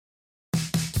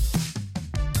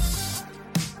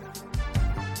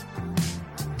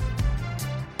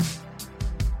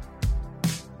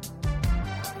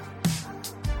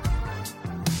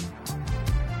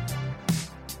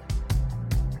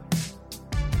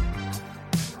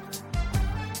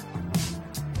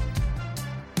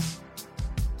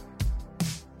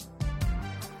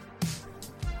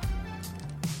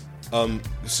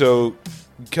So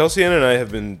Kelsey Ann and I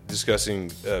have been discussing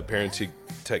parenting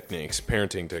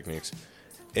techniques,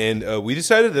 and we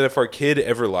decided that if our kid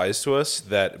ever lies to us,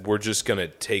 that we're just gonna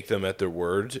take them at their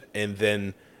word and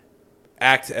then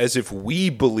act as if we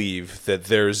believe that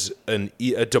there's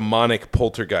a demonic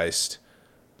poltergeist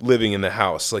living in the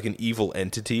house, like an evil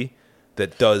entity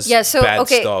that does bad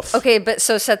stuff. Okay, but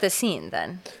so set the scene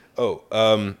then.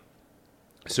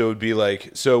 So it would be like,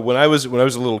 so when I was a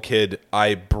little kid,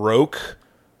 I broke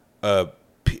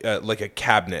like a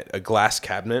glass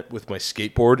cabinet with my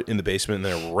skateboard in the basement, and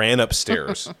then I ran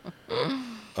upstairs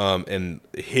and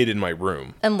hid in my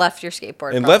room. And left your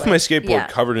skateboard. And left my skateboard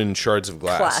covered in shards of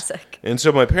glass. Classic. And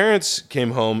so my parents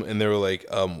came home and they were like,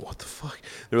 what the fuck?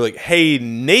 They were like, hey,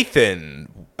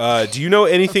 Nathan, do you know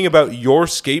anything about your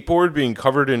skateboard being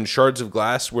covered in shards of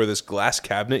glass where this glass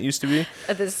cabinet used to be?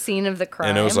 At the scene of the crime.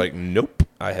 And I was like, nope,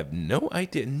 I have no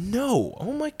idea. No.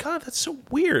 Oh my God, that's so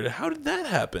weird. How did that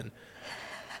happen?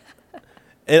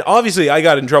 And obviously, I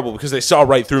got in trouble because they saw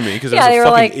right through me because I was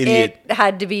a fucking idiot. It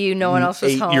had to be you. No one else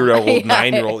was home. 8-year-old,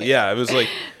 9-year-old. Yeah, I was like,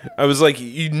 I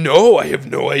have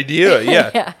no idea.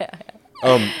 Yeah.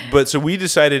 But so we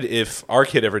decided if our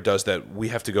kid ever does that, we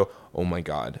have to go, oh my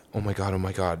God,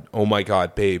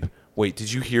 babe. Wait,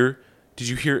 did you hear?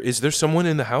 Is there someone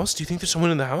in the house? Do you think there's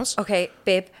someone in the house? Okay,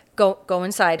 babe, go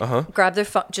inside. Grab their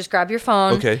phone. Just grab your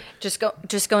phone. Okay. Just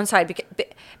go inside.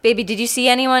 Baby, did you see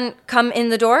anyone come in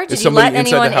the door? Did you let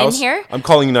anyone in here? I'm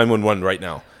calling 911 right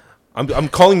now. I'm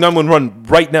calling 911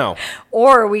 right now.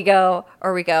 Or we go.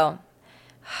 I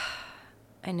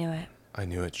knew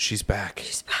it. She's back.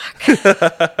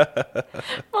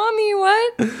 Mommy,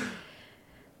 what?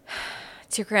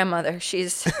 It's your grandmother.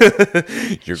 She's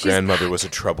grandmother was a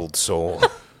troubled soul.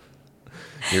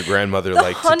 Your grandmother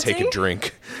liked to take a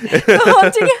drink. The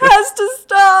haunting has to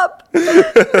stop. Make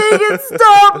it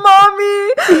stop,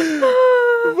 Mommy.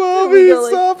 Mommy,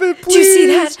 stop it, please. Do you see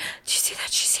that? She's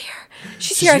here.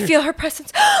 She's here. I feel her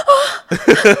presence.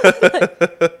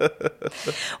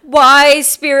 Why,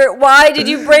 Spirit? Why did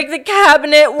you break the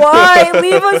cabinet? Why?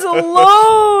 Leave us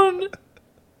alone.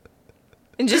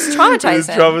 And just traumatize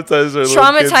him.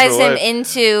 Traumatize him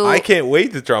into... I can't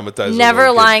wait to traumatize him. Never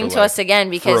lying to us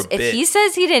again, because if he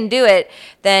says he didn't do it,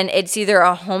 then it's either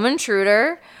a home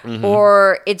intruder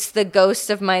or it's the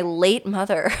ghost of my late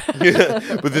mother.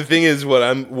 But the thing is,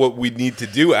 what we need to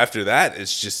do after that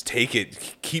is just take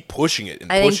it, keep pushing it.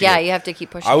 I think, you have to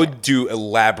keep pushing it. I would do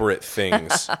elaborate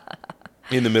things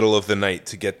in the middle of the night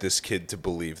to get this kid to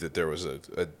believe that there was a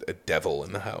devil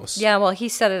in the house. Yeah, well, he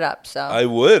set it up, so. I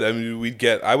would. I mean,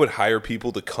 I would hire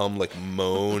people to come like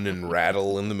moan and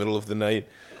rattle in the middle of the night.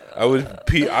 I would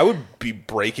be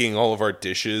breaking all of our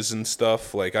dishes and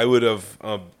stuff. Like I would have,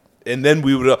 and then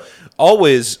we would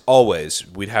always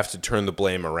we'd have to turn the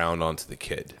blame around onto the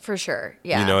kid. For sure,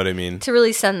 yeah. You know what I mean? To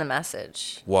really send the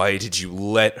message. Why did you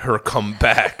let her come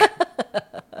back?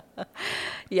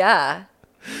 Yeah.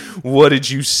 What did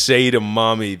you say to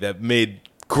Mommy that made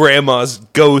Grandma's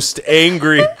ghost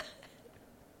angry?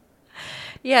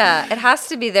 Yeah, it has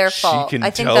to be their fault. She can I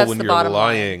think tell that's when the you're bottom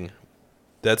lying. line.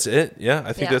 That's it. Yeah,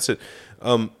 I think that's it.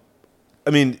 I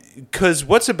mean, because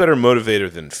what's a better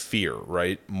motivator than fear,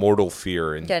 right? Mortal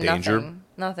fear and danger.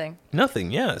 Nothing.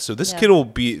 Yeah. So this kid will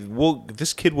be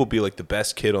like the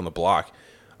best kid on the block.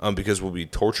 Because we'll be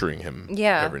torturing him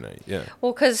every night. Yeah.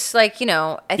 Well, because, I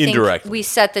think we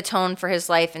set the tone for his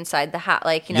life inside the house.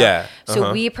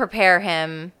 So we prepare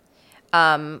him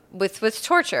with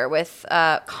torture, with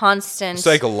constant...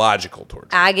 psychological torture.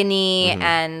 Agony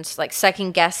and,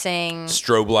 second guessing.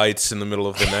 Strobe lights in the middle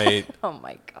of the night. Oh,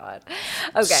 my God.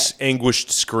 Okay.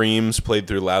 Anguished screams played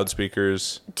through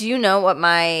loudspeakers. Do you know what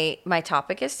my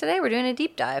topic is today? We're doing a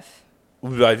deep dive.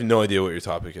 I have no idea what your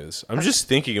topic is. I'm just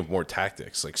thinking of more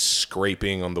tactics, like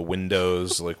scraping on the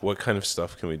windows. Like, what kind of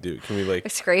stuff can we do? Can we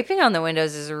Scraping on the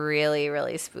windows is really,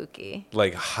 really spooky.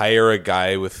 Like hire a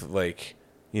guy with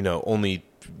only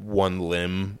one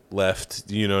limb left.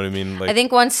 You know what I mean? I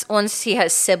think once he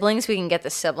has siblings, we can get the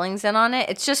siblings in on it.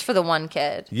 It's just for the one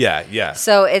kid. Yeah.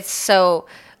 So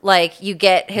you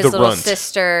get his little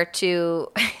sister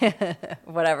to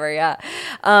whatever,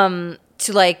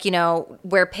 to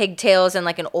wear pigtails and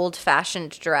an old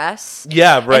fashioned dress.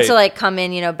 Yeah, right. And to come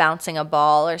in, bouncing a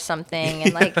ball or something,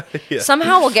 and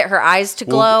somehow we'll get her eyes to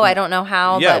glow. I don't know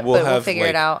how, but we'll figure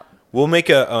it out. We'll make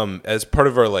a as part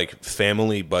of our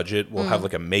family budget, we'll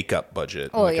have a makeup budget,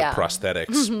 a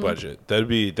prosthetics budget. That'd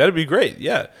be great.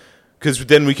 Yeah. Cuz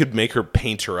then we could make her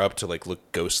paint her up to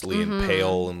look ghostly and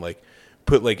pale and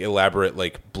put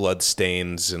elaborate blood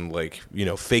stains and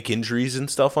fake injuries and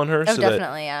stuff on her. Oh, so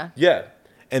definitely, yeah. Yeah.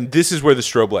 And this is where the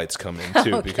strobe lights come in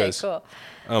too, okay, because cool.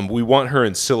 We want her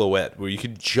in silhouette, where you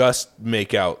could just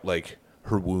make out like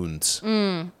her wounds.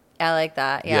 I like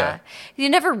that. Yeah. You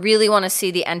never really want to see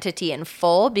the entity in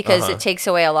full because it takes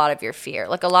away a lot of your fear.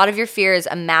 Like a lot of your fear is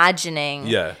imagining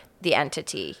the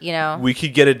entity, you know? We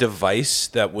could get a device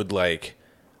that would like,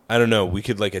 I don't know, we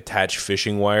could like attach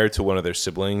fishing wire to one of their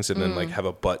siblings and then like have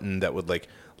a button that would like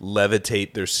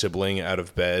levitate their sibling out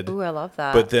of bed. Ooh, I love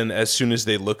that. But then as soon as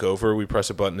they look over, we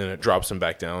press a button and it drops them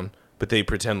back down. But they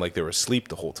pretend like they were asleep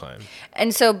the whole time.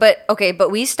 And so, but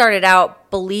we started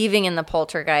out believing in the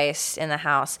poltergeist in the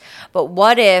house. But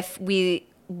what if we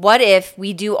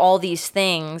do all these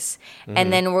things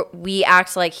and then we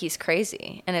act like he's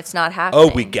crazy and it's not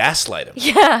happening? Oh, we gaslight him.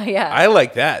 Yeah. I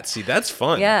like that. See, that's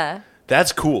fun. Yeah.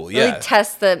 That's cool. Yeah. Really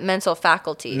test the mental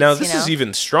faculties. Now, this is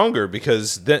even stronger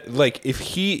because like if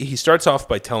he starts off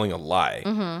by telling a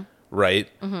lie. Right?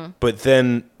 But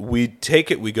then we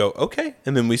take it, we go, okay,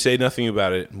 and then we say nothing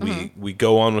about it. We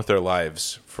go on with our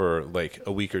lives for like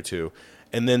a week or two,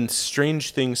 and then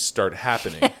strange things start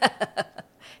happening.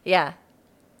 Yeah.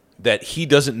 That he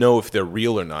doesn't know if they're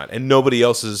real or not, and nobody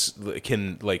else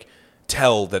can like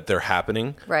tell that they're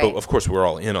happening. Right. But of course, we're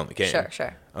all in on the game.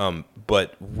 Sure.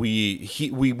 But we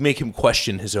make him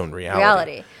question his own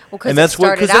reality. Well, because that's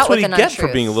what he gets for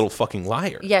being a little fucking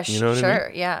liar. Yeah, you know what I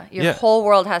mean? Yeah. Your whole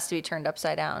world has to be turned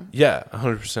upside down. Yeah,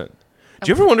 100%. Do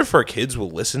you ever wonder if our kids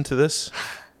will listen to this?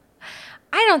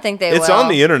 I don't think they will. It's on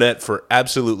the internet for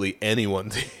absolutely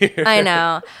anyone to hear. I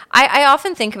know. I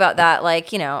often think about that.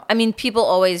 Like, you know, I mean, people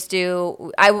always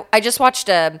do. I just watched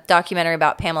a documentary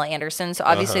about Pamela Anderson. So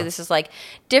obviously this is like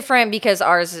different because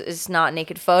ours is not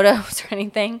naked photos or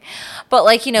anything. But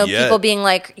like, you know, people being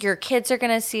like, your kids are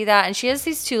going to see that. And she has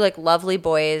these two like lovely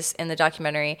boys in the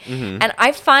documentary. And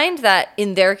I find that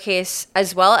in their case,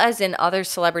 as well as in other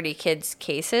celebrity kids'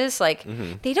 cases, like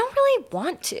they don't really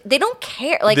want to. They don't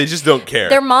care. Like they just don't care.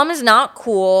 Their mom is not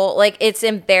cool. Like, it's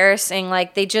embarrassing.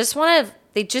 Like, they just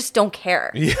don't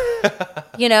care. Yeah.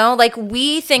 You know? Like,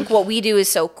 we think what we do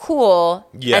is so cool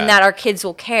and that our kids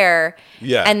will care.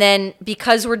 Yeah. And then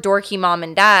because we're dorky mom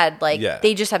and dad, like,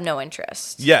 they just have no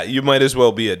interest. Yeah, you might as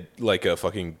well be a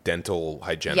fucking dental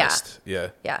hygienist.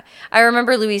 Yeah. I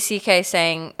remember Louis C.K.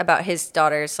 saying about his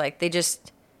daughters, like, they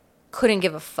just couldn't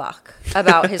give a fuck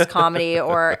about his comedy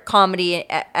or comedy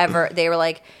ever. They were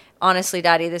like, honestly,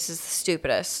 Daddy, this is the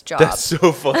stupidest job. That's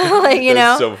so funny. Like, you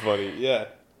That's know? so funny. Yeah.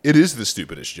 It is the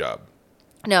stupidest job.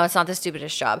 No, it's not the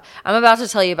stupidest job. I'm about to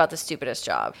tell you about the stupidest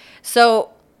job. So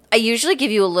I usually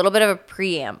give you a little bit of a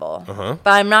preamble,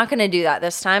 but I'm not going to do that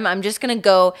this time. I'm just going to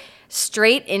go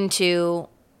straight into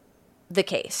the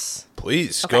case.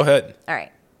 Please, go ahead. All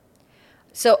right.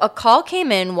 So a call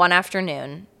came in one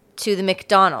afternoon to the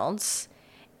McDonald's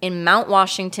in Mount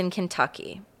Washington,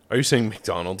 Kentucky. Are you saying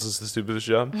McDonald's is the stupidest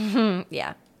job?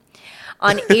 Yeah.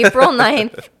 On April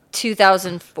 9th,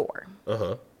 2004.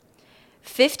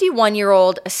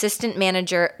 51-year-old assistant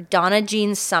manager Donna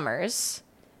Jean Summers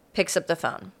picks up the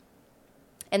phone.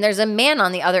 And there's a man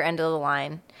on the other end of the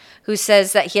line who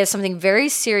says that he has something very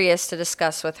serious to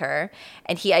discuss with her,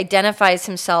 and he identifies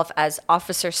himself as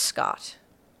Officer Scott.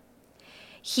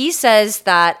 He says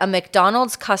that a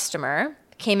McDonald's customer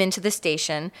came into the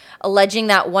station alleging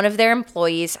that one of their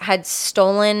employees had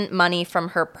stolen money from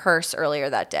her purse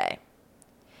earlier that day.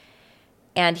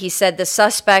 And he said the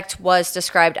suspect was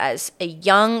described as a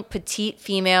young, petite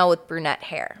female with brunette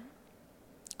hair.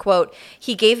 Quote,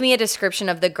 he gave me a description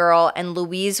of the girl, and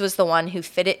Louise was the one who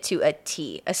fit it to a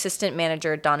T, assistant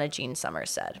manager Donna Jean Summers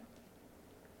said.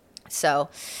 So,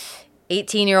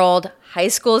 18-year-old high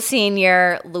school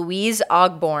senior Louise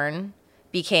Ogborn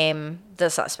became the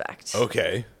suspect.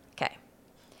 Okay.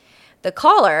 The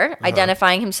caller,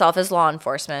 identifying himself as law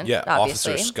enforcement,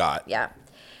 obviously, Officer Scott.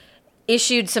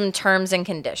 Issued some terms and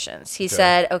conditions. He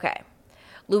said,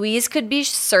 Louise could be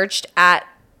searched at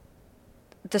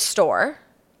the store,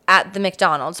 at the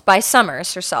McDonald's, by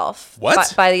Summers herself.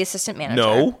 What? By the assistant manager.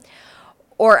 No.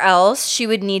 Or else she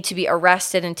would need to be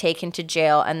arrested and taken to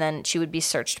jail, and then she would be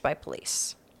searched by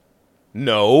police.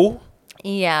 No.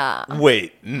 Yeah.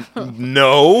 Wait,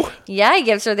 no? Yeah, he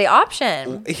gives her the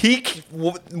option.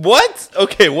 What?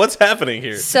 Okay, what's happening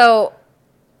here? So,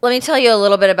 let me tell you a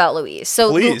little bit about Louise. So,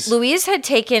 Louise had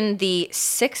taken the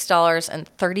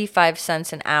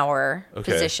 $6.35 an hour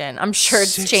position. I'm sure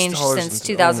it's changed since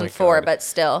 2004, but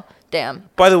still,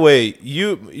 damn. By the way,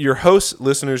 your hosts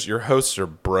are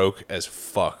broke as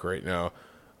fuck right now.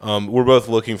 We're both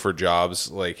looking for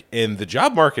jobs, and the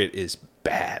job market is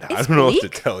bad. I don't know what to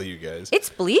tell you guys. It's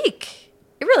bleak.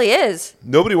 It really is.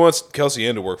 Nobody wants Kelsey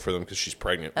Ann to work for them because she's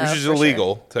pregnant, which is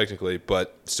illegal, technically,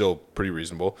 but still pretty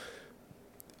reasonable.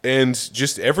 And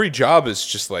just every job is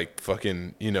just like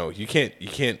fucking, you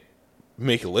can't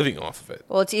make a living off of it.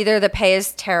 Well, it's either the pay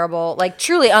is terrible, like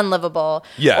truly unlivable,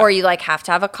 yeah, or you like have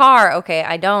to have a car. Okay,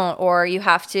 I don't. Or you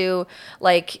have to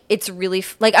like it's really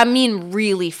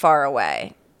really far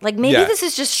away. Like maybe this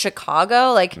is just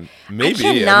Chicago. Like maybe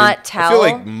I cannot tell. I feel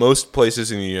like most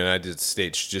places in the United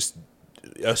States just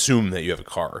assume that you have a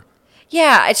car.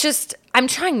 Yeah, it's just I'm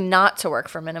trying not to work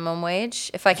for minimum wage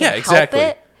if I can help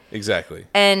it. Exactly.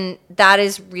 And that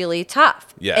is really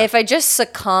tough. Yeah. If I just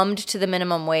succumbed to the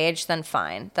minimum wage, then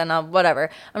fine. Then I'll whatever.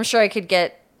 I'm sure I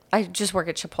just work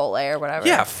at Chipotle or whatever.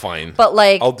 Yeah, fine. But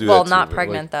like, I'll do well, that not too,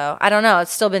 pregnant though. I don't know.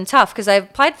 It's still been tough because I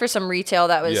applied for some retail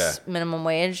that was minimum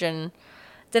wage and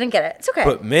didn't get it. It's okay.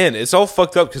 But man, it's all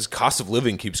fucked up because cost of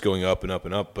living keeps going up and up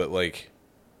and up. But like,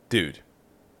 dude,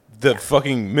 the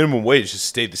fucking minimum wage has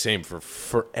stayed the same for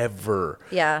forever.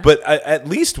 Yeah. But at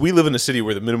least we live in a city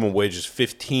where the minimum wage is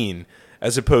 15,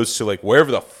 as opposed to like wherever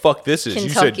the fuck this is.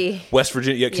 Kentucky. You said West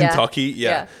Virginia, Kentucky,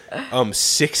 yeah.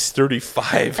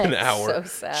 $6.35 an hour. So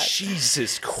sad.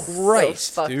 Jesus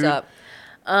Christ, so fucked dude. up.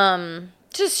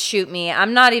 Just shoot me.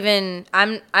 I'm not even.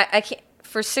 I can't.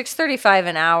 For $6.35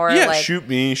 an hour, yeah, like, shoot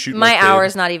me, my hour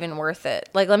is not even worth it.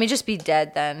 Like, let me just be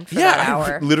dead then for that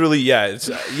hour. Literally, yeah,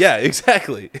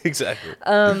 exactly.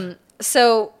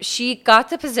 So she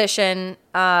got the position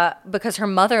because her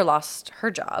mother lost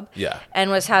her job,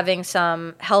 and was having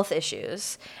some health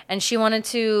issues, and she wanted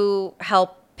to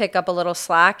help pick up a little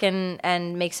slack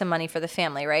and make some money for the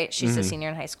family. Right? She's a senior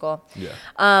in high school.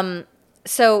 Yeah.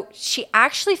 So she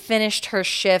actually finished her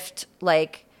shift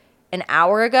like an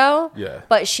hour ago,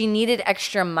 but she needed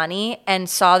extra money and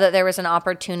saw that there was an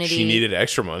opportunity. She needed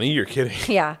extra money? You're kidding.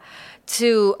 Yeah.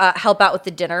 To help out with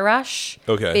the dinner rush.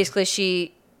 Okay. Basically,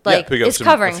 she is a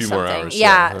covering few something. more hours,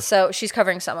 yeah. So she's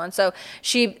covering someone. So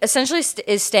she essentially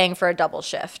is staying for a double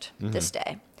shift this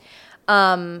day.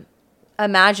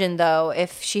 Imagine, though,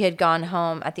 if she had gone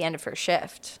home at the end of her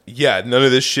shift. Yeah, none of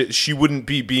this shit. She wouldn't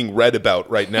be being read about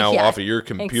right now off of your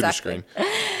computer screen.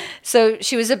 So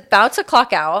she was about to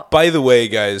clock out. By the way,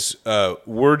 guys,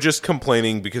 we're just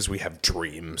complaining because we have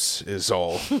dreams is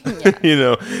all.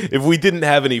 If we didn't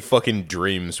have any fucking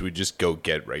dreams, we'd just go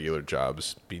get regular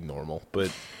jobs, be normal.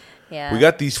 But we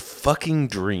got these fucking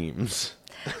dreams.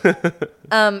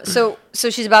 So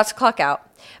she's about to clock out.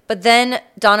 But then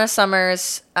Donna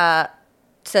Summers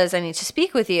says, I need to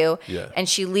speak with you. Yeah. And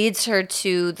she leads her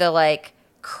to the like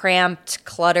cramped,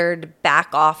 cluttered back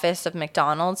office of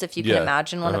McDonald's, if you can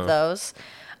imagine one of those,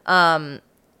 and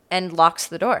locks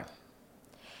the door.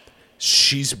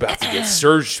 She's about to get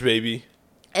searched, baby.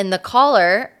 And the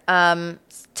caller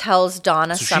tells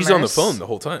Donna Summers. She's on the phone the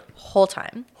whole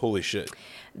time. Holy shit.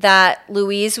 That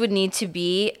Louise would need to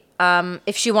be,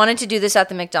 if she wanted to do this at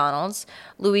the McDonald's,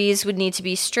 Louise would need to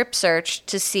be strip searched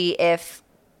to see if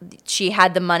she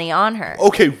had the money on her.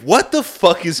 Okay, what the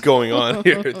fuck is going on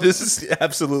here? This is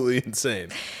absolutely insane.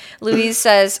 Louise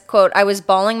says, quote, I was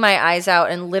bawling my eyes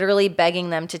out and literally begging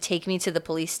them to take me to the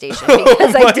police station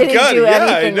because I didn't do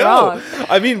anything wrong.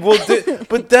 I mean,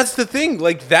 but that's the thing.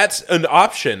 Like, that's an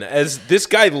option. As this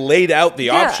guy laid out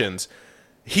the options,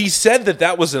 he said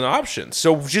that was an option.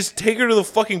 So just take her to the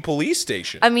fucking police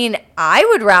station. I mean, I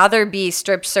would rather be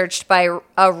strip searched by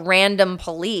a random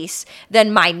police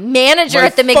than my manager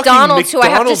at the McDonald's who I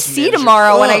have to see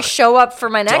tomorrow when I show up for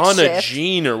my next shift. Donna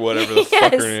Jean or whatever the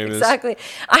fuck her name is. Exactly.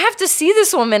 I have to see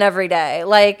this woman every day.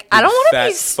 Like, I don't want to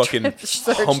be strip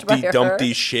searched Humpty by her.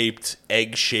 Dumpty shaped,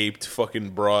 egg shaped, fucking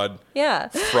broad. Yeah.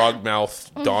 Frog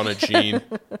mouth Donna Jean.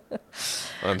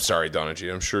 I'm sorry, Donna Jean.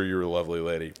 I'm sure you're a lovely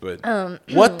lady, but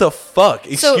what the fuck?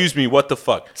 Excuse me, what the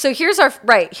fuck? So here's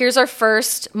our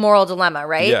first moral dilemma,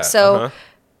 right? Yeah. So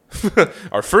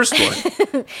our first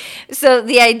one. So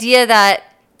the idea that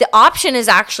the option is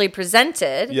actually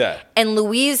presented, and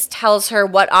Louise tells her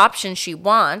what option she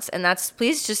wants, and that's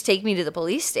please just take me to the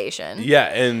police station. Yeah,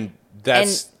 and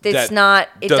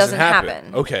it doesn't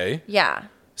happen. Okay. Yeah.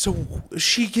 So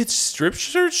she gets strip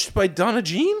searched by Donna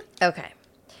Jean? Okay.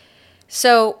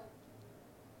 So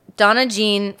Donna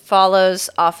Jean follows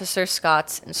Officer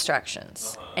Scott's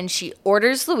instructions, and she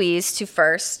orders Louise to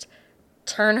first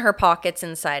turn her pockets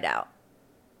inside out.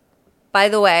 By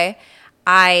the way,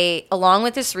 I, along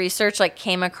with this research,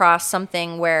 came across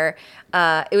something where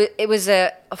it was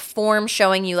a form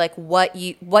showing you what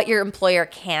your employer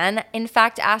can in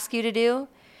fact ask you to do.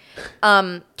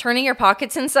 Turning your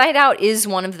pockets inside out is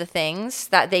one of the things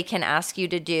that they can ask you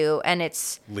to do, and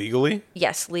it's legally?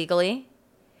 Yes, legally.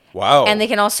 Wow. And they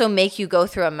can also make you go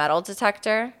through a metal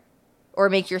detector or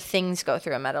make your things go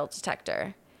through a metal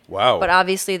detector. Wow. But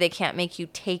obviously they can't make you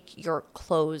take your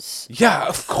clothes Yeah, off.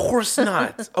 of course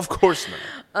not. Of course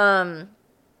not.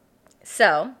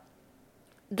 So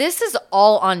this is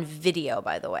all on video,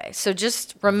 by the way. So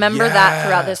just remember that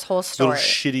throughout this whole story.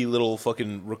 Shitty little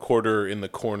fucking recorder in the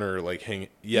corner, like hanging.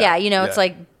 Yeah, it's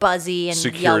like buzzy and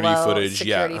security yellow. Footage.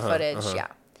 Security footage. Yeah.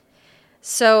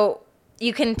 So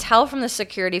you can tell from the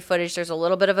security footage, there's a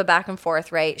little bit of a back and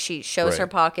forth, right? She shows her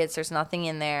pockets. There's nothing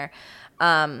in there.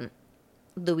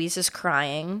 Louise is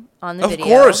crying on the video.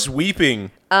 Of course,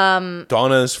 weeping.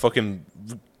 Donna's fucking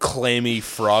clammy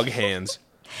frog hands.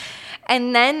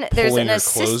 And then there's an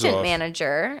assistant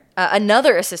manager,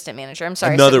 another assistant manager. I'm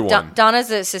sorry. Another one. Donna's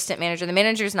the assistant manager. The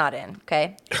manager's not in,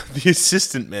 okay? The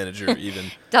assistant manager, even.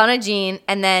 Donna Jean,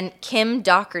 and then Kim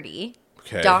Doherty.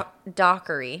 Okay.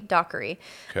 Dockery.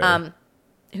 Okay.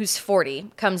 Who's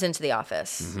 40, comes into the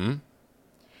office. Mm-hmm.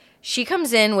 She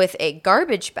comes in with a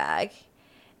garbage bag,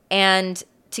 and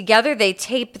together they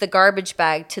tape the garbage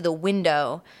bag to the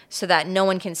window so that no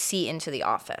one can see into the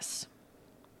office.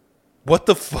 What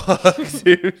the fuck,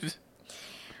 dude?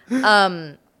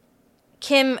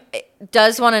 Kim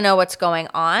does want to know what's going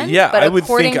on. Yeah, but I would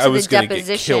think I was going to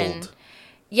get killed.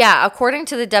 Yeah, according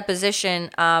to the deposition,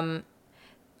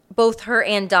 both her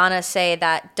and Donna say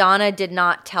that Donna did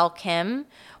not tell Kim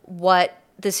what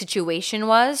the situation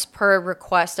was per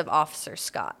request of Officer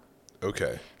Scott.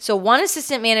 Okay. So one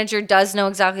assistant manager does know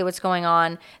exactly what's going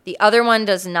on. The other one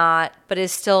does not, but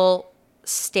is still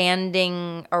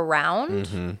standing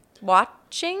around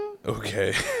watching.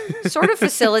 Okay. Sort of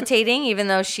facilitating, even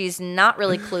though she's not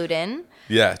really clued in.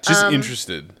 Yeah, just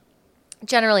interested.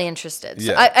 Generally interested.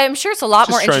 So Yeah. I'm sure it's a lot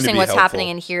Just more interesting what's helpful. happening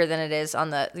in here than it is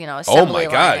on the, assembly Oh my line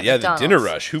god, at yeah, the McDonald's. dinner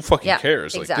rush. Who fucking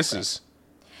cares? Exactly. Like this is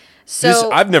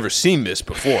So I've never seen this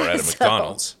before at a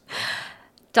McDonald's.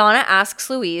 Donna asks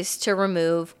Louise to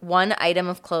remove one item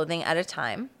of clothing at a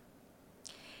time,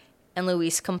 and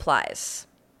Louise complies.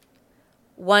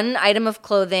 One item of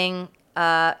clothing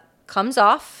comes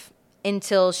off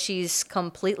until she's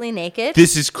completely naked.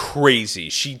 This is crazy.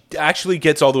 She actually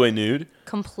gets all the way nude?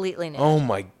 Completely nude. Oh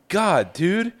my god,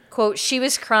 dude. Quote, she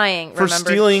was crying. For Remember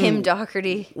stealing- Kim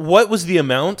Doherty? What was the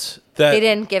amount that They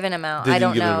didn't give an amount. They I didn't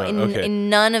don't give an know. amount. Okay. In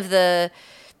none of the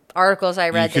articles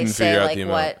I read, they couldn't say figure out like the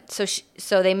amount. what.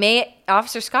 So they may.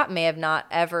 Officer Scott may have not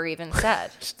ever even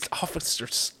said. Officer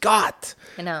Scott?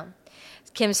 I know.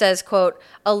 Kim says, quote,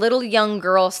 "A little young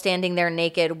girl standing there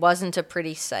naked wasn't a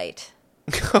pretty sight."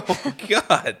 Oh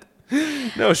god.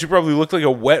 No, she probably looked like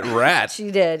a wet rat.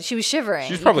 She did. She was shivering.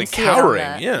 She's You probably can see it on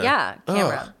cowering, the- yeah. Yeah,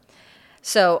 camera. Ugh.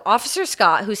 So Officer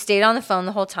Scott, who stayed on the phone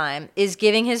the whole time, is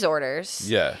giving his orders.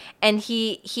 Yeah. And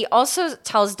he also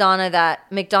tells Donna that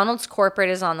McDonald's corporate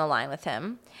is on the line with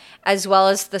him, as well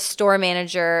as the store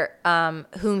manager,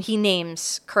 whom he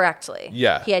names correctly.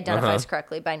 Yeah. He identifies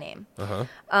correctly by name.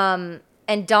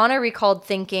 And Donna recalled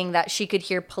thinking that she could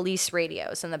hear police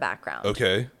radios in the background.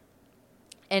 Okay.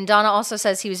 And Donna also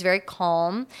says he was very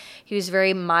calm, he was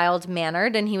very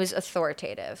mild-mannered, and he was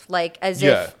authoritative, like as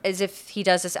if he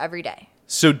does this every day.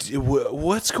 So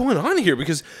what's going on here?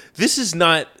 Because this is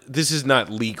not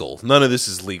legal. None of this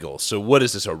is legal. So what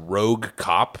is this? A rogue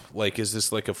cop? Like, is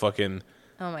this like a fucking?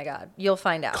 Oh my God, you'll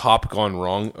find out. Cop gone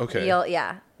wrong. Okay. All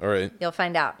right. You'll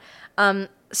find out.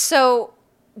 So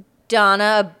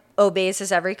Donna obeys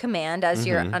his every command, as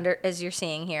you're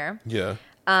seeing here. Yeah.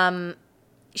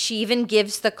 She even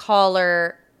gives the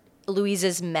caller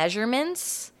Louise's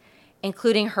measurements,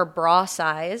 including her bra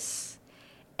size,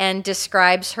 and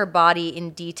describes her body in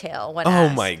detail when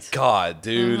asked. Oh my god,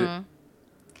 dude.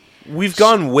 We've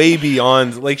gone way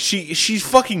beyond. Like she's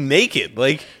fucking naked.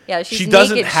 Like she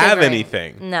doesn't naked, have shivering.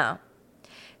 anything. No.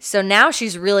 So now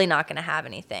she's really not going to have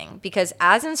anything because,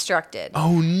 as instructed,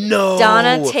 oh no,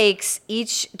 Donna takes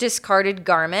each discarded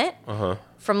garment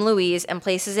from Louise and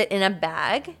places it in a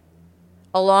bag,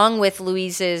 along with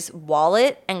Louise's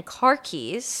wallet and car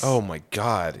keys. Oh my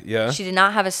god, yeah. She did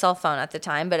not have a cell phone at the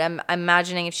time, but I'm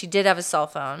imagining if she did have a cell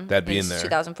phone, that'd be in there.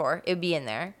 2004, it would be in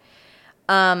there.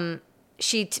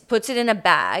 She puts it in a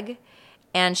bag,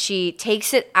 and she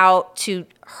takes it out to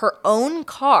her own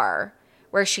car,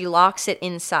 where she locks it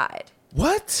inside.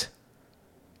 What?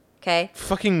 Okay.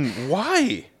 Fucking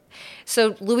why?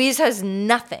 So Louise has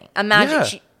nothing.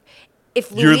 Imagine if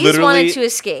You're Louise wanted to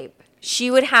escape,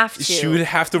 she would have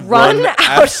to run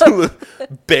absolute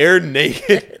bare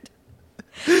naked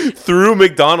through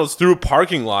McDonald's, through a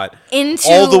parking lot, into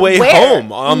all the way where?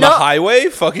 home on the highway.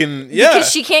 Fucking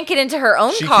because she can't get into her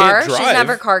own car. She doesn't have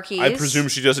her car keys. I presume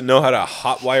she doesn't know how to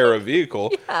hotwire a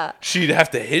vehicle. Yeah. She'd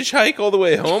have to hitchhike all the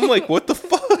way home. Like, what the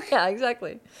fuck? Yeah,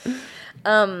 exactly.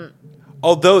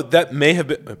 Although that may have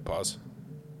been pause.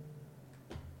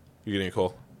 You're getting a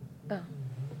call. Oh.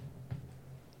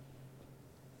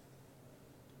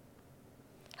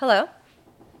 Hello?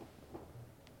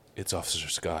 It's Officer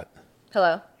Scott.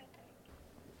 Hello?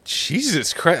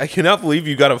 Jesus Christ. I cannot believe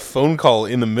you got a phone call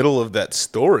in the middle of that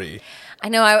story. I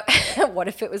know. What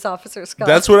if it was Officer Scott?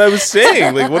 That's what I was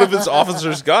saying. Like, what if it's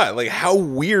Officer Scott? Like, how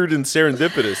weird and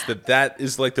serendipitous that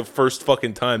is like the first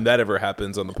fucking time that ever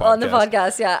happens on the podcast. On the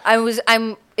podcast, yeah.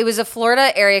 It was a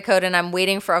Florida area code, and I'm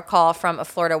waiting for a call from a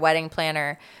Florida wedding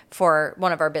planner for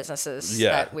one of our businesses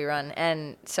that we run.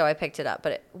 And so I picked it up,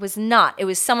 but it was not. It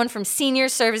was someone from Senior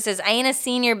Services. I ain't a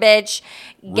senior, bitch.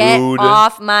 Get Rude.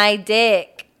 off my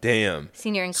dick. Damn.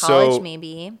 Senior in college,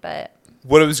 maybe, but...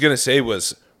 What I was going to say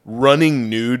was running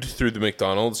nude through the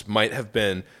McDonald's might have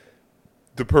been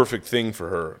the perfect thing for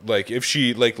her. Like, if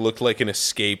she, like, looked like an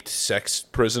escaped sex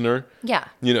prisoner. Yeah.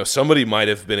 You know, somebody might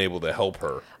have been able to help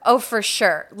her. Oh, for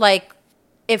sure. Like,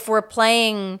 if we're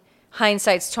playing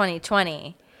hindsight's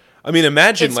 2020... I mean,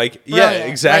 imagine, like, brilliant. Yeah,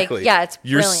 exactly. Like, yeah, it's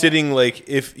You're brilliant. sitting, like,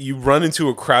 if you run into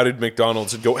a crowded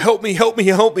McDonald's and go, help me, help me,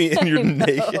 help me, and you're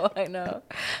naked. I know.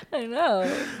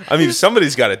 I mean,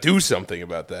 somebody's got to do something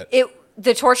about that.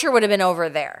 The torture would have been over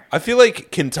there. I feel like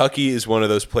Kentucky is one of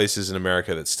those places in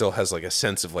America that still has, like, a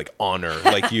sense of, like, honor.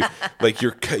 Like,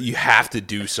 you have to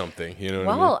do something, you know what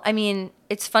I mean? Well, I mean,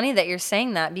 it's funny that you're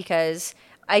saying that because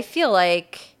I feel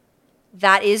like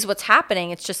that is what's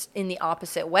happening. It's just in the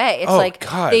opposite way. It's like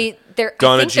God. they're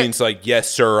Donna Jean's like, yes,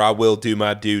 sir, I will do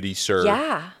my duty, sir.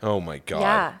 Yeah. Oh my God.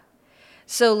 Yeah.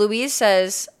 So Louise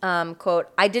says, quote,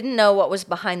 I didn't know what was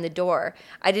behind the door.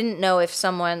 I didn't know if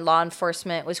law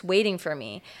enforcement was waiting for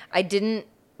me. I didn't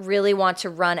really want to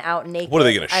run out naked. What, are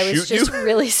they going to shoot you? I was just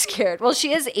really scared. Well,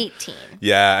 she is 18.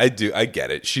 Yeah, I do. I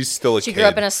get it. She's still a kid. She grew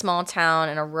up in a small town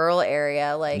in a rural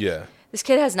area. Like, this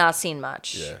kid has not seen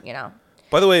much, you know.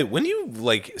 By the way, when do you,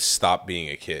 like, stop being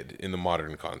a kid in the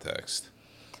modern context?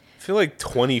 I feel like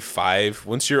 25,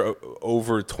 once you're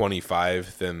over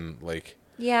 25, then, like...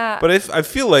 Yeah. But I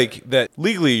feel like that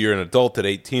legally you're an adult at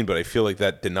 18, but I feel like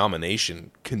that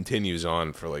denomination continues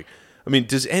on for, like... I mean,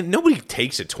 nobody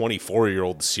takes a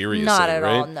 24-year-old seriously, Not at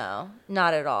right? all, no.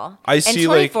 Not at all. And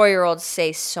 24-year-olds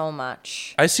say so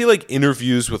much. I see, like,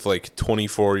 interviews with, like,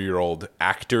 24-year-old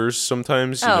actors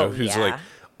sometimes, you know, who's, like...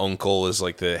 Uncle is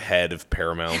like the head of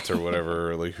Paramount or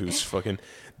whatever, or like whose fucking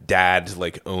dad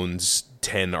like owns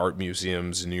 10 art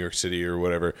museums in New York City or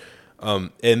whatever.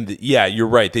 And yeah, you're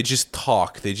right. They just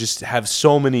talk. They just have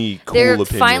so many cool opinions.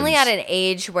 They're finally at an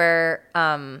age where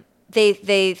they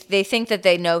think that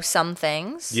they know some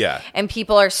things. Yeah. And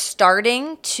people are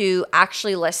starting to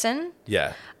actually listen.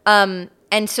 Yeah. And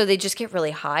so they just get really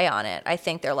high on it. I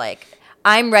think they're like,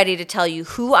 I'm ready to tell you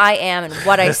who I am and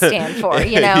what I stand for,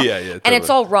 you know? Yeah, totally. And it's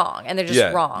all wrong, and they're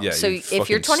just wrong. Yeah, so if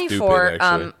you're 24,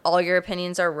 stupid, all your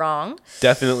opinions are wrong.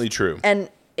 Definitely true. And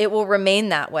it will remain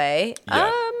that way.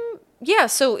 Yeah.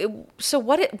 So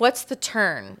what's the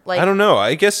turn? Like, I don't know.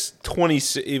 I guess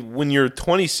when you're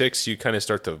 26, you kind of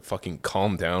start to fucking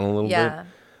calm down a little bit.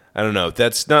 I don't know.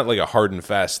 That's not like a hard and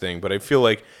fast thing, but I feel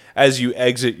like as you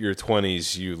exit your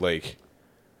 20s, you like...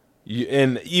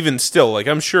 and even still, like,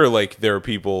 I'm sure, like, there are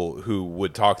people who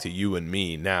would talk to you and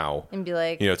me now. And be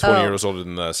like, 20 years older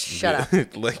than us. Shut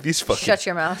up. Like, these fucking... Shut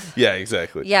your mouth. Yeah,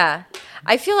 exactly. Yeah.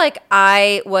 I feel like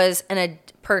I was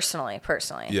personally.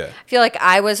 Yeah. I feel like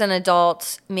I was an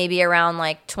adult maybe around,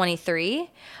 like,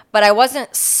 23. But I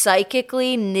wasn't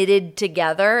psychically knitted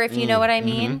together, if you know what I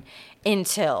mean,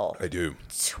 until... I do.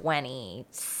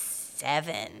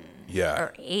 27. Yeah.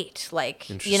 Or 8,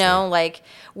 like, you know, like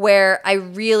where I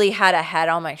really had a head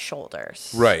on my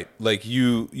shoulders. Right. Like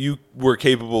you were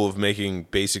capable of making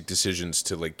basic decisions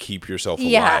to like keep yourself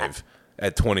alive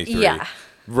at 23. Yeah.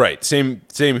 Right. Same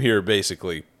here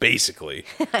basically.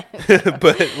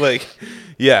 But like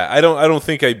yeah, I don't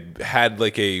think I had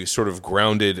like a sort of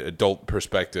grounded adult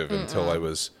perspective until I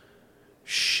was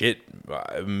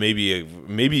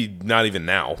maybe not even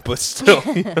now, but still.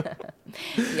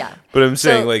 Yeah. But I'm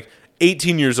saying like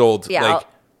 18 years old, yeah,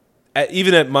 like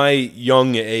even at my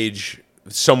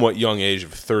somewhat young age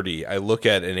of 30, I look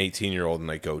at an 18-year-old and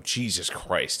I go, Jesus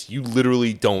Christ, you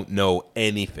literally don't know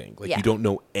anything. Like you don't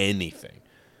know anything.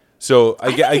 So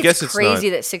I guess it's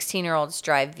crazy that 16-year-olds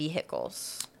drive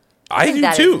vehicles. I do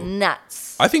that too. Is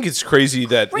nuts. I think it's crazy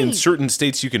that in certain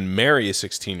states you can marry a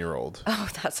 16-year-old. Oh,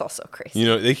 that's also crazy. You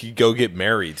know, they could go get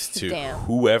married to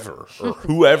whoever, or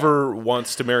whoever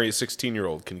wants to marry a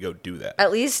 16-year-old can go do that.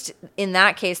 At least in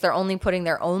that case, they're only putting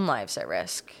their own lives at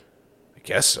risk. I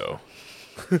guess so.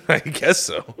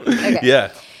 Okay.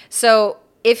 Yeah. So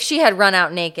if she had run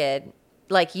out naked,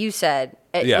 like you said,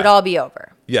 it would all be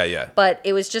over. Yeah. But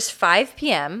it was just 5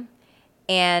 p.m.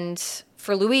 and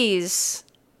for Louise,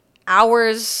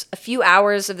 a few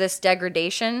hours of this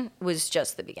degradation was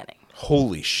just the beginning.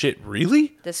 Holy shit,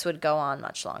 really? This would go on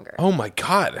much longer. Oh my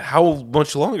God, how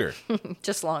much longer?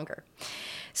 Just longer.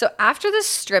 So after the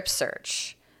strip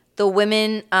search, the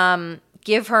women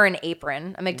give her an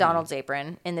apron, a McDonald's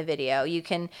apron in the video. You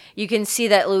can see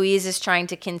that Louise is trying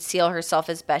to conceal herself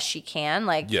as best she can,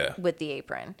 with the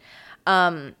apron.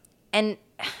 And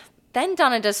then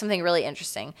Donna does something really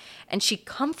interesting, and she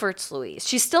comforts Louise.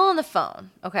 She's still on the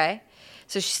phone, okay?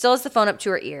 So she still has the phone up to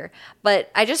her ear.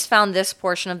 But I just found this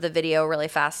portion of the video really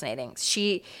fascinating.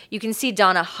 You can see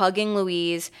Donna hugging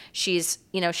Louise. She's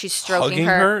stroking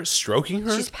her. Stroking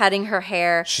her? She's petting her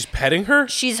hair. She's petting her?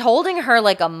 She's holding her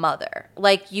like a mother.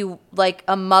 Like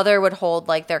a mother would hold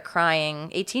like their crying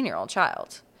 18-year-old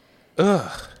child.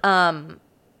 Ugh.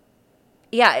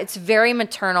 Yeah, it's very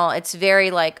maternal. It's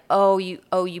very like, oh,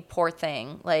 you poor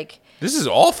thing. Like, this is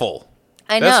awful.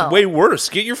 I know. That's way worse.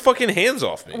 Get your fucking hands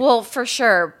off me. Well, for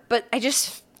sure. But I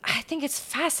think it's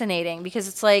fascinating because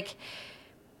it's like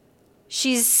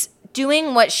she's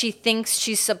doing what she thinks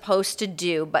she's supposed to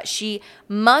do, but she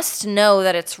must know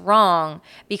that it's wrong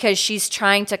because she's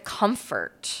trying to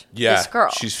comfort this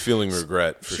girl. She's feeling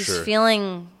regret for sure.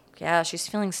 She's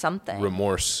feeling something.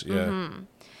 Remorse, yeah. Mm-hmm.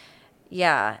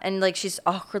 Yeah, and like she's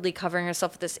awkwardly covering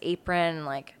herself with this apron,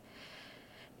 like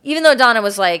even though Donna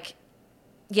was like,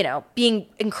 being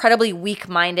incredibly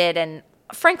weak-minded and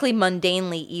frankly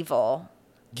mundanely evil.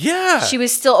 Yeah. She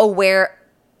was still aware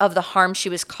of the harm she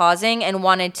was causing and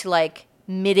wanted to like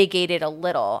mitigate it a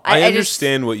little. I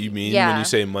understand what you mean when you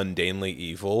say mundanely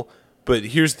evil, but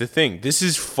here's the thing. This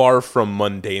is far from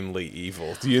mundanely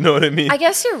evil. Do you know what I mean? I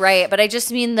guess you're right, but I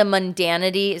just mean the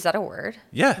mundanity, is that a word?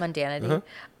 Yeah. Mundanity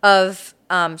of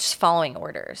just following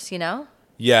orders,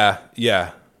 Yeah,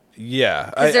 yeah. Yeah,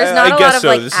 because there's not a lot of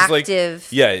like active.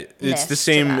 It's the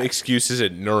same excuses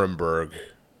at Nuremberg,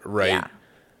 right? Yeah.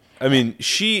 I mean,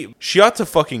 she ought to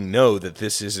fucking know that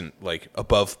this isn't like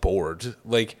above board.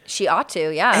 Like she ought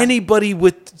to, yeah. Anybody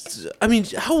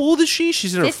how old is she?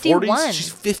 She's in her 51. 40s. She's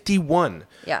 51.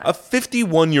 Yeah. A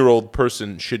 51-year-old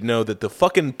person should know that the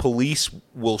fucking police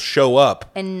will show up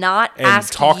and not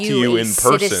ask talk to you in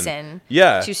person.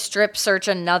 Yeah. To strip search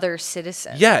another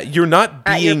citizen. Yeah, you're not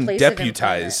being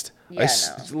deputized. Yeah,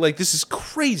 like this is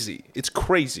crazy. It's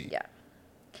crazy. Yeah.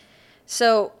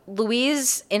 So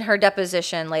Louise, in her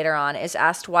deposition later on, is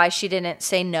asked why she didn't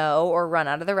say no or run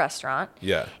out of the restaurant.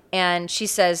 Yeah. And she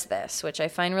says this, which I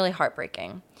find really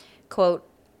heartbreaking. Quote,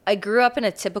 I grew up in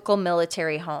a typical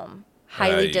military home,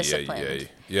 highly disciplined.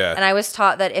 Yeah. And I was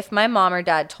taught that if my mom or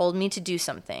dad told me to do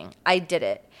something, I did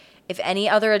it. If any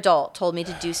other adult told me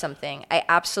to do something, I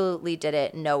absolutely did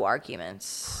it. No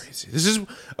arguments. Crazy. This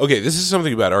is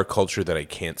something about our culture that I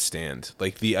can't stand.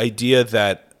 Like the idea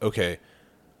that,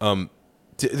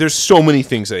 there's so many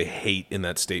things that I hate in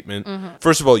that statement. Mm-hmm.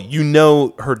 First of all,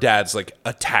 her dad's like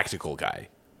a tactical guy.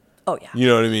 Oh, yeah. You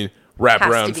know what I mean? Wrap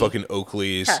around fucking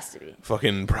Oakleys. Has to be.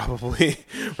 Fucking probably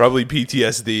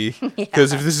PTSD.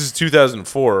 Because if this is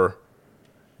 2004...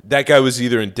 that guy was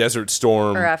either in Desert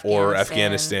Storm or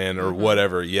Afghanistan or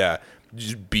whatever. Yeah.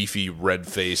 Just beefy,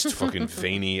 red-faced, fucking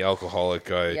veiny alcoholic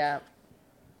guy. Yeah.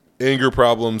 Anger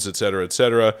problems, et cetera, et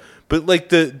cetera. But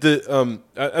like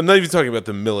I'm not even talking about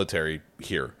the military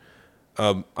here.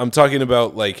 I'm talking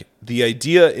about like the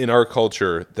idea in our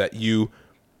culture that you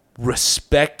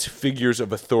respect figures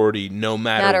of authority no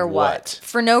matter what.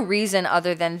 For no reason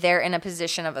other than they're in a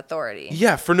position of authority.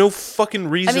 Yeah, for no fucking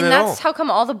reason at all. That's how come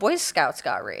all the Boy Scouts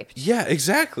got raped. Yeah,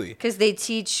 exactly. Because they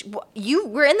teach... You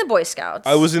were in the Boy Scouts.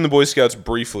 I was in the Boy Scouts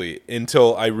briefly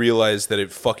until I realized that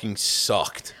it fucking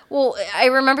sucked. Well, I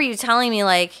remember you telling me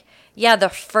like... Yeah, the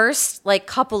first like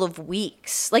couple of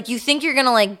weeks, like you think you're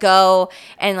gonna like go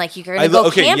and like you're gonna go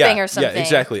camping or something. Yeah,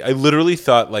 exactly. I literally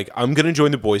thought like I'm gonna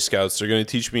join the Boy Scouts. They're gonna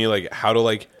teach me like how to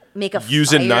like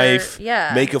use a knife,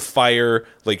 make a fire,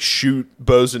 like shoot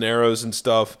bows and arrows and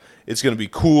stuff. It's gonna be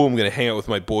cool. I'm gonna hang out with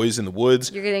my boys in the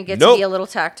woods. You're gonna get to be a little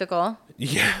tactical.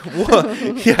 Yeah, well,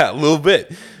 yeah, a little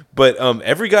bit. But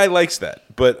every guy likes that.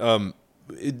 But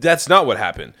that's not what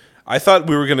happened. I thought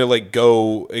we were going to like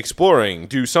go exploring,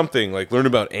 do something like learn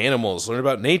about animals, learn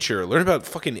about nature, learn about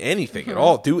fucking anything at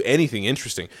all, do anything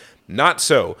interesting. Not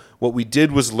so. What we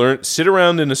did was sit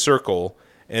around in a circle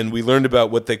and we learned about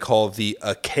what they call the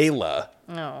Akela.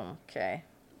 Oh, okay.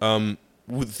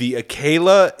 The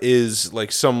Akela is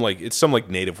like some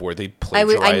native word. They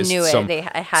plagiarized I knew it.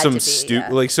 I had to be.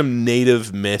 Like some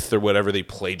native myth or whatever. They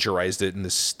plagiarized it in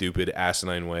this stupid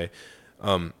asinine way.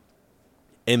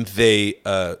 And the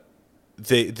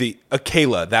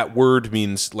Akela, that word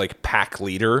means like pack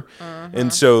leader. Mm-hmm.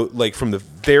 And so like from the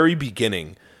very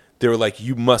beginning, they were like,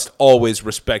 you must always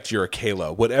respect your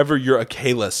Akela. Whatever your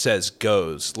Akela says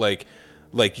goes. Like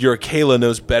your Akela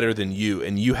knows better than you,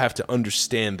 and you have to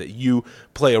understand that you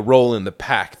play a role in the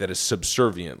pack that is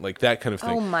subservient, like that kind of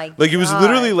thing. Oh my God. Like it was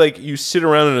literally like you sit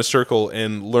around in a circle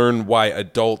and learn why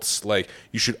adults, like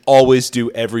you should always do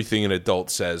everything an adult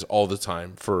says all the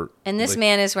time And this like,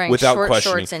 man is wearing short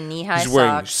shorts and knee-high socks. He's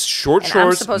wearing short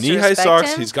shorts, knee-high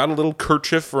socks. He's got a little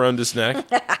kerchief around his neck.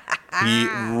 He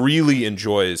really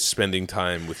enjoys spending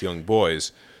time with young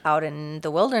boys. Out in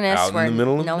the wilderness where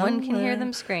no one can hear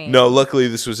them scream. No, luckily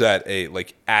this was at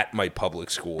my public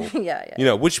school. Yeah. You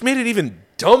know, which made it even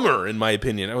dumber in my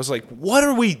opinion. I was like, what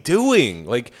are we doing?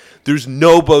 Like, there's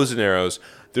no bows and arrows.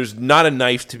 There's not a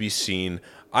knife to be seen.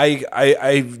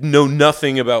 I know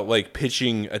nothing about like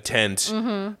pitching a tent,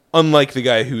 unlike the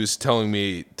guy who's telling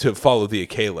me to follow the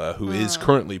Akela, who is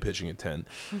currently pitching a tent.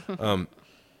 I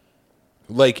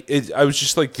was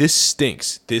just like, this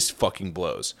stinks. This fucking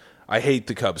blows. I hate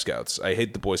the Cub Scouts. I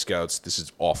hate the Boy Scouts. This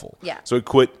is awful. Yeah. So I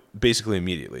quit basically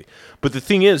immediately. But the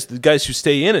thing is, the guys who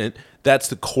stay in it, that's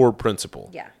the core principle.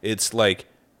 Yeah. It's like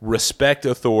respect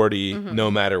authority no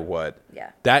matter what.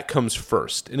 Yeah. That comes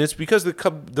first. And it's because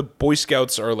the Boy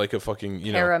Scouts are like a fucking,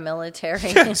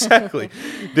 paramilitary. Yeah, exactly.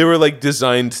 They were like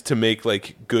designed to make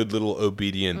like good little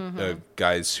obedient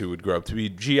guys who would grow up to be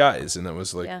GIs. And that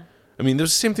was like... Yeah. I mean,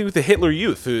 there's the same thing with the Hitler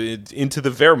Youth into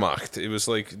the Wehrmacht. It was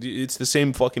like, it's the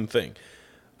same fucking thing.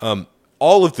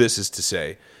 All of this is to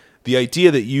say, the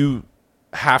idea that you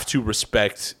have to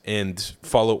respect and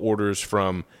follow orders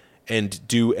from and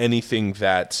do anything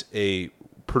that a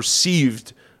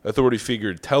perceived authority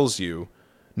figure tells you,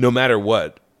 no matter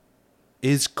what,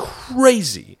 is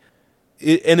crazy.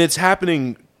 And it's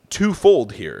happening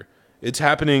twofold here. It's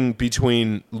happening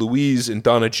between Louise and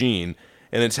Donna Jean,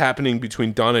 and it's happening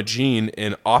between Donna Jean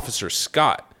and Officer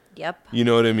Scott. Yep. You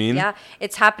know what I mean? Yeah.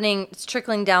 It's happening. It's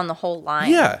trickling down the whole line.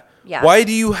 Yeah. Yeah. Why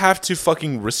do you have to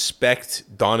fucking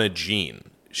respect Donna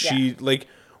Jean? She like,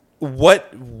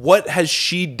 what has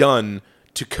she done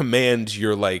to command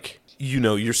your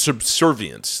your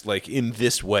subservience like in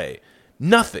this way?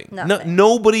 Nothing.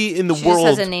 Nobody in the world. She just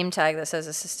has a name tag that says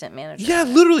assistant manager. Yeah,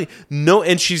 literally. No,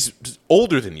 and she's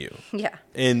older than you. Yeah.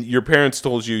 And your parents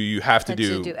told you have to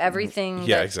do everything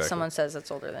that someone says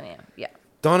that's older than you. Yeah.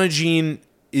 Donna Jean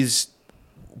is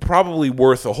probably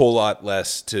worth a whole lot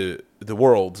less to the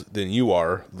world than you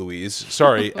are, Louise.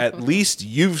 Sorry. At least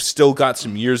you've still got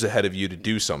some years ahead of you to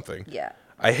do something. Yeah.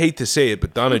 I hate to say it,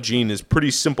 but Donna Jean is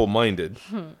pretty simple-minded.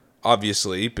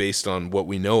 Obviously, based on what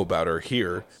we know about her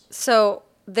here. So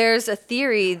there's a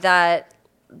theory that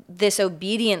this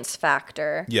obedience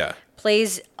factor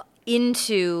plays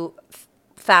into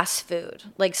fast food,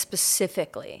 like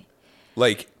specifically.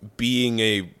 Like being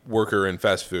a worker in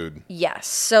fast food. Yes.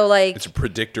 So like it's a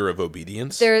predictor of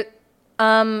obedience?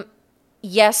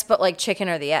 Yes, but like chicken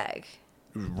or the egg.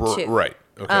 Right.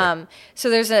 Okay. So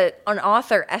there's an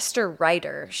author, Esther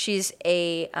Ryder. She's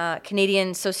a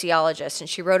Canadian sociologist, and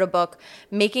she wrote a book,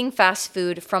 Making Fast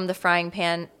Food from the Frying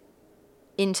Pan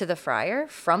into the Fryer.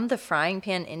 From the Frying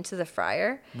Pan into the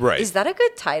Fryer. Right. Is that a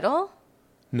good title?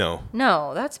 No.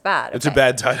 No, that's bad. It's a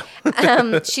bad title.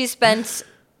 She spent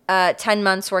 10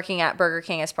 months working at Burger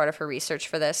King as part of her research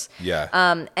for this. Yeah.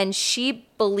 And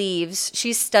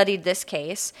she's studied this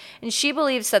case, and she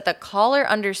believes that the caller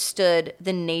understood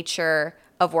the nature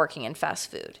of working in fast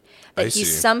food. That he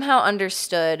somehow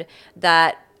understood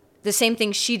that the same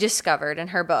thing she discovered in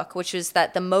her book, which was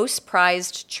that the most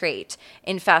prized trait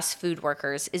in fast food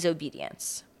workers is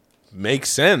obedience.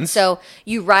 Makes sense. So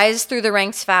you rise through the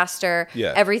ranks faster.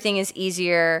 Yeah. Everything is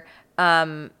easier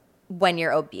when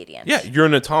you're obedient. Yeah, you're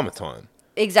an automaton.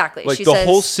 Exactly. Like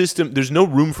whole system, there's no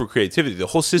room for creativity. The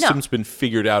whole system's been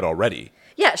figured out already.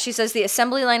 Yeah, she says the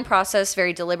assembly line process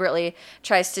very deliberately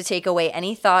tries to take away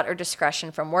any thought or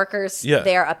discretion from workers. Yeah.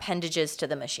 They are appendages to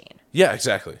the machine. Yeah,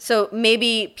 exactly. So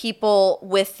maybe people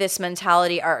with this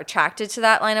mentality are attracted to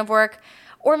that line of work,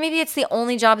 or maybe it's the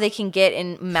only job they can get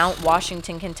in Mount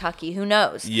Washington, Kentucky. Who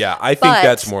knows? Yeah, I think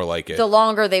that's more like it. The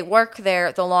longer they work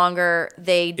there, the longer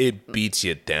it beats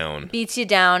you down. And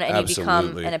Absolutely. You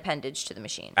become an appendage to the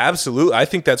machine. Absolutely. I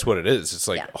think that's what it is. It's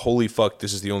like, holy fuck,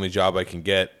 this is the only job I can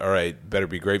get. All right, better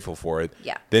be grateful for it.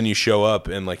 Yeah. Then you show up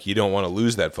and like you don't want to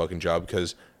lose that fucking job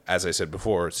because, as I said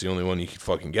before, it's the only one you can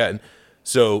fucking get.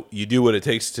 So you do what it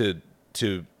takes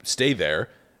to stay there.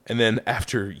 And then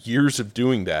after years of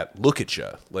doing that, look at you.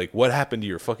 Like, what happened to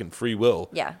your fucking free will?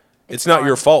 Yeah. It's not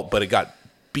your fault, but it got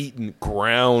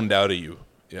ground out of you.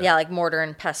 Yeah, like mortar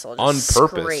and pestle. Just on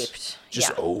purpose. Scraped.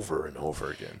 Just over and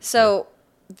over again. So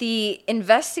the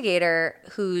investigator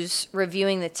who's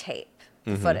reviewing the tape,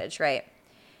 the footage, right?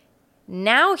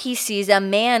 Now he sees a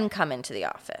man come into the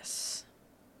office.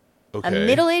 Okay. A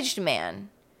middle-aged man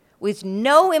with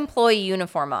no employee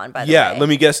uniform on, by the way. Yeah, let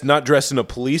me guess, not dressed in a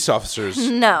police officer's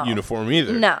uniform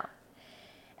either. No.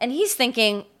 And he's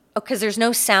thinking, because there's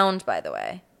no sound, by the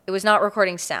way. It was not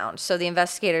recording sound, so the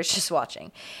investigator's just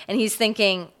watching. And he's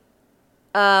thinking,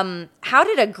 how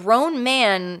did a grown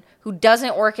man who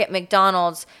doesn't work at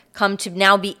McDonald's come to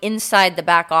now be inside the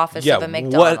back office of a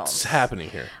McDonald's? What's happening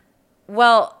here?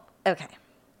 Well, okay.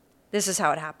 This is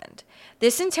how it happened.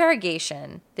 This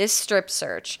interrogation, this strip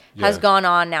search, has gone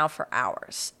on now for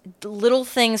hours. The little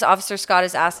things Officer Scott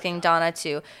is asking Donna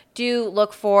to do,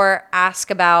 look for,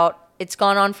 ask about. It's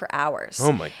gone on for hours.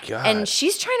 Oh, my God. And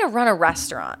she's trying to run a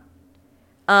restaurant.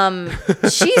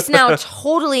 She's now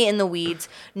totally in the weeds.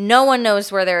 No one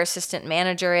knows where their assistant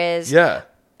manager is. Yeah.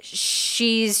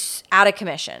 She's out of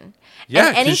commission.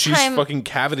 Yeah, because she's fucking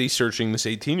cavity searching this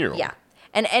 18-year-old. Yeah.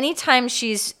 And anytime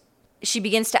she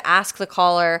begins to ask the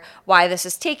caller why this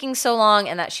is taking so long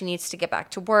and that she needs to get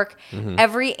back to work,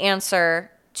 every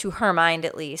answer, to her mind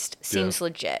at least, seems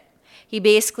legit. He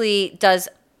basically does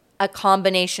a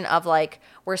combination of like,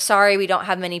 we're sorry we don't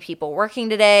have many people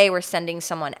working today. We're sending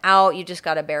someone out. You just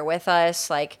got to bear with us,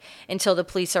 like, until the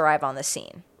police arrive on the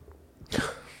scene.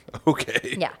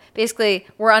 Okay. Yeah. Basically,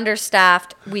 we're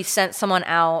understaffed. We sent someone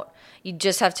out. You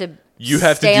just have to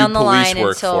stay on the line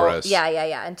work until for us.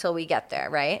 Until we get there,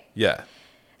 right? Yeah.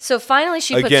 So finally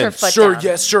she puts her foot down.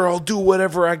 Yes, sir, I'll do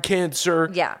whatever I can, sir.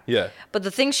 Yeah. Yeah. But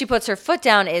the thing she puts her foot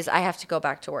down is, I have to go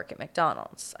back to work at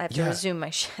McDonald's. I have to resume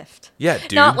my shift. Yeah,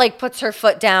 dude. Not like puts her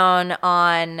foot down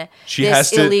on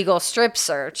this illegal strip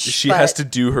search. She has to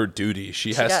do her duty.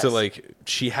 She has to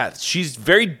she's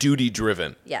very duty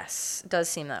driven. Yes. It does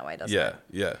seem that way, doesn't it?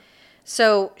 Yeah.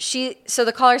 So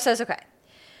the caller says, okay,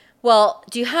 well,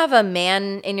 do you have a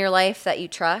man in your life that you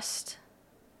trust?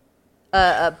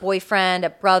 A boyfriend, a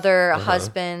brother, a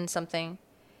husband, something.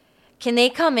 Can they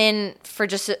come in for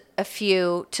just a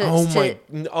few to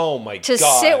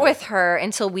sit with her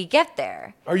until we get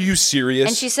there? Are you serious?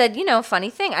 And she said, funny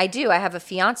thing, I do. I have a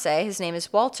fiance. His name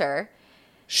is Walter.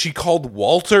 She called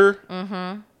Walter?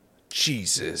 Mm-hmm.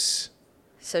 Jesus.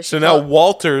 So now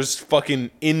Walter's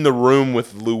fucking in the room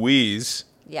with Louise.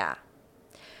 Yeah.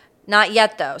 Not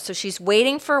yet, though. So she's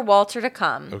waiting for Walter to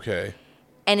come. Okay.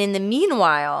 And in the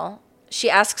meanwhile, she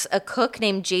asks a cook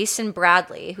named Jason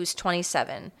Bradley, who's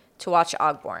 27, to watch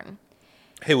Ogborn.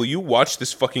 Hey, will you watch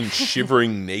this fucking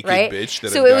shivering naked right? bitch?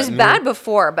 So it was bad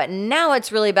before, but now it's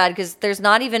really bad because there's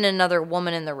not even another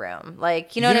woman in the room.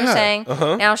 Like, you know what I'm saying?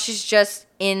 Uh-huh. Now she's just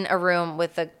in a room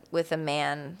with a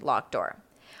man, locked door.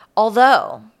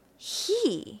 Although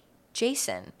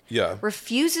Jason,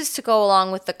 refuses to go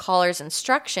along with the caller's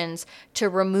instructions to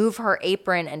remove her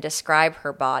apron and describe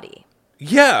her body.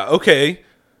 Yeah, okay.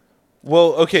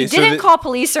 Well, okay. He didn't call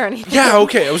police or anything. Yeah,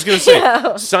 okay. I was going to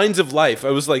say, signs of life.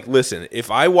 I was like, listen, if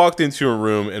I walked into a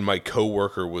room and my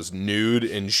coworker was nude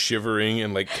and shivering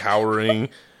and like cowering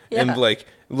and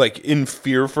like in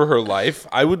fear for her life,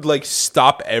 I would like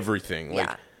stop everything.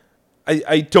 Like,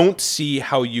 I don't see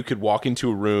how you could walk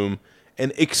into a room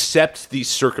and accept these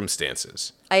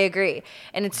circumstances. I agree.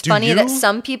 And it's funny that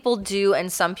some people do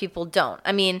and some people don't.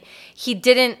 I mean, he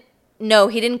didn't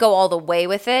go all the way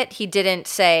with it. He didn't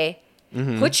say,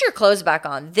 put your clothes back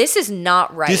on. This is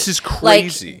not right. This is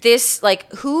crazy.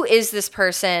 Who is this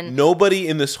person? Nobody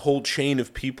in this whole chain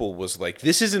of people was like,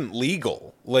 this isn't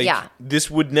legal. Like, this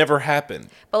would never happen.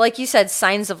 But like you said,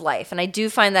 signs of life. And I do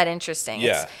find that interesting.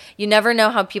 Yeah. You never know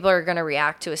how people are going to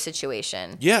react to a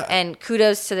situation. Yeah. And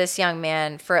kudos to this young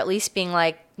man for at least being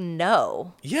like,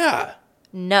 no. Yeah.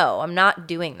 No, I'm not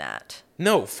doing that.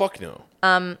 No, fuck no.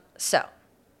 So,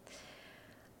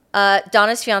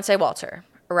 Donna's fiance, Walter,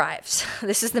 arrives.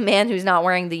 This is the man who's not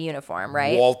wearing the uniform,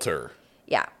 right? Walter.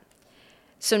 Yeah.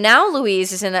 So now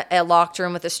Louise is in a locked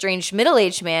room with a strange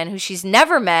middle-aged man who she's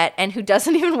never met and who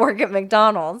doesn't even work at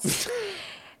McDonald's.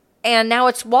 And now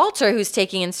it's Walter who's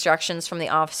taking instructions from the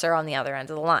officer on the other end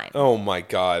of the line. Oh my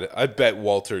God. I bet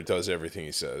Walter does everything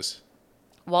he says.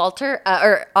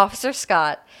 Officer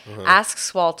Scott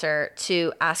asks Walter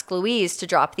to ask Louise to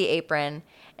drop the apron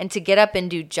and to get up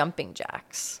and do jumping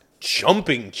jacks.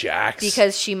 Jumping jacks?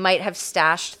 Because she might have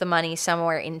stashed the money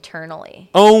somewhere internally.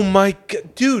 Oh my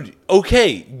God. Dude,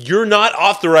 okay. You're not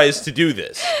authorized to do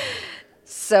this.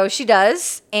 So she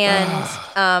does.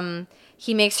 And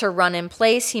he makes her run in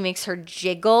place. He makes her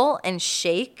jiggle and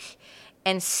shake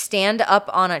and stand up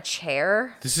on a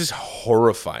chair. This is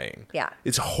horrifying. Yeah.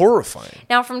 It's horrifying.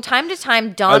 Now, from time to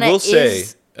time, Donna I will say,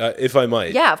 if I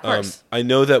might. Yeah, of course. I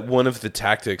know that one of the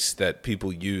tactics that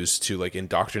people use to like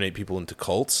indoctrinate people into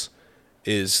cults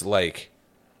is like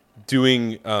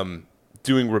doing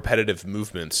doing repetitive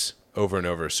movements over and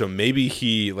over. So maybe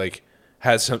he like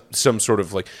has some sort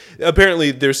of like,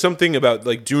 apparently there's something about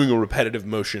like doing a repetitive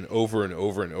motion over and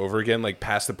over and over again, like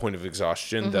past the point of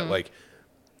exhaustion that like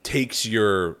takes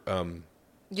your higher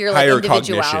like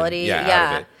individuality cognition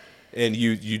out of it. And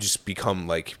you just become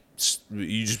like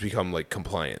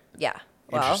compliant. Yeah.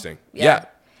 Well, interesting. Yeah.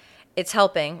 It's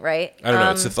helping, right? I don't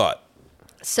know. It's a thought.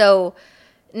 So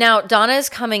now Donna is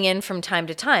coming in from time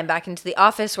to time back into the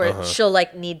office where she'll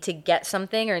like need to get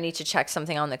something or need to check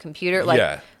something on the computer.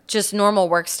 Like just normal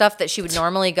work stuff that she would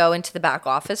normally go into the back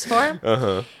office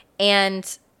for.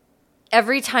 And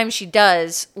every time she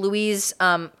does, Louise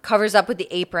covers up with the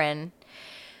apron.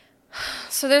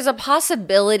 So there's a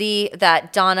possibility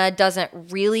that Donna doesn't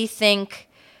really think,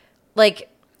 like,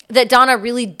 that Donna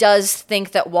really does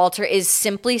think that Walter is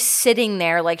simply sitting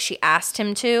there like she asked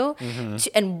him to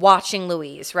and watching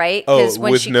Louise, right? Oh,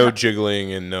 with no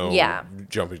jiggling and no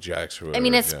jumping jacks or whatever. I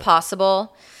mean, it's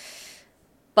possible.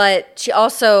 But she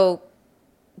also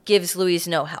gives Louise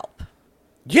no help.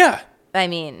 Yeah. I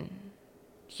mean,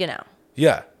 you know.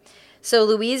 Yeah. So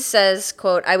Louise says,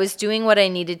 quote, "I was doing what I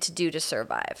needed to do to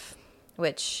survive,"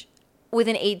 which with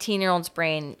an 18-year-old's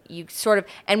brain, you sort of,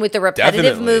 and with the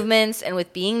repetitive movements and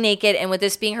with being naked and with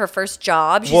this being her first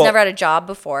job, she's never had a job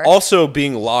before. Also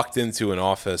being locked into an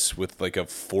office with like a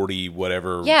 40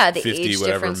 whatever, the 50 age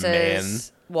whatever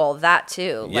differences. Man. Well, that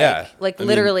too. Yeah. Like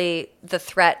literally the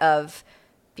threat of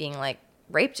being like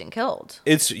raped and killed.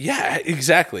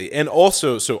 Exactly. And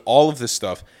also, so all of this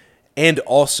stuff, and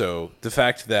also the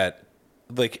fact that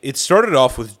like it started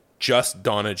off with just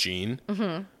Donna Jean,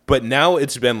 but now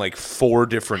it's been like 4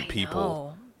 different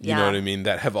people. You know what I mean?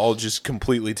 That have all just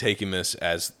completely taken this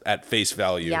as at face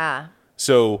value. Yeah.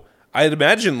 So I'd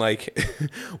imagine like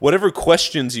whatever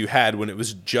questions you had when it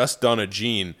was just Donna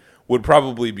Jean would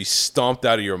probably be stomped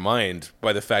out of your mind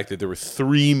by the fact that there were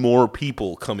 3 more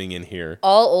people coming in here.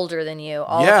 All older than you,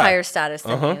 all of higher status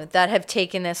than you, that have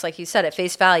taken this, like you said, at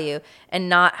face value and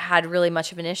not had really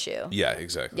much of an issue. Yeah,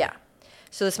 exactly. Yeah.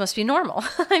 So this must be normal.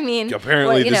 I mean,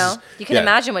 apparently, you can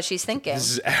imagine what she's thinking.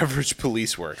 This is average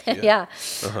police work. Yeah.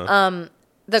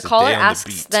 The caller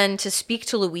asks then to speak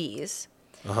to Louise.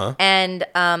 And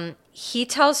he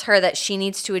tells her that she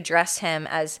needs to address him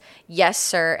as yes,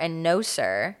 sir, and no,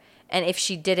 sir. And if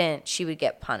she didn't, she would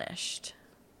get punished.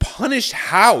 Punished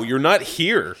how? You're not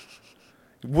here.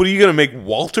 What are you going to make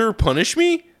Walter punish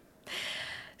me?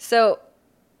 So,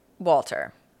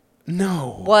 Walter.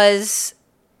 No. Was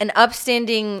an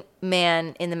upstanding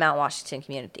man in the Mount Washington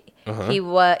community.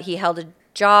 He held a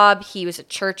job. He was a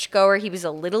churchgoer. He was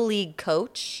a little league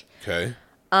coach. Okay.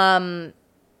 But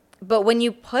when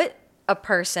you put a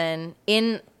person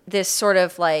in this sort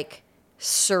of like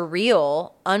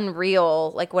surreal,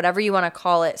 unreal, like whatever you want to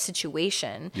call it,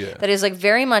 situation that is like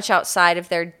very much outside of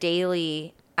their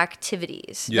daily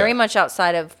activities, very much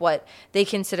outside of what they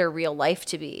consider real life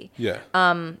to be.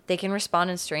 They can respond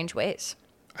in strange ways.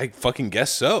 I fucking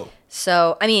guess so.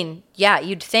 So, I mean, yeah,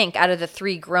 you'd think out of the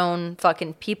 3 grown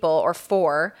fucking people, or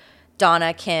 4,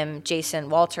 Donna, Kim, Jason,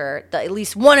 Walter, that at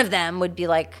least one of them would be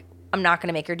like, I'm not going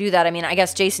to make her do that. I mean, I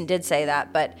guess Jason did say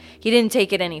that, but he didn't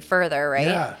take it any further, right?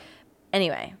 Yeah.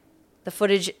 Anyway, the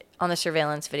footage on the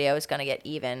surveillance video is going to get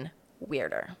even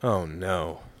weirder. Oh,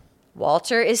 no.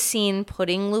 Walter is seen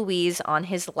putting Louise on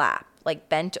his lap, like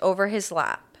bent over his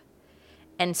lap,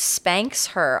 and spanks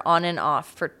her on and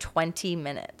off for 20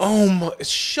 minutes. Oh my,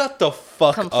 shut the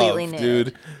fuck Completely up, nude.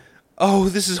 Dude. Oh,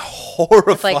 this is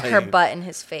horrifying. With like her butt in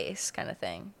his face kind of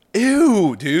thing.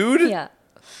 Ew, dude. Yeah.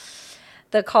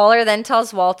 The caller then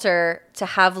tells Walter to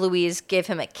have Louise give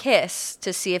him a kiss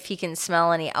to see if he can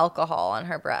smell any alcohol on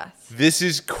her breath. This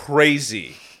is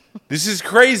crazy. This is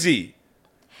crazy.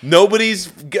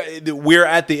 We're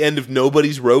at the end of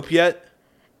nobody's rope yet.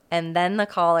 And then the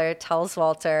caller tells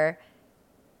Walter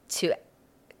to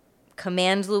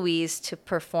command Louise to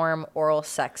perform oral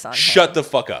sex on him. Shut the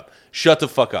fuck up. Shut the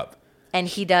fuck up. And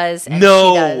he does, and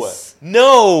no. she does.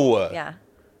 No. Yeah.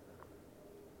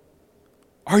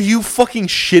 Are you fucking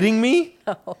shitting me?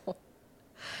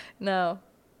 No.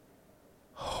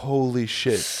 Holy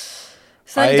shit.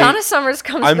 So then Donna Summers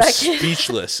comes back in. I'm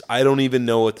speechless. I don't even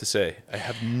know what to say. I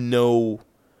have no...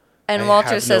 And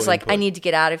Walter says, like, I need to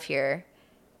get out of here.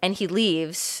 And he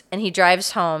leaves, and he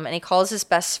drives home, and he calls his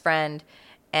best friend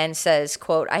and says,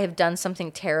 quote, I have done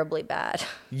something terribly bad.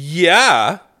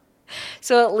 Yeah.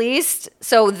 So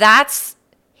that's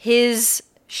his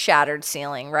shattered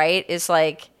ceiling, right? Is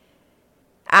like...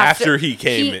 After he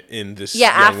came in this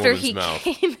young woman's mouth.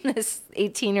 Came in this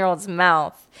 18-year-old's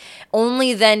mouth.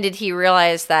 Only then did he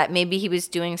realize that maybe he was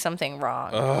doing something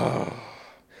wrong.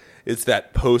 It's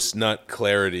that post-nut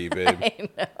clarity, babe. I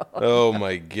know. Oh,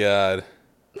 my God.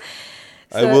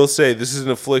 I will say, this is an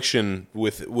affliction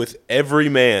with every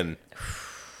man.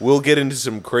 We'll get into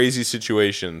some crazy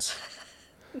situations.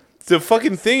 The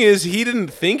fucking thing is, he didn't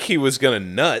think he was going to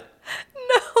nut.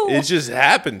 No. It just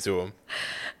happened to him.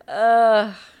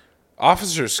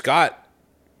 Officer Scott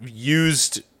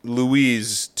used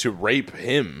Louise to rape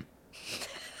him.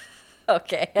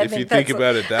 Okay. If you think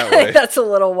about it that way. That's a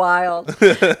little wild.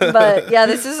 But yeah,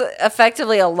 this is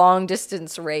effectively a long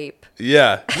distance rape.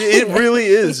 Yeah, it really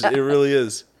is. Yeah. It really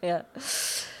is. Yeah.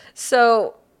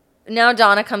 So now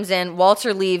Donna comes in.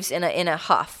 Walter leaves in a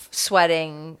huff,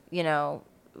 sweating,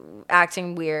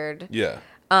 acting weird. Yeah.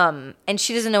 And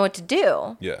she doesn't know what to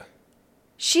do. Yeah.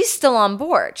 She's still on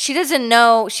board. She doesn't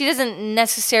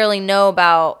necessarily know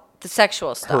about the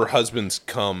sexual stuff. Her husband's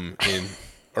come in.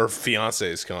 Or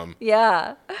fiancés come.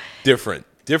 Yeah. Different.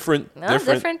 Different.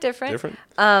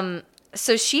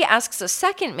 So she asks a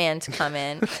second man to come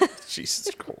in.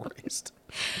 Jesus Christ.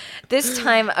 This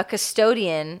time a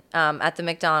custodian at the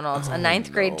McDonald's, a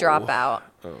ninth grade dropout.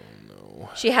 Oh, no.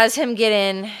 She has him get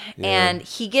in, and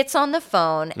he gets on the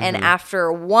phone, and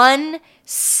after 1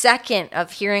 second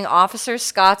of hearing Officer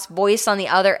Scott's voice on the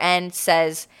other end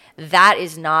says, "That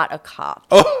is not a cop."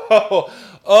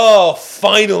 Oh,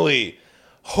 finally.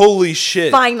 Holy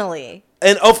shit. Finally.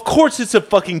 And of course it's a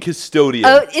fucking custodian.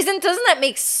 Oh, doesn't that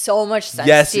make so much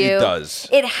sense to you? Yes, it does.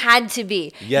 It had to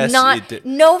be. Yes, it did.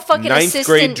 No fucking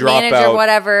assistant manager,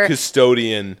 whatever,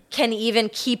 custodian can even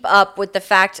keep up with the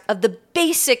fact of the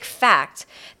basic fact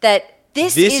that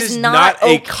this is not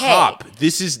okay. a cop.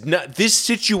 This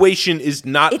situation is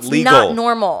not legal. It's not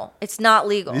normal. It's not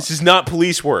legal. This is not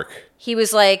police work. He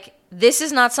was like, this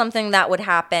is not something that would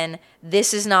happen.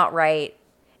 This is not right.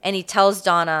 And he tells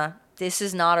Donna, this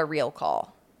is not a real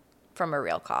call from a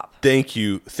real cop. Thank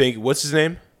you. What's his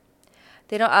name?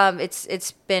 They don't.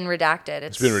 It's been redacted.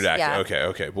 It's been redacted. Yeah.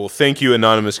 Okay. Well, thank you,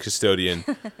 anonymous custodian,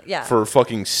 yeah, for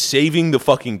fucking saving the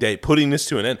fucking day, putting this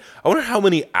to an end. I wonder how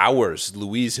many hours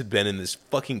Louise had been in this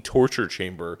fucking torture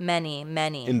chamber. Many.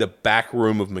 In the back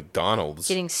room of McDonald's,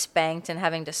 getting spanked and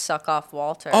having to suck off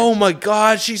Walter. Oh my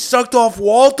God, she sucked off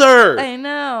Walter. I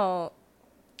know.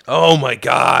 Oh my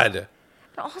God.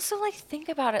 Also, think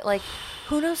about it.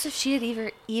 Who knows if she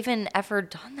had even ever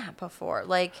done that before?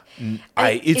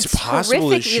 It's possible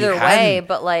that she either way,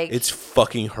 but it's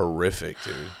fucking horrific,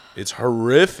 dude. It's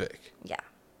horrific. Yeah.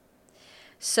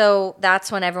 So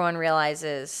that's when everyone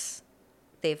realizes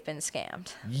they've been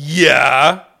scammed.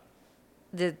 Yeah.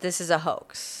 This is a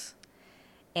hoax,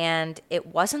 and it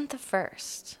wasn't the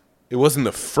first. It wasn't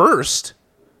the first.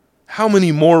 How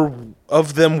many more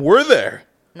of them were there?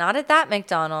 Not at that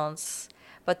McDonald's.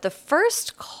 But the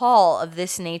first call of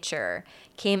this nature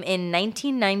came in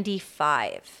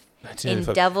 1995 in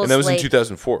Devil's Lake. And that was in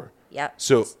 2004. Yep.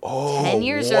 So, 10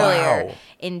 years earlier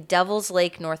in Devil's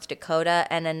Lake, North Dakota,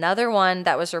 and another one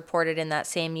that was reported in that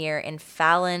same year in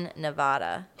Fallon,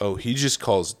 Nevada. Oh, he just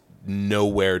calls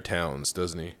nowhere towns,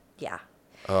 doesn't he? Yeah.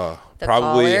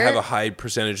 Probably have a high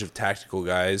percentage of tactical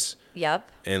guys. Yep.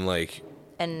 And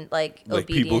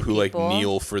people who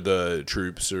kneel for the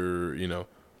troops, or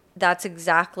That's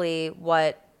exactly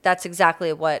what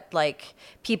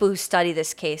people who study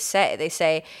this case say. They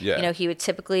say, he would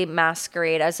typically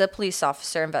masquerade as a police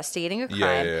officer investigating a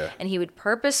crime, and he would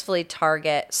purposefully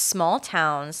target small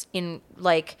towns in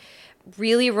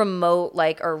really remote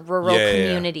or rural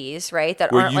communities, right?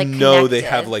 That where aren't connected. They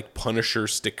have Punisher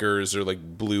stickers or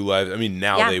Blue Lives. I mean,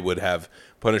 now they would have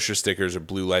Punisher stickers or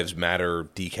Blue Lives Matter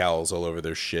decals all over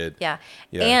their shit. Yeah.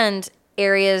 And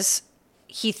areas.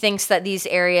 He thinks that these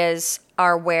areas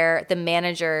are where the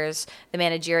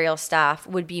managerial staff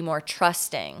would be more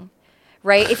trusting,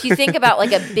 right? If you think about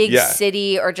a big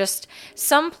city or just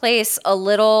someplace a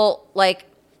little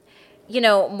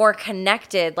more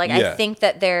connected, I think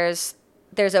that there's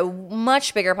a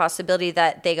much bigger possibility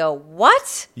that they go,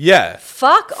 what? Yeah.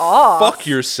 Fuck off. Fuck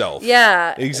yourself.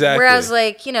 Yeah. Exactly. Whereas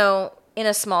in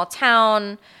a small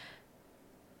town,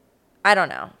 I don't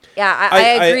know. Yeah,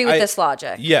 I agree with this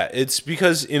logic. Yeah, it's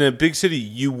because in a big city,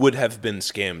 you would have been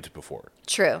scammed before.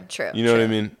 True. You know what I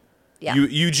mean? Yeah.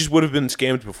 You just would have been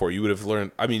scammed before. You would have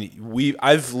learned. I mean,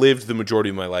 I've lived the majority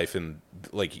of my life in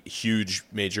huge,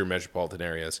 major metropolitan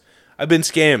areas. I've been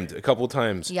scammed a couple of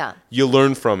times. Yeah. You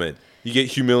learn from it. You get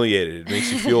humiliated. It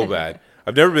makes you feel bad.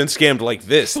 I've never been scammed like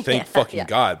this, thank fucking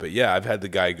God. But yeah, I've had the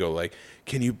guy go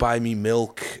can you buy me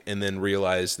milk? And then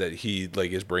realize that he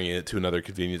is bringing it to another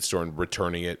convenience store and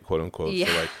returning it, quote unquote,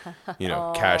 for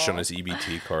cash on his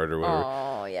EBT card or whatever.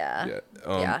 Oh yeah.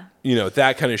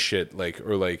 That kind of shit.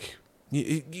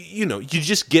 You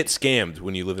just get scammed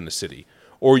when you live in a city,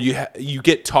 or you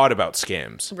get taught about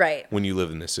scams, right, when you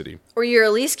live in this city, or you're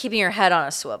at least keeping your head on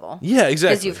a swivel. Yeah,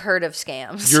 exactly. Because you've heard of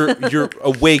scams. You're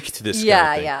awake to this. Yeah, kind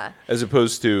of thing, yeah. As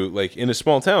opposed to like in a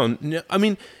small town. I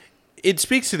mean, it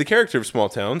speaks to the character of small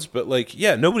towns, but like,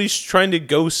 yeah, nobody's trying to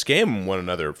go scam one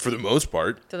another for the most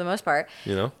part.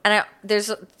 You know. And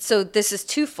so this is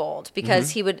twofold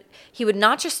because he would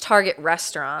not just target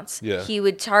restaurants. Yeah. He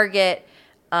would target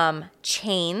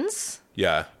chains.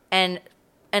 Yeah.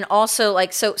 And also,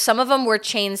 like, so some of them were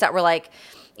chains that were like,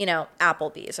 you know,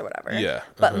 Applebee's or whatever. Yeah.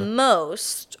 But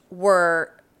most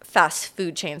were fast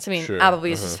food chains. I mean, sure.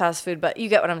 Applebee's is fast food, but you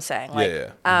get what I'm saying.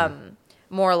 Like,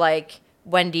 more like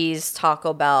Wendy's,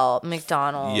 Taco Bell,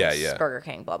 McDonald's, Burger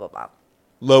King, blah, blah, blah.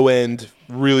 Low end,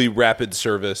 really rapid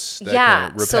service. That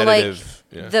kind of repetitive.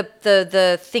 So like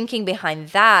the thinking behind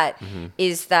that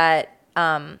is that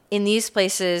in these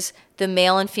places, the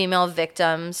male and female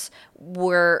victims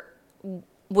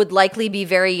would likely be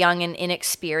very young and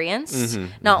inexperienced,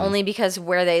 not only because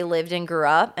where they lived and grew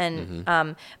up,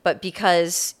 and but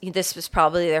because this was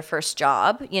probably their first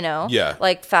job, you know? Yeah.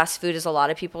 Like fast food is a lot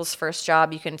of people's first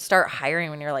job. You can start hiring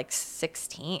when you're like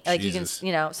 16. Like Jesus. you can,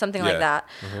 you know, something like that.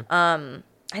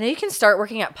 I know you can start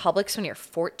working at Publix when you're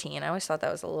 14. I always thought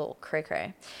that was a little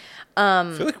cray-cray.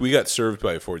 I feel like we got served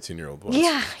by a 14-year-old once.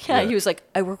 Yeah. He was like,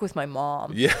 I work with my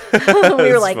mom. Yeah. We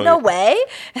were like, funny. no way.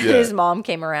 And Yeah. his mom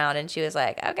came around and she was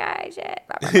like, okay, shit.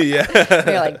 Yeah. And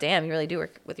you're like, damn, you really do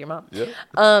work with your mom. Yeah.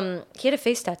 He had a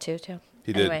face tattoo too.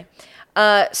 He did. Anyway,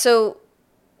 so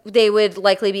they would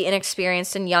likely be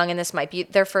inexperienced and young, and this might be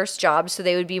their first job. So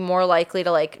they would be more likely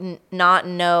to like not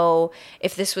know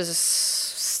if this was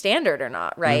standard or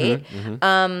not, right?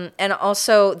 And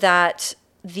also that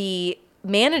the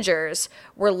managers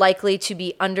were likely to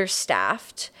be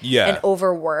understaffed and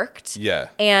overworked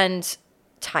and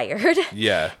tired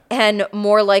and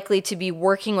more likely to be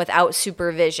working without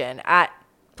supervision at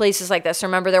places like this.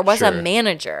 Remember, there was a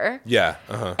manager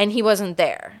and he wasn't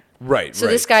there. Right. So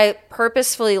this guy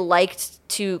purposefully liked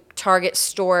to target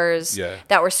stores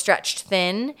that were stretched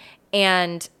thin,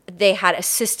 and they had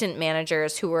assistant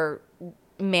managers who were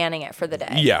manning it for the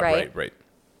day. Yeah, right.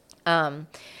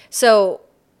 So,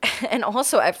 and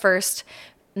also at first,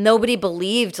 nobody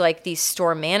believed like these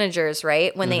store managers,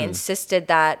 right? When they insisted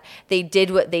that they did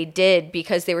what they did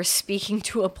because they were speaking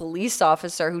to a police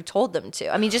officer who told them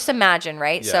to. I mean, just imagine,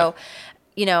 right? Yeah. So,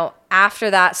 you know, after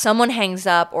that, someone hangs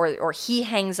up or he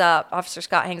hangs up, Officer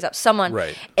Scott hangs up, someone.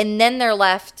 Right. And then they're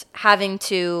left having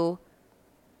to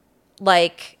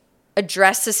like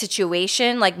address the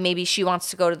situation. Like maybe she wants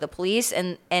to go to the police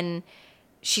and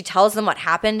she tells them what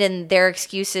happened, and their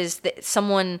excuse is that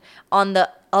someone on the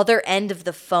other end of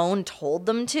the phone told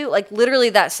them to. Like, literally,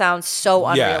 that sounds so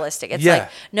unrealistic. It's like,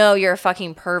 no, you're a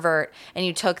fucking pervert, and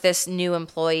you took this new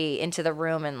employee into the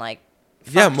room and, like,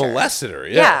 molested her.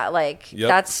 Yeah, like,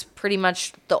 that's pretty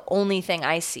much the only thing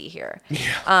I see here.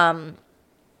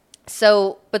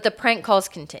 So, but the prank calls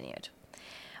continued.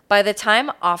 By the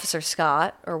time Officer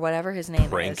Scott, or whatever his name is.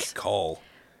 Prank call.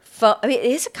 I mean, it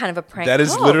is a kind of a prank. That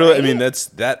is call, literally. right? I mean,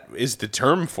 that is the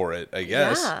term for it. I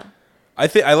guess. Yeah.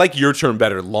 I like your term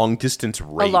better. Long distance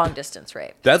rape. A long distance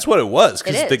rape. That's what it was,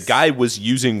 because the is. guy was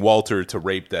using Walter to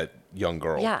rape that young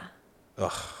girl. Yeah.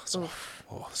 Ugh. So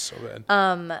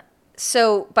bad.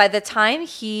 So by the time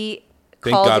he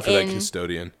Thank called God for in, that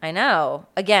custodian. I know.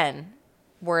 Again,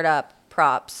 word up,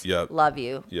 props. Yep. Love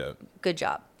you. Yeah. Good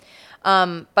job.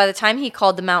 By the time he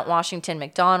called the Mount Washington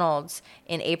McDonald's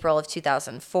in April of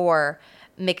 2004,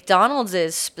 McDonald's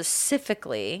is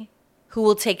specifically, who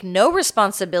will take no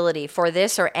responsibility for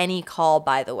this or any call,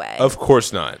 by the way. Of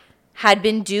course not. Had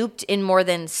been duped in more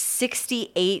than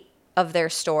 68 of their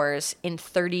stores in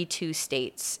 32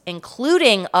 states,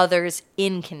 including others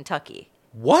in Kentucky.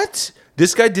 What?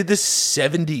 This guy did this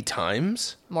 70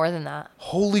 times? More than that.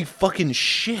 Holy fucking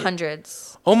shit.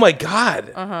 Hundreds. Oh my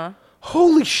God.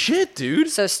 Holy shit, dude.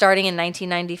 So starting in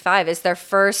 1995 is their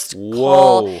first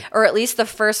call, or at least the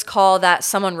first call that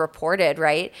someone reported,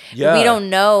 right? Yeah. We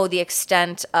don't know the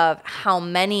extent of how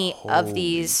many of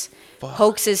these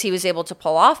hoaxes he was able to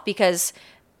pull off, because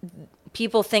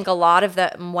people think a lot of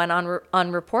them went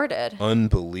unreported.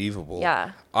 Unbelievable.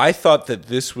 Yeah. I thought that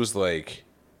this was like,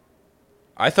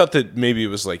 I thought that maybe it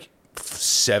was like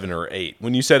 7 or 8.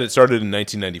 When you said it started in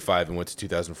 1995 and went to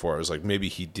 2004, I was like, maybe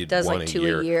he did Does one like a 2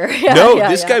 year. a year.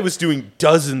 This guy was doing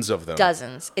dozens of them.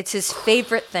 Dozens. It's his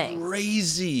favorite thing.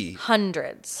 Crazy.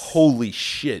 Hundreds. Holy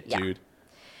shit, dude.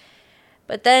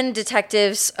 But then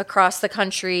detectives across the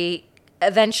country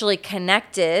eventually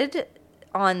connected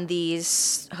on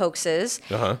these hoaxes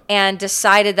and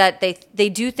decided that they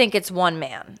do think it's one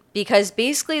man, because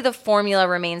basically the formula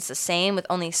remains the same with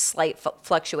only slight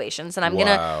fluctuations. And I'm going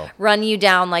to run you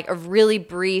down like a really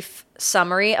brief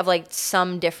summary of like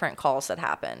some different calls that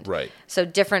happened. Right. So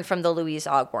different from the Louise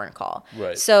Ogborn call.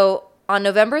 Right. So on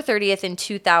November 30th in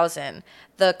 2000,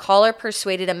 the caller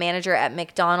persuaded a manager at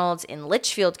McDonald's in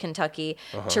Litchfield, Kentucky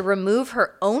to remove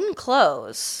her own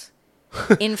clothes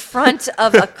in front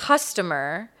of a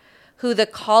customer who the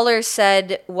caller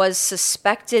said was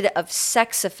suspected of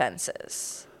sex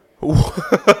offenses.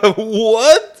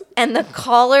 What? And the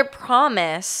caller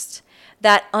promised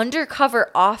that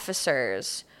undercover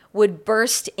officers would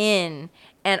burst in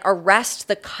and arrest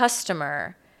the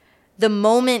customer the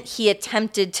moment he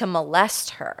attempted to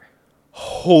molest her.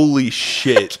 Holy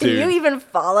shit, dude. Can you even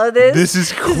follow this? This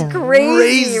is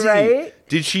crazy, right?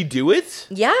 Did she do it?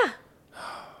 Yeah.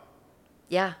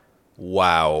 Yeah.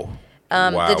 Wow.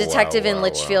 The detective in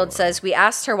Litchfield says, we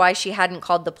asked her why she hadn't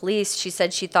called the police. She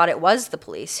said she thought it was the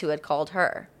police who had called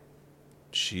her.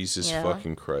 Jesus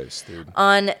fucking Christ, dude.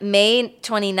 On May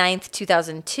 29th,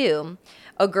 2002,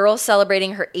 a girl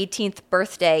celebrating her 18th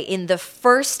birthday in the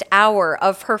first hour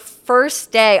of her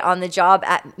first day on the job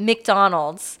at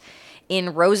McDonald's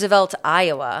in Roosevelt,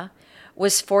 Iowa,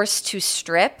 was forced to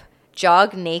strip,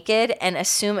 jog naked, and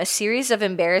assume a series of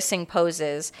embarrassing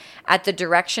poses at the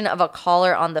direction of a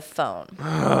caller on the phone.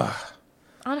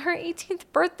 On her 18th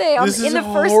birthday, in the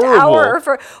first hour of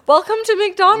her... Welcome to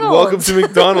McDonald's. Welcome to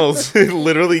McDonald's.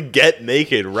 Literally get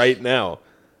naked right now.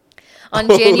 On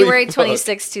January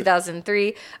 26,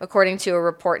 2003, according to a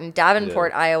report in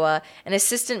Davenport, Iowa, an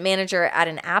assistant manager at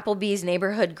an Applebee's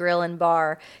neighborhood grill and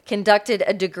bar conducted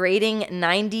a degrading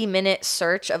 90-minute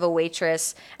search of a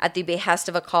waitress at the behest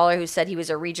of a caller who said he was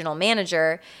a regional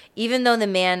manager, even though the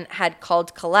man had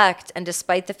called collect, and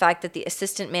despite the fact that the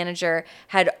assistant manager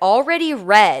had already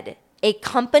read a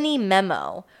company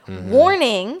memo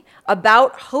warning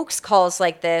about hoax calls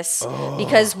like this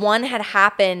because one had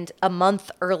happened a month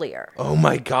earlier. Oh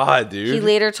my God, dude. He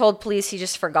later told police he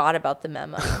just forgot about the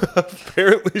memo.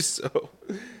 Apparently so.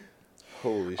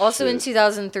 Holy also shit. In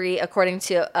 2003, according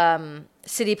to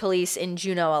city police in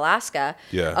Juneau, Alaska,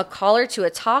 a caller to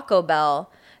a Taco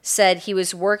Bell said he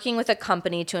was working with a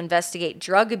company to investigate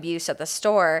drug abuse at the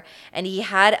store, and he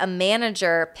had a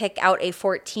manager pick out a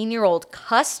 14-year-old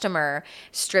customer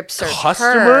strip search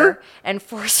her and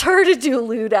force her to do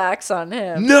lewd acts on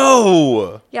him.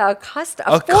 No! Yeah, a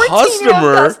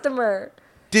 14-year-old customer.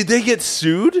 Did they get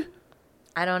sued?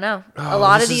 I don't know. A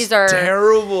lot of these are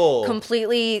terrible.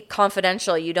 Completely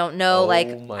confidential. You don't know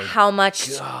how much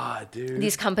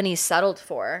these companies settled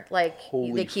for. Like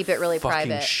they keep it really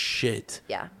private. Shit.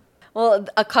 Yeah. Well,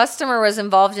 a customer was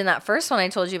involved in that first one I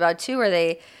told you about too, where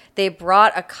they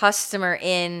brought a customer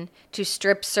in to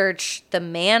strip search the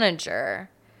manager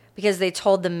because they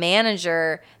told the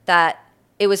manager that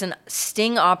it was a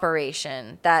sting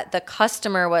operation, that the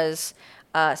customer was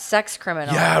a sex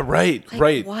criminal. Yeah, right.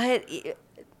 What?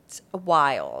 It's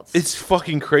wild. It's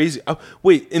fucking crazy. Oh,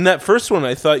 wait, in that first one,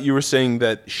 I thought you were saying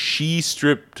that she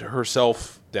stripped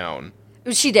herself down.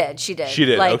 She did.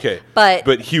 Okay.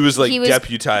 But he was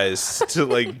deputized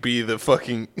to be the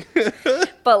fucking.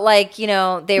 But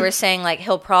they were saying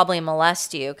he'll probably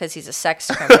molest you because he's a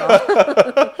sex criminal.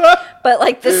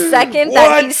 But the second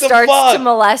that he starts to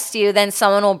molest you, then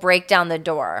someone will break down the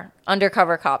door.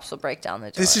 Undercover cops will break down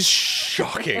the door. This is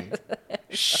shocking.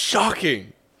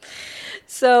 Shocking.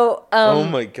 So, oh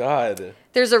my God.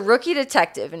 There's a rookie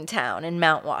detective in town in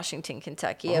Mount Washington,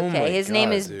 Kentucky. Okay, his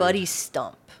name is Buddy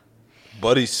Stump.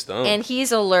 Buddy Stump. And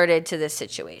he's alerted to this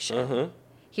situation.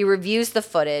 He reviews the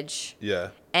footage. Yeah.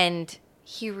 And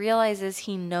he realizes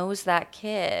he knows that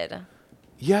kid.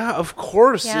 Yeah, of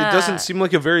course. Yeah. It doesn't seem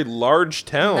like a very large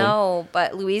town. No,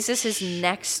 but Louise is his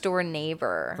next door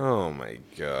neighbor. Oh my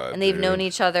God. And they've known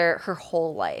each other her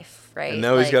whole life, right? And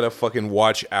now he's got to fucking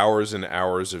watch hours and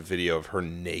hours of video of her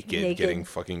naked getting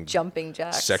fucking jumping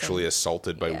jacks sexually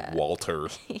assaulted by Walter.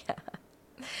 Yeah.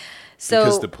 So,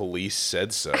 because the police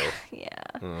said so.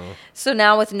 Yeah. So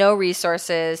now with no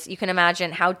resources, you can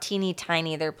imagine how teeny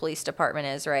tiny their police department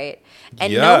is, right?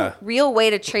 And no real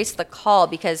way to trace the call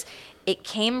because it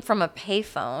came from a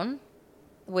payphone,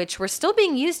 which were still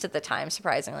being used at the time,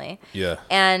 surprisingly. Yeah.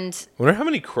 And I wonder how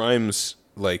many crimes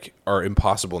are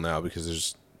impossible now because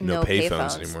there's no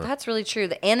payphones anymore. That's really true.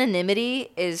 The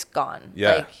anonymity is gone.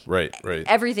 Yeah. Right.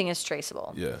 Everything is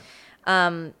traceable. Yeah.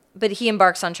 But he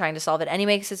embarks on trying to solve it, and he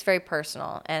makes it very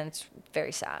personal, and it's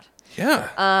very sad.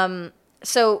 Yeah.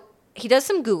 So he does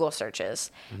some Google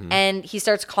searches and he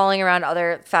starts calling around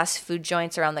other fast food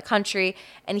joints around the country.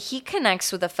 And he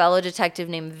connects with a fellow detective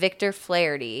named Victor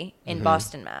Flaherty in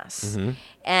Boston, Mass.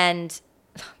 And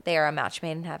they are a match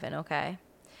made in heaven, okay?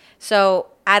 So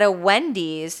at a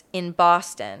Wendy's in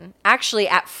Boston, actually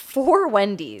at 4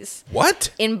 Wendy's.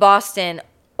 What? In Boston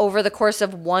over the course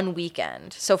of one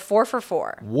weekend. So 4 for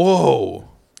 4. Whoa.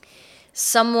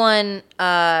 Someone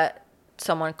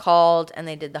called and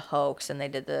they did the hoax and they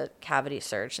did the cavity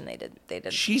search and they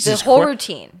did Jesus the whole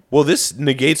routine. Well, this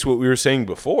negates what we were saying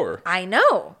before. I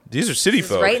know. These are city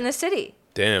folk. Right in the city.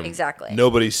 Damn. Exactly.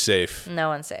 Nobody's safe. No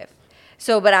one's safe.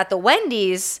 So, but at the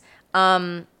Wendy's,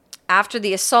 after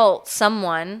the assault,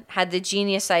 someone had the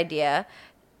genius idea,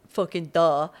 fucking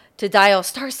duh, to dial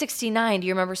star 69. Do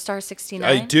you remember star 69?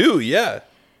 I do, yeah.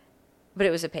 But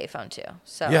it was a payphone too.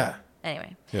 So yeah.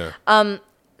 Anyway. Yeah.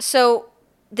 So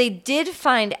they did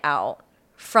find out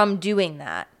from doing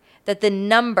that the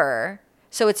number,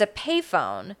 so it's a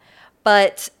payphone,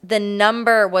 but the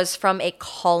number was from a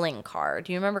calling card.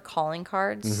 Do you remember calling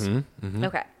cards?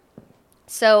 Okay.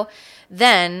 So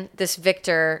then this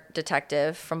Victor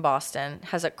detective from Boston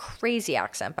has a crazy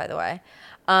accent, by the way,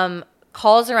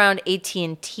 calls around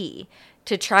AT&T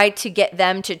to try to get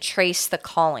them to trace the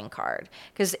calling card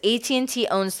because AT&T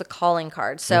owns the calling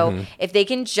card. So if they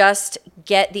can just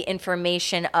get the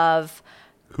information of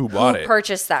who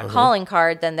purchased that calling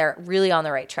card, then they're really on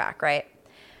the right track, right?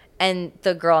 And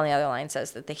the girl on the other line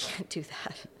says that they can't do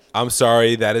that. I'm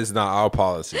sorry, that is not our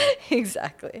policy.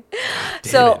 Exactly.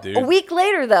 So a week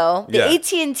later, though, the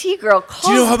AT&T girl calls back.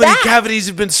 Do you know how many cavities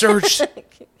have been searched?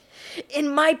 In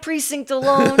my precinct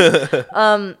alone.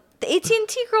 The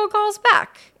AT&T girl calls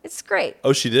back. It's great.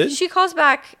 Oh, she did? She calls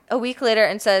back a week later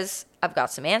and says, I've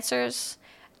got some answers.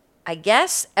 I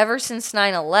guess ever since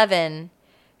 9/11,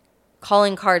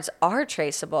 calling cards are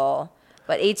traceable.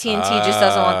 But AT&T just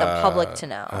doesn't want the public to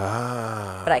know.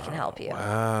 But I can help you.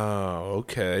 Wow.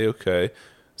 Okay.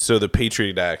 So the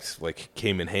Patriot Act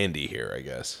came in handy here, I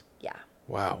guess. Yeah.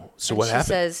 Wow. So what happened? She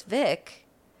says, Vic,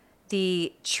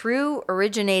 the true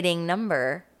originating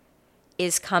number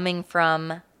is coming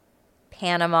from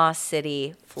Panama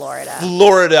City, Florida.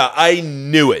 Florida. I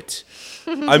knew it.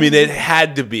 I mean, it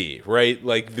had to be, right?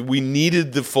 We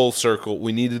needed the full circle.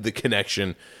 We needed the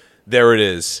connection. There it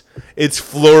is. It's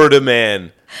Florida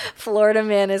Man. Florida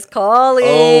Man is calling.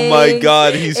 Oh my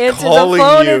God, he's calling the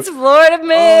phone, you. It's Florida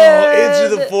Man. Oh,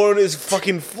 answer the phone. It's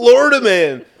fucking Florida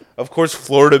Man. Of course,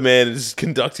 Florida Man is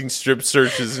conducting strip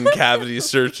searches and cavity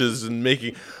searches and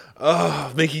making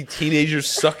teenagers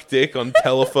suck dick on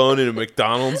telephone in a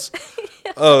McDonald's.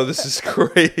 Oh, this is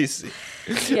crazy.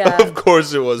 Yeah. Of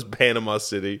course, it was Panama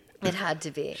City. It had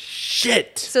to be.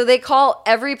 Shit. So they call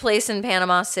every place in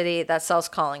Panama City that sells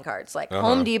calling cards, like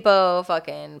Home Depot,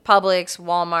 fucking Publix,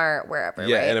 Walmart, wherever.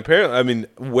 Yeah, right? And apparently, I mean,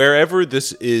 wherever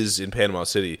this is in Panama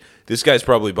City, this guy's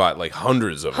probably bought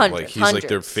hundreds of them. He's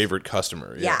their favorite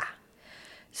customer. Yeah.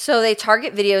 So they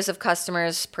target videos of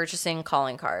customers purchasing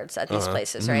calling cards at these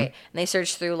places, right? And they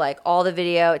search through all the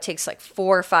video. It takes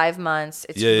 4 or 5 months.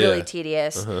 It's really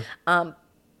tedious.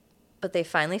 But they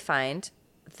finally find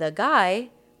the guy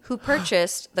who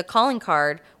purchased the calling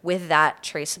card with that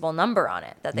traceable number on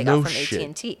it that they got from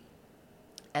AT&T.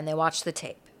 And they watch the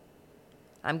tape.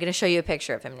 I'm going to show you a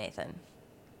picture of him, Nathan.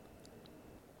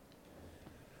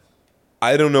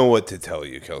 I don't know what to tell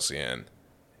you, Kelsey Ann.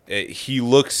 He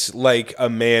looks like a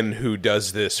man who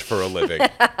does this for a living.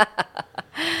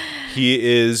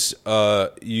 He is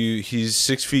he's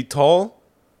 6 feet tall.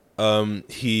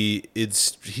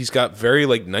 He's got very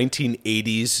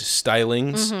 1980s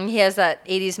stylings. He has that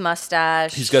 80s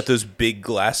mustache. He's got those big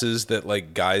glasses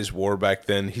that guys wore back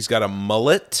then. He's got a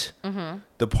mullet.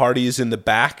 The party is in the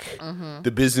back.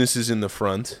 The business is in the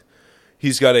front.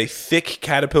 He's got a thick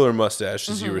caterpillar mustache,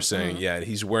 as you were saying. Yeah,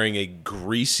 he's wearing a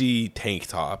greasy tank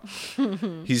top.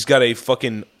 He's got a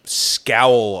fucking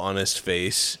scowl on his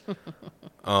face.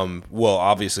 Well,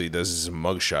 obviously this is a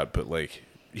mugshot, but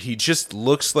he just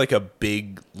looks like a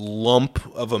big lump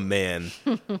of a man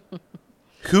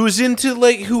who's into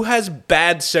who has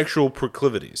bad sexual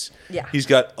proclivities. Yeah. He's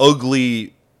got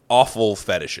ugly, awful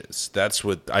fetishes. That's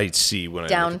what I see when I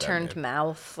look at that downturned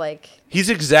mouth, He's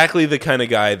exactly the kind of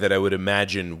guy that I would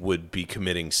imagine would be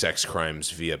committing sex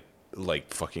crimes via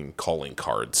fucking calling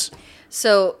cards.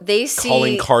 So they see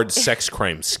calling card sex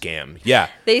crime scam. Yeah.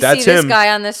 They that's see this him.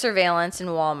 guy on the surveillance in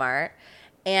Walmart,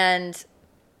 and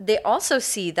they also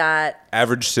see that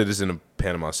average citizen of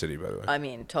Panama City, by the way. I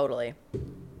mean, totally.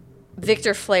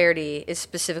 Victor Flaherty is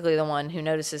specifically the one who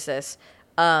notices this.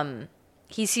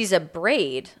 He sees a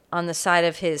braid on the side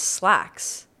of his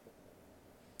slacks.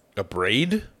 A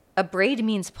braid? A braid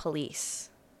means police.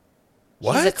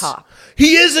 What? He's a cop.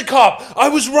 He is a cop. I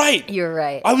was right. You're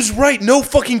right. I was right. No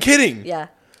fucking kidding. Yeah.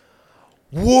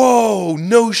 Whoa.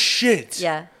 No shit.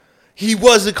 Yeah. He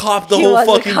was a cop the whole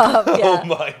fucking time. Yeah. Oh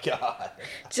my God.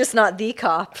 Just not the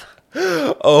cop.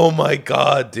 Oh my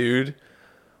God, dude.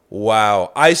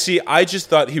 Wow. I see. I just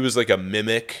thought he was like a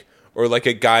mimic or like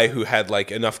a guy who had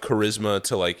like enough charisma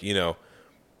to like, you know,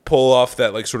 pull off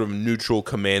that like sort of neutral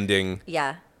commanding.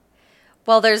 Yeah.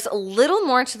 Well, there's a little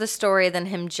more to the story than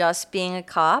him just being a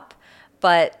cop,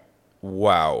 but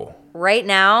wow. Right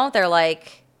now they're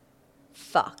like,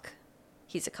 fuck,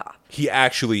 he's a cop. He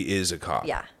actually is a cop.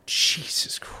 Yeah.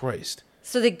 Jesus Christ.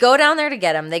 So they go down there to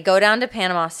get him. They go down to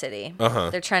Panama City. Uh-huh.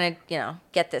 They're trying to, you know,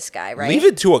 get this guy, right? Leave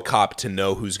it to a cop to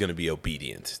know who's going to be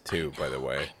obedient, too, by the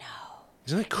way. I know.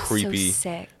 Isn't that creepy? So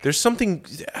sick. There's something,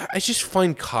 I just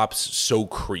find cops so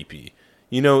creepy.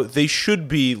 You know, they should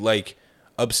be like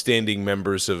upstanding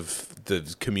members of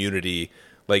the community.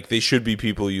 Like, they should be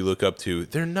people you look up to.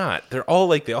 They're not. They're all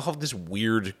like, they all have this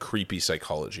weird, creepy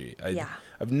psychology.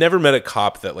 I've never met a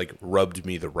cop that like rubbed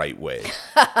me the right way.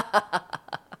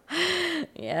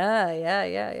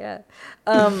 Yeah.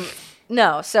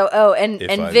 No, so, and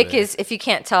Vic is, if you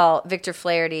can't tell, Victor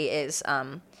Flaherty is,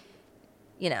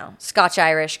 you know,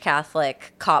 Scotch-Irish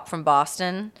Catholic cop from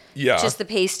Boston. Yeah. Just the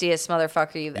pastiest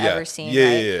motherfucker you've ever seen. Yeah,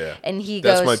 right? yeah. And he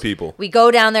goes, that's my people. We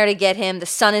go down there to get him. The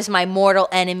sun is my mortal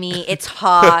enemy. It's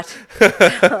hot.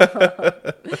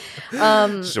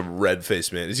 Just a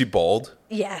red-faced man. Is he bald?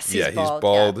 Yes, he's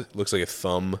bald. Yeah. Looks like a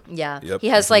thumb. Yeah. Yep. He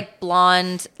has like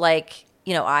blonde, like,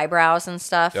 you know, eyebrows and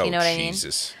stuff. Oh, you know what I mean?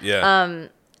 Jesus. Yeah.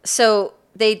 So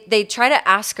they try to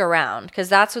ask around because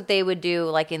that's what they would do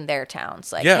like in their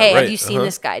towns. Like, hey, have you seen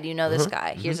this guy? Do you know this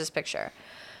guy? Here's his picture.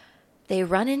 They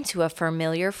run into a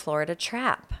familiar Florida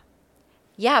trap.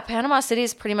 Yeah, Panama City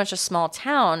is pretty much a small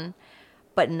town,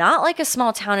 but not like a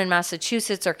small town in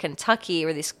Massachusetts or Kentucky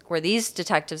where these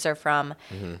detectives are from.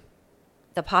 Mm-hmm.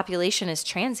 The population is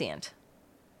transient.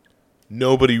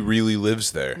 Nobody really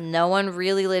lives there. No one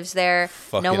really lives there.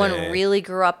 Fucking no one really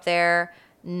grew up there.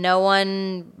 No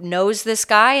one knows this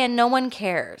guy, and no one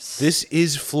cares. This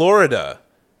is Florida.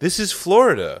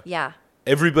 Yeah.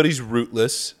 Everybody's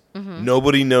rootless. Mm-hmm.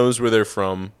 Nobody knows where they're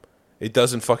from. It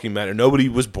doesn't fucking matter. Nobody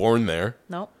was born there.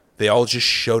 Nope. They all just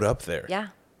showed up there. Yeah.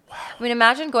 Wow. I mean,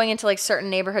 imagine going into like certain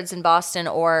neighborhoods in Boston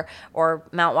or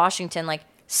Mount Washington. Like,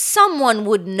 someone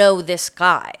would know this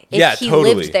guy. If he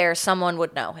lived there, someone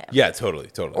would know him. Yeah, totally.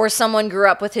 Or someone grew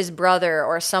up with his brother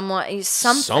or something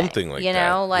like you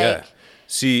know, that. like. Yeah.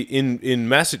 See, in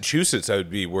Massachusetts, I would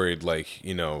be worried, like,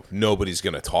 you know, nobody's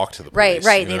going to talk to the police.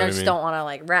 Right. You know they just don't want to,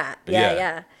 like, rat.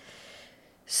 Yeah.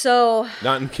 So.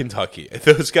 Not in Kentucky.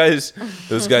 Those guys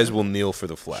will kneel for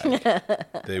the flag.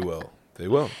 They will.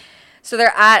 So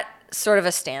they're at sort of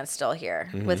a standstill here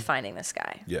with finding this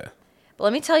guy. Yeah. But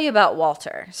let me tell you about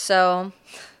Walter. So,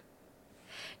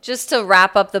 just to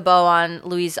wrap up the bow on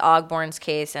Louise Ogborn's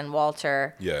case and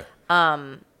Walter. Yeah.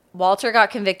 Walter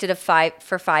got convicted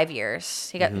for 5 years.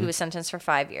 He was sentenced for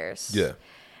 5 years. Yeah.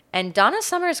 And Donna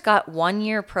Summers got 1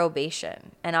 year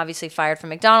probation and obviously fired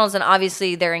from McDonald's, and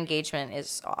obviously their engagement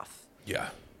is off. Yeah.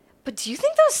 But do you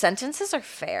think those sentences are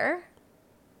fair?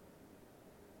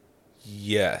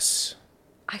 Yes.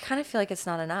 I kind of feel like it's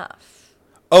not enough.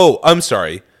 Oh, I'm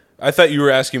sorry. I thought you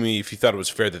were asking me if you thought it was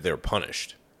fair that they were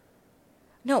punished.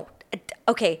 No.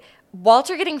 Okay.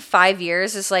 Walter getting 5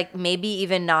 years is like maybe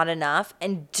even not enough,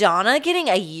 and Donna getting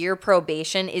a year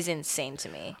probation is insane to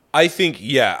me. I think,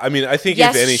 yeah. I mean, I think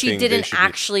yes, if anything, she didn't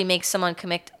actually make someone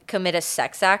commit a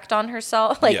sex act on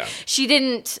herself. Like, she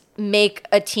didn't make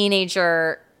a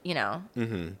teenager, you know.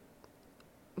 Mm-hmm.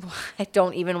 I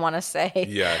don't even want to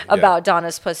say about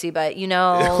Donna's pussy, but you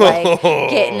know, like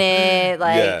getting it,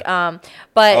 like,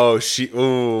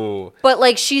 but but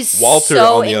like she's Walter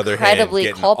so on the other hand,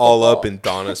 getting culpable. All up in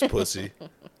Donna's pussy.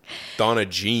 Donna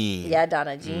Jean,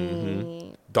 Donna Jean,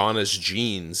 mm-hmm. Donna's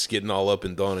jeans, getting all up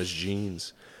in Donna's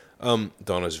jeans,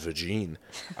 Donna's vagine.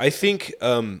 I think,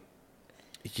 I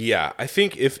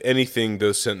think if anything,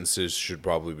 those sentences should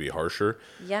probably be harsher.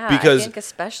 Yeah, because I think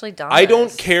especially Donna's. I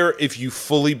don't care if you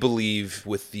fully believe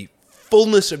with the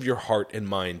fullness of your heart and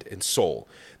mind and soul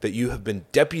that you have been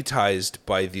deputized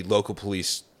by the local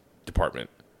police department,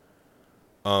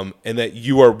 and that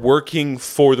you are working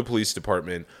for the police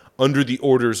department under the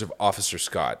orders of Officer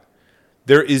Scott.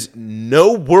 There is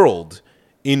no world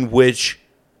in which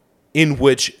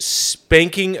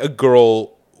spanking a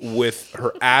girl with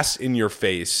her ass in your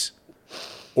face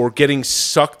or getting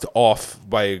sucked off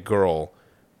by a girl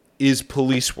is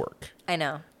police work. I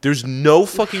know. There's no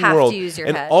fucking world. To use your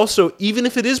and head. Also, even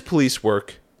if it is police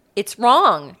work, It's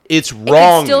wrong. It's wrong. It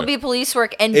can still be police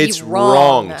work and it's be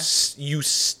wrong. You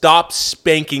stop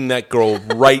spanking that girl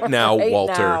right now, right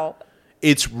Walter. Now.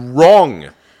 It's wrong.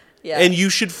 Yeah. And you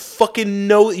should fucking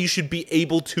know. You should be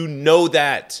able to know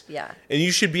that. Yeah. And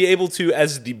you should be able to,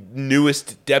 as the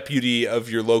newest deputy of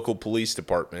your local police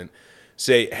department,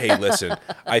 say, hey, listen,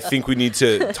 I think we need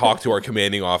to talk to our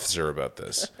commanding officer about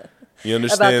this. You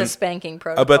understand? About the spanking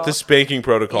protocol. About the spanking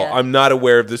protocol. Yeah. I'm not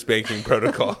aware of the spanking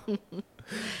protocol.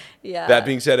 Yeah. That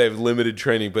being said, I have limited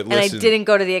training, but listen. And I didn't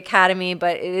go to the academy,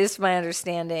 but it is my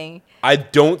understanding. I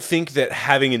don't think that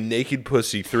having a naked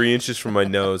pussy 3 inches from my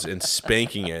nose and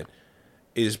spanking it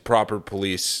is proper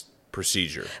police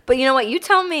procedure. But you know what? You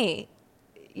tell me.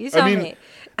 You tell me.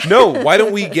 No, why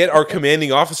don't we get our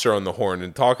commanding officer on the horn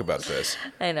and talk about this?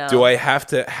 I know. Do I have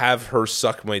to have her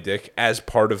suck my dick as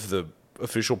part of the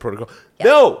official protocol?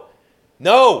 Yeah.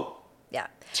 No. Yeah.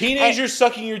 Teenagers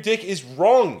sucking your dick is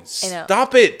wrong.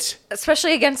 Stop it.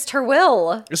 Especially against her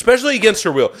will. Especially against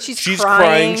her will. She's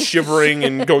crying, shivering,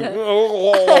 and going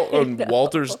on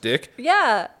Walter's dick.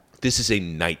 Yeah. This is a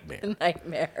nightmare.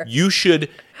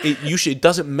 It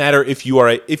doesn't matter if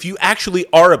you actually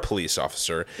are a police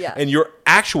officer and your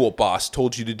actual boss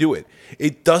told you to do it.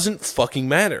 It doesn't fucking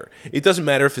matter. It doesn't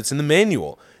matter if it's in the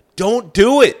manual. Don't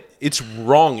do it. It's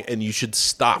wrong and you should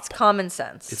stop. It's common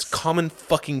sense. It's common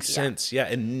fucking sense. Yeah.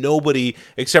 And nobody,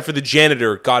 except for the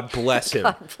janitor, God bless him.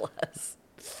 God bless.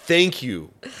 Thank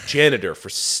you, janitor, for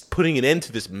putting an end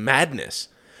to this madness.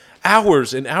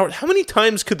 Hours and hours. How many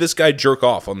times could this guy jerk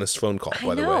off on this phone call,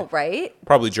 by the way? I know, right?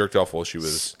 Probably jerked off while she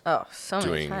was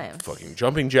doing fucking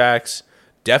jumping jacks.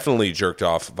 Definitely jerked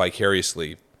off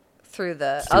vicariously through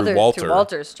Walter. Through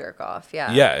Walter's jerk off,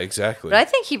 yeah. Yeah, exactly. But I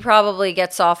think he probably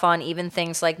gets off on even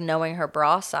things like knowing her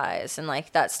bra size and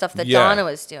like that stuff that Donna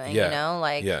was doing, you know?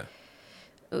 Like,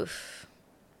 oof.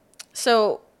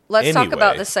 So let's talk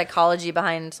about the psychology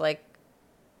behind like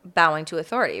bowing to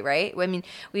authority, right? I mean,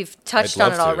 we've touched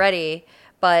on it already,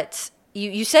 but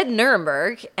you said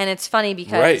Nuremberg, and it's funny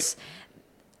because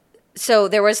so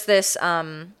there was this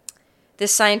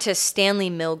this scientist Stanley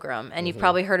Milgram, and you've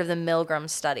probably heard of the Milgram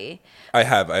study. I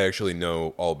have. I actually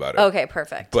know all about it. Okay,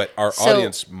 perfect. But our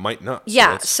audience might not.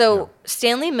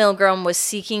 Stanley Milgram was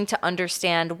seeking to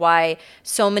understand why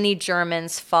so many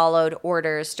Germans followed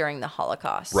orders during the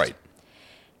Holocaust. Right.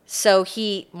 So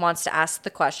he wants to ask the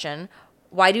question,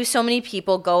 why do so many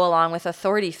people go along with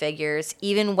authority figures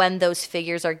even when those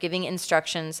figures are giving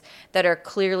instructions that are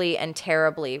clearly and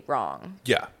terribly wrong?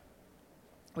 Yeah.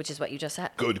 Which is what you just said.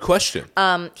 Good question.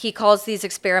 He calls these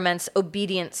experiments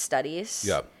obedience studies.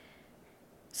 Yeah.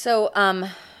 So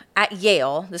at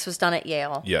Yale, this was done at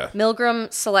Yale. Yeah.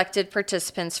 Milgram selected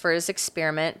participants for his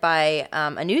experiment by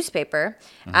a newspaper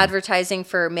advertising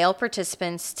for male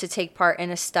participants to take part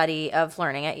in a study of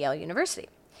learning at Yale University.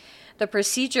 The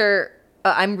procedure...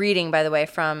 I'm reading, by the way,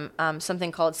 from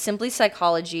something called Simply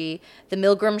Psychology, the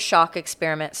Milgram Shock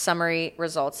Experiment, Summary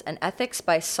Results, and Ethics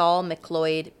by Saul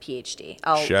McLeod, PhD.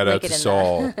 Shout out to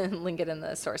Saul. Link it in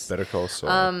the source. Better call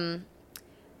Saul.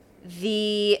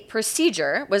 The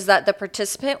procedure was that the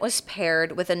participant was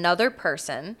paired with another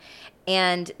person,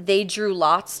 and they drew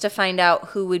lots to find out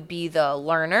who would be the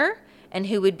learner and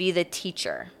who would be the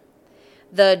teacher.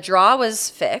 The draw was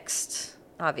fixed,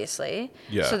 obviously,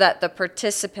 so that the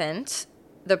participant...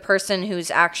 the person who's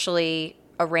actually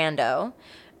a rando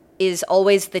is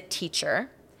always the teacher,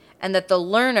 and that the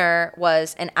learner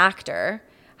was an actor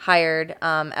hired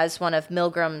as one of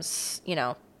Milgram's,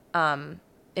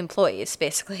 employees,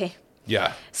 basically.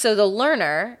 Yeah. So the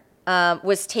learner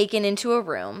was taken into a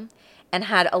room and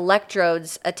had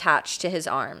electrodes attached to his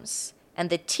arms. And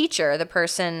the teacher, the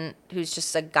person who's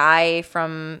just a guy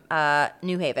from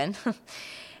New Haven...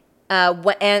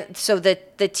 and so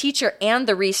the teacher and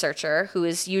the researcher, who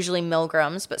is usually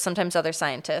Milgrams, but sometimes other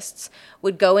scientists,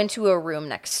 would go into a room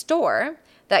next door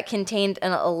that contained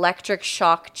an electric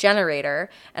shock generator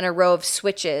and a row of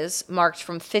switches marked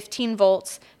from 15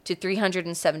 volts to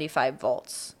 375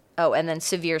 volts. Oh, and then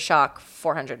severe shock,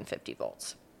 450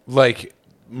 volts. Like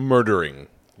murdering.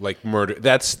 Like murder.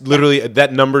 That's literally,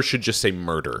 that number should just say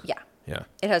murder. Yeah. Yeah.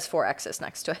 It has 4 X's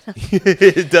next to it.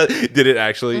 It does. Did it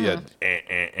actually? Yeah.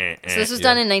 So this was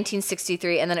done in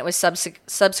 1963, and then it was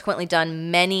subsequently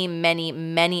done many, many,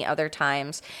 many other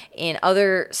times in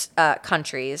other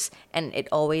countries, and it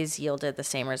always yielded the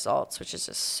same results, which is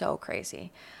just so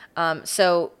crazy.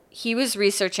 So he was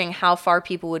researching how far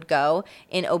people would go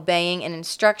in obeying an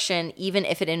instruction, even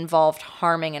if it involved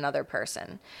harming another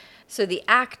person. So the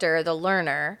actor, the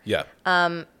learner,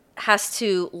 has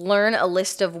to learn a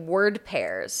list of word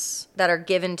pairs that are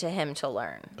given to him to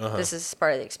learn. This is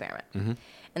part of the experiment.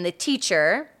 And the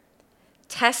teacher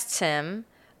tests him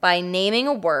by naming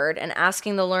a word and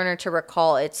asking the learner to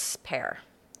recall its pair.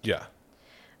 Yeah.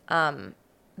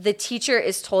 The teacher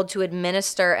is told to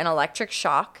administer an electric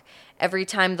shock every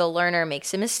time the learner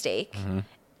makes a mistake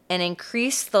and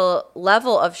increase the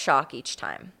level of shock each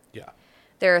time. Yeah.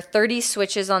 There are 30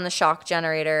 switches on the shock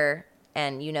generator,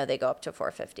 and they go up to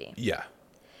 450. Yeah.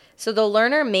 So the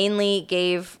learner mainly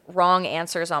gave wrong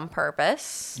answers on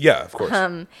purpose. Yeah, of course.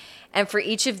 And for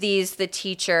each of these, the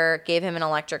teacher gave him an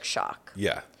electric shock.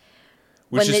 Yeah.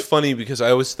 Which is funny because I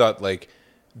always thought like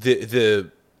the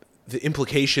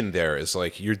implication there is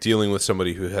like you're dealing with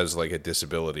somebody who has like a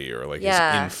disability or like is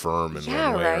infirm in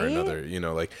one way or another.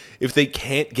 Like if they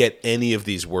can't get any of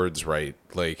these words right,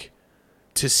 like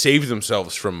to save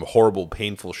themselves from horrible,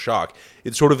 painful shock,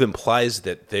 it sort of implies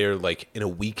that they're like in a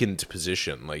weakened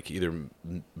position, like either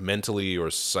mentally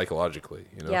or psychologically.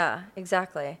 Yeah,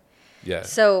 exactly. Yeah.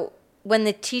 So when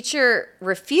the teacher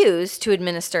refused to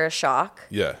administer a shock,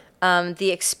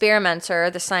 the experimenter,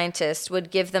 the scientist,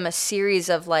 would give them a series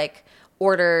of like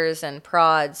orders and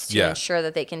prods to ensure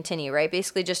that they continue, right?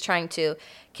 Basically just trying to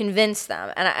convince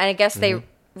them. And I guess they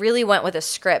really went with a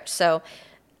script. So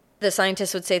the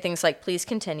scientist would say things like, please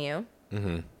continue.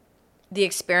 The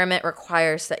experiment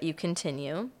requires that you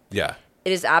continue. Yeah.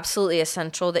 It is absolutely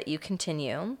essential that you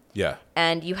continue. Yeah.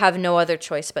 And you have no other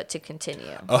choice but to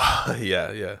continue. Oh,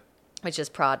 yeah. Which is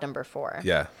prod number 4.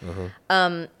 Yeah.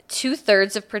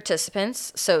 2/3 of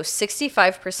participants, so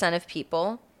 65% of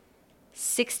people,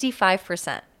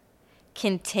 65%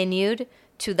 continued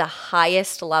to the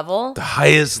highest level. The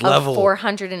highest level.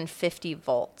 450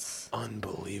 volts.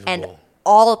 Unbelievable. And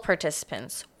all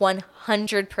participants,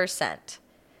 100%,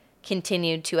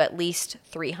 continued to at least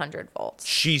 300 volts.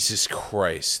 Jesus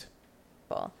Christ.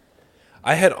 Well,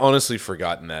 I had honestly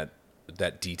forgotten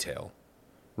that detail.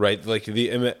 Right? Like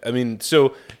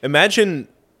so imagine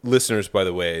listeners, by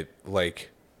the way,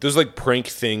 like those like prank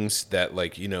things that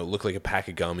like, look like a pack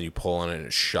of gum and you pull on it and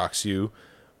it shocks you,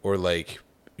 or like,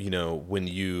 when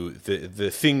you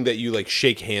the thing that you like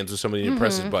shake hands with somebody and you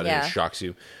press this button and it shocks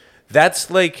you.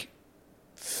 That's like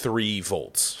 3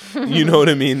 volts. You know what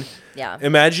I mean? Yeah.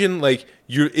 Imagine like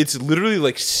it's literally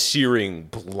like searing,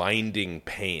 blinding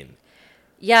pain.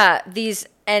 Yeah, these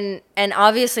and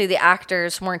obviously the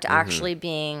actors weren't actually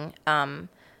being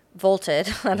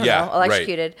volted,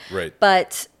 electrocuted. Right.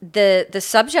 But the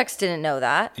subjects didn't know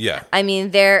that. Yeah. I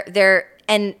mean, they're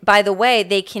and by the way,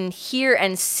 they can hear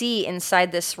and see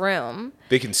inside this room.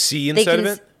 They can see inside of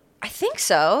it? I think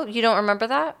so. You don't remember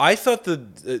that? I thought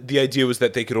the idea was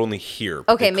that they could only hear.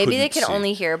 Okay, maybe they can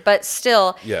only hear, but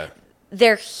still,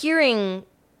 they're hearing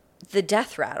the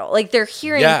death rattle. Like they're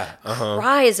hearing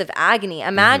cries of agony.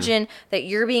 Imagine that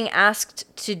you're being asked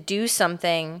to do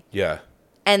something. Yeah.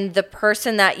 And the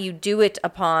person that you do it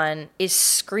upon is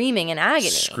screaming in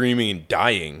agony. Screaming and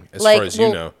dying, as far as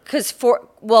you know. Because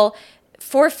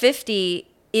 450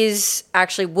 is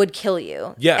actually would kill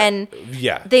you. Yeah. And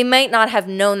they might not have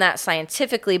known that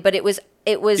scientifically, but it was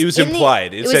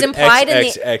implied. It was implied in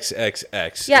the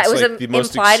XXXX. Yeah, it was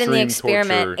implied in the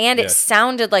experiment, torture. And it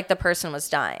sounded like the person was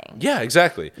dying. Yeah,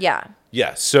 exactly. Yeah.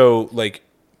 Yeah.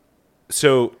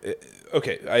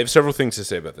 Okay, I have several things to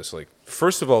say about this. Like,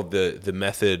 first of all, the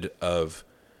method of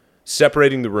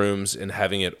separating the rooms and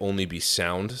having it only be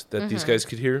sound that these guys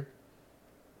could hear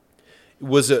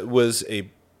was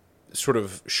a sort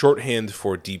of shorthand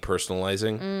for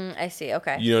depersonalizing. I see.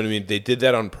 Okay. You know what I mean? They did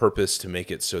that on purpose to make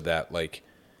it so that like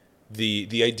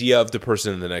the idea of the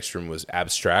person in the next room was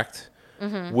abstract,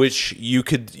 which you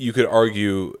could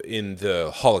argue in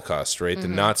the Holocaust, right? The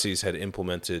Nazis had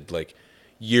implemented like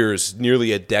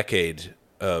nearly a decade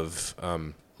of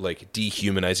like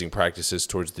dehumanizing practices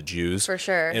towards the Jews, for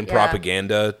sure, and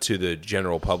propaganda to the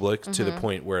general public to the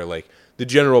point where like the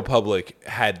general public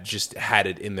had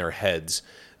it in their heads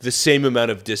the same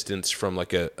amount of distance from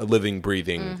like a living,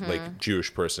 breathing like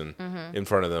Jewish person in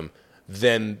front of them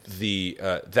than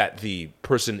that the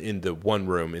person in the one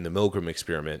room in the Milgram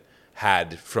experiment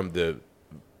had from the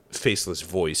faceless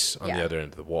voice on the other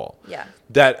end of the wall. Yeah.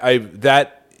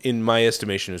 That in my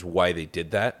estimation is why they did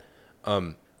that.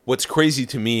 What's crazy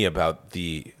to me about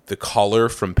the caller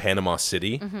from Panama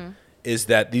City is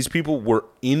that these people were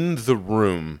in the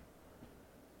room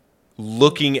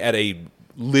looking at a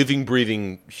living,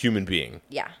 breathing human being.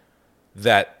 Yeah.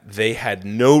 That they had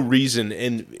no reason,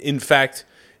 and in fact,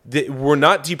 they were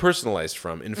not depersonalized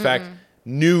from. In fact,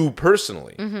 knew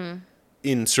personally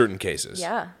in certain cases.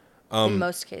 Yeah. In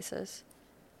most cases.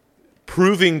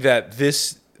 Proving that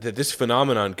this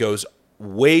phenomenon goes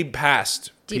way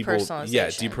past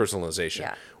depersonalization. Depersonalization.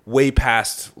 Yeah. Way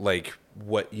past like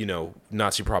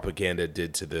Nazi propaganda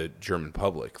did to the German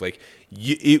public. Like,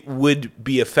 it would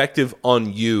be effective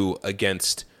on you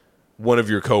against one of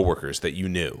your coworkers that you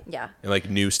knew. Yeah. And, like,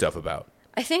 knew stuff about.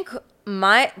 I think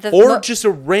just a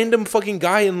random fucking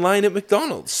guy in line at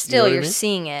McDonald's. Still, you're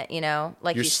seeing it,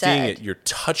 like you said. You're seeing it. You're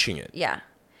touching it. Yeah.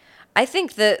 I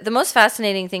think the most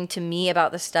fascinating thing to me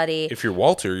about the study... If you're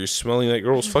Walter, you're smelling that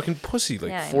girl's fucking pussy,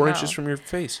 like 4 inches from your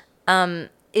face.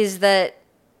 Is that...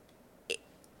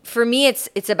 For me,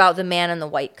 it's about the man in the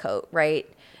white coat, right?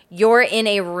 You're in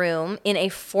a room, in a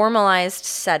formalized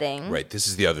setting. Right. This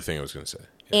is the other thing I was going to say.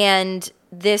 Yeah. And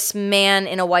this man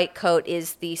in a white coat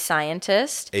is the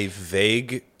scientist. A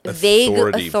vague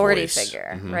authority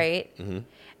figure, right? Mm-hmm.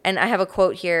 And I have a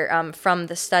quote here from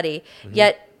the study. Mm-hmm.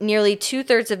 Yet nearly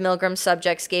 2/3 of Milgram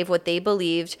subjects gave what they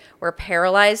believed were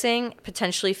paralyzing,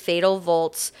 potentially fatal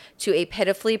volts to a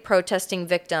pitifully protesting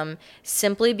victim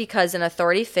simply because an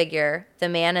authority figure, the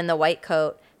man in the white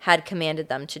coat, had commanded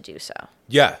them to do so.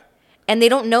 Yeah. And they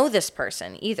don't know this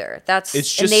person either. It's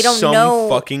just and they don't some know,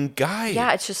 fucking guy.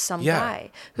 Yeah, it's just some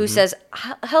guy who says,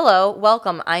 "Hello,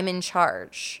 welcome, I'm in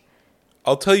charge."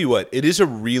 I'll tell you what, it is a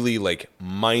really like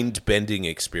mind-bending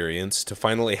experience to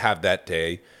finally have that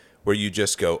day where you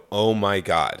just go, "Oh my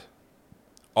God,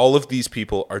 all of these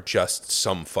people are just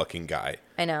some fucking guy."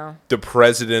 I know. The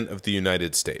president of the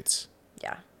United States.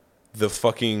 Yeah. The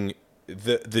fucking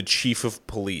the chief of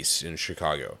police in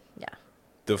Chicago. Yeah.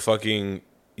 The fucking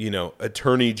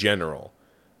attorney general,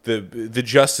 the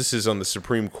justices on the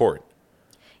Supreme Court,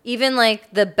 even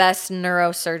like the best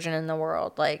neurosurgeon in the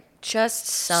world, like just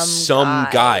some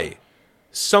guy.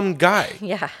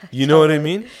 Yeah, you know what I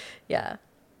mean? Yeah.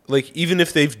 Like, even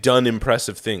if they've done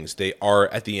impressive things, they are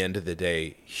at the end of the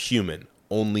day human,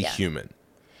 only human.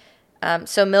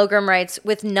 So Milgram writes,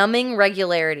 with numbing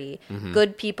regularity,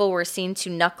 good people were seen to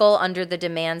knuckle under the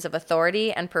demands of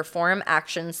authority and perform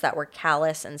actions that were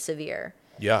callous and severe.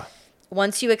 Yeah.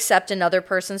 Once you accept another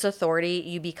person's authority,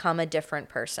 you become a different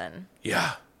person.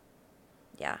 Yeah.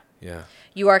 Yeah. Yeah.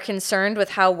 You are concerned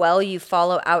with how well you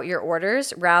follow out your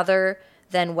orders rather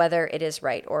than whether it is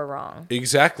right or wrong.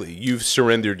 Exactly. You've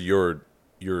surrendered your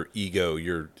ego,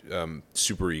 your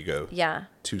super ego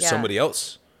to somebody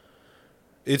else.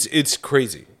 It's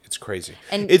crazy. It's crazy.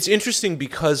 And it's interesting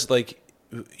because, like,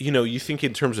 you think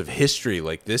in terms of history,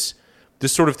 like this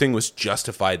sort of thing was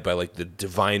justified by like the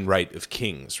divine right of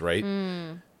kings, right?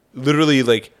 Literally,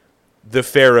 like the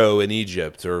pharaoh in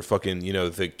Egypt, or fucking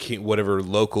the king, whatever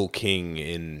local king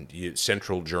in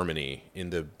central Germany in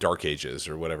the Dark Ages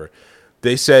or whatever.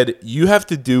 They said, you have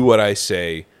to do what I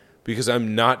say because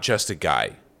I'm not just a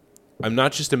guy. I'm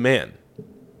not just a man.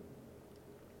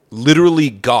 Literally,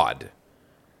 God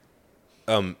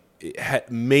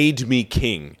made me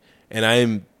king, and I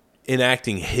am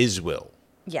enacting his will.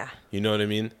 Yeah. You know what I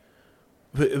mean?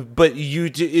 But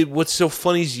what's so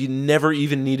funny is you never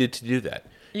even needed to do that.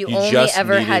 You only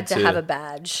ever had to have a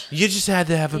badge. You just had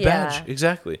to have a badge.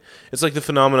 Exactly. It's like the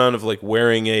phenomenon of like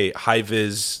wearing a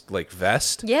high-vis like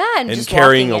vest. Yeah, and just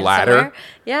carrying a ladder. Somewhere.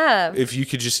 Yeah. If you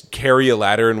could just carry a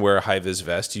ladder and wear a high-vis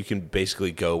vest, you can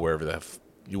basically go wherever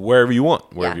you want.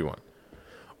 You want.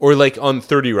 Or like on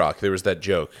 30 Rock, there was that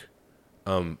joke.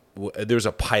 There was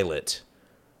a pilot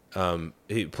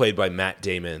played by Matt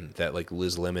Damon that like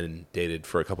Liz Lemon dated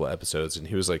for a couple of episodes, and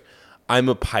he was like, I'm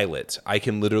a pilot. I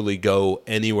can literally go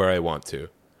anywhere I want to.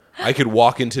 I could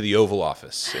walk into the Oval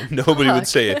Office and nobody would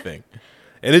say a thing.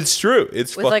 And it's true.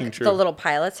 It's with fucking like true. The little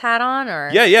pilot's hat on, or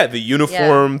yeah, the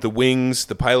uniform, the wings,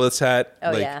 the pilot's hat.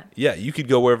 Oh yeah, you could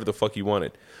go wherever the fuck you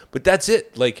wanted. But that's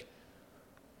it. Like,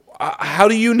 how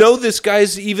do you know this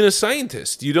guy's even a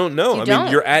scientist? You don't know. I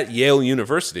mean, you're at Yale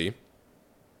University.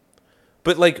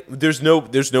 But like, there's no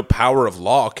power of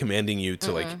law commanding you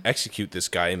to like execute this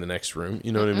guy in the next room.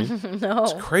 You know what I mean? No,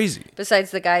 it's crazy.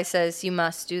 Besides, the guy says you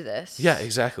must do this. Yeah,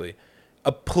 exactly.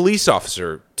 A police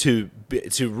officer, to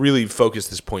really focus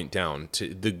this point down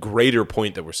to the greater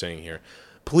point that we're saying here.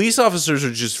 Police officers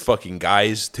are just fucking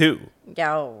guys too.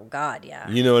 Yeah, oh God, yeah.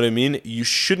 You know what I mean? You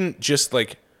shouldn't just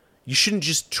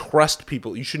trust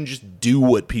people. You shouldn't just do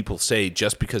what people say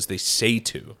just because they say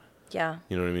to. Yeah.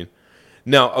 You know what I mean?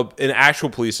 Now, an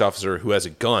actual police officer who has a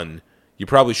gun, you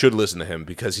probably should listen to him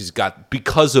because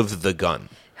because of the gun.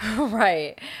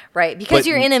 Right. Because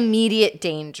you're in immediate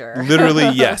danger. Literally,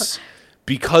 yes.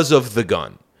 Because of the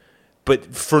gun.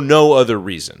 But for no other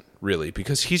reason, really.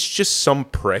 Because he's just some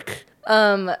prick.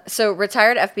 So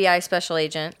retired FBI special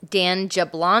agent Dan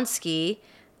Jablonski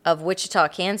of Wichita,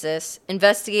 Kansas,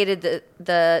 investigated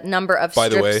the number of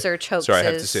strip search hoaxes. Sorry, I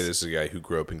have to say this is a guy who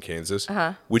grew up in Kansas.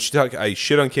 Wichita, I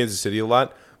shit on Kansas City a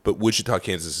lot, but Wichita,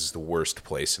 Kansas is the worst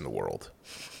place in the world.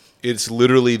 It's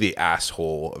literally the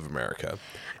asshole of America.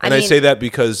 And I say that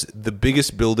because the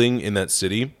biggest building in that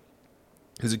city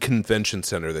is a convention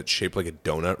center that's shaped like a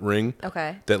donut ring.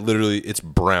 Okay. That literally, it's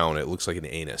brown. It looks like an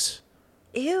anus.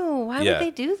 Ew, why would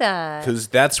they do that? Because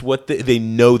that's what they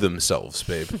know themselves,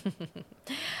 babe.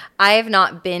 I have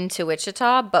not been to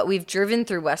Wichita, but we've driven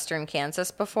through western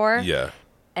Kansas before. Yeah.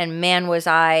 And man, was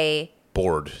I...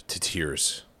 bored to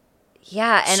tears.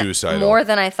 Yeah, and suicidal. More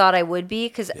than I thought I would be,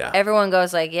 because everyone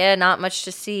goes like, yeah, not much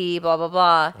to see, blah, blah,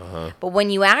 blah. Uh-huh. But when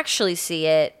you actually see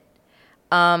it,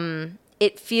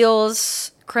 it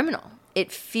feels criminal.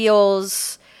 It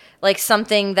feels like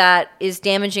something that is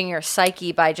damaging your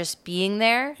psyche by just being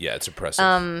there. Yeah, it's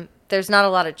oppressive. There's not a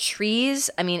lot of trees.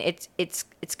 I mean,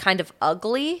 it's kind of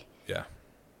ugly. Yeah.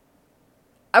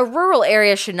 A rural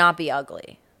area should not be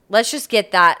ugly. Let's just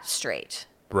get that straight.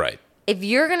 Right. If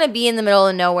you're going to be in the middle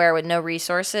of nowhere with no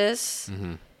resources,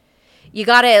 you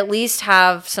got to at least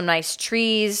have some nice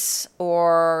trees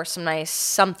or some nice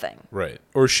something. Right.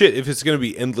 Or shit, if it's going to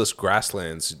be endless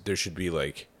grasslands, there should be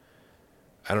like,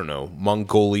 I don't know,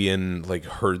 Mongolian like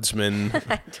herdsmen.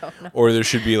 I don't know. Or there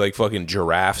should be like fucking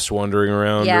giraffes wandering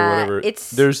around or whatever.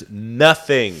 There's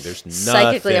nothing. There's nothing.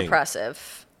 Psychically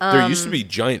oppressive. There used to be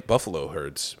giant buffalo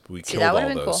herds. We killed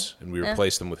all those, and we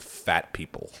replaced them with fat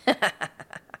people.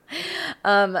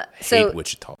 So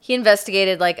Wichita. He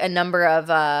investigated like a number of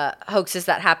hoaxes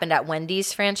that happened at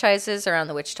Wendy's franchises around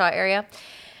the Wichita area.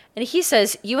 And he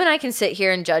says, you and I can sit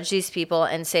here and judge these people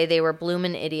and say they were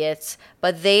bloomin' idiots,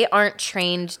 but they aren't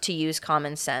trained to use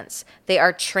common sense. They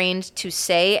are trained to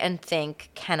say and think,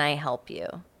 can I help you?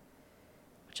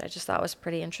 Which I just thought was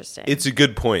pretty interesting. It's a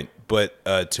good point, but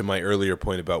to my earlier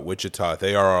point about Wichita,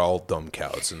 they are all dumb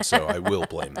cows, and so I will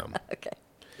blame them. Okay.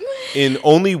 In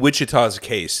only Wichita's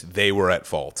case, they were at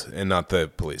fault, and not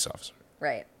the police officer.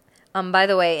 Right. By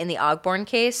the way, in the Ogborn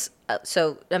case,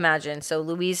 so imagine,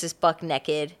 Louise is buck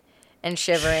naked and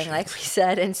shivering, like we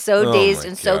said, and so dazed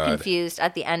and so confused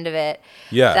at the end of it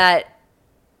that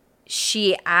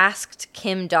she asked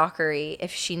Kim Dockery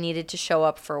if she needed to show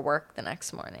up for work the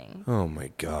next morning. Oh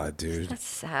my God, dude. That's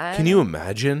sad. Can you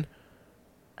imagine?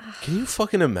 Can you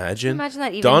fucking imagine? Can you imagine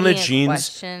that even Donna being a Jeans,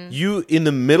 question? you in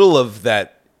the middle of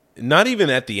that, not even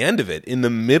at the end of it, in the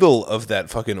middle of that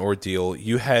fucking ordeal,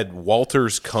 you had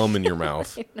Walters cum in your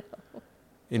mouth. I know.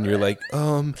 And you're like,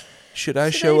 should I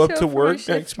show up to work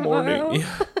next morning?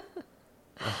 Yeah.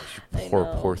 Oh, you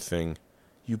poor thing.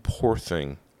 You poor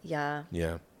thing. Yeah.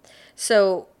 Yeah.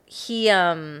 So he,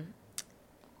 the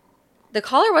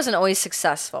caller wasn't always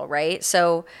successful, right?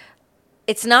 So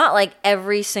it's not like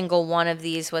every single one of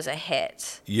these was a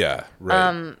hit. Yeah,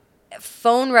 right.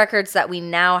 Phone records that we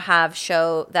now have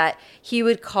show that he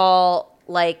would call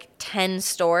like 10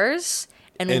 stores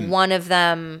and one of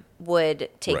them would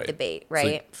take the bait, right?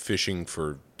 It's like fishing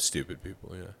for stupid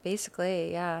people, yeah.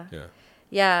 Basically, yeah. Yeah.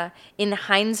 Yeah. In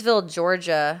Hinesville,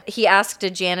 Georgia, he asked a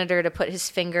janitor to put his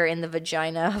finger in the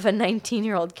vagina of a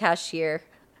 19-year-old cashier.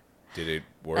 Did it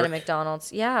work? At a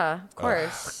McDonald's. Yeah, of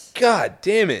course. God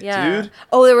damn it, dude.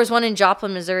 Oh, there was one in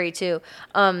Joplin, Missouri, too.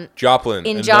 Joplin,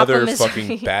 in another Joplin, Missouri.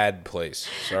 Fucking bad place.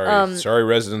 Sorry. Sorry,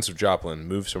 residents of Joplin.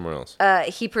 Move somewhere else.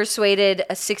 He persuaded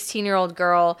a 16-year-old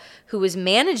girl who was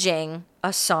managing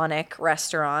a Sonic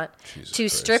restaurant to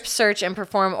strip search and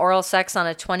perform oral sex on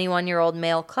a 21-year-old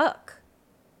male cook.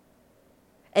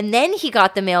 And then he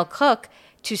got the male cook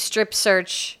to strip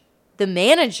search the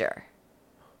manager.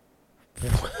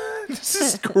 This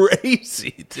is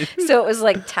crazy, dude. So it was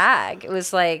like tag. It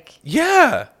was like...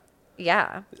 Yeah.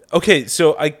 Yeah. Okay,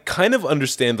 so I kind of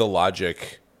understand the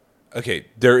logic. Okay,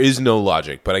 there is no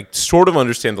logic, but I sort of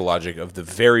understand the logic of the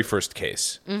very first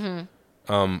case.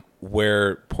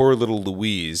 Where poor little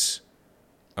Louise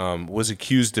was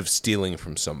accused of stealing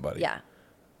from somebody. Yeah.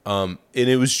 And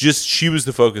it was just, she was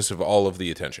the focus of all of the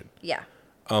attention. Yeah.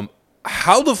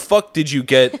 How the fuck did you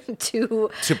get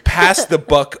to pass the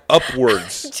buck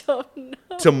upwards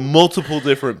to multiple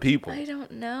different people? I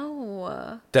don't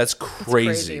know. That's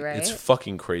crazy. Right? It's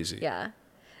fucking crazy. Yeah.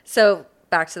 So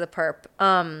back to the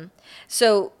perp.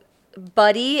 So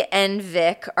Buddy and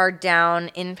Vic are down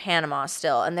in Panama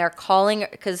still, and they're calling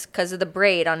because of the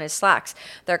braid on his slacks.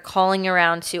 They're calling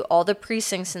around to all the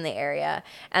precincts in the area,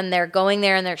 and they're going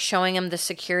there and they're showing him the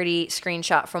security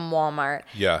screenshot from Walmart.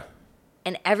 Yeah.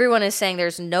 And everyone is saying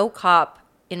there's no cop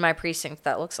in my precinct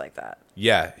that looks like that.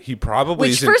 Yeah, he probably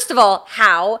Which, first of all,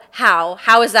 how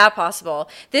is that possible?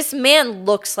 This man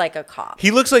looks like a cop. He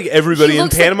looks like everybody in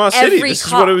Panama City. This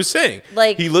is what I was saying.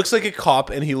 Like, he looks like a cop,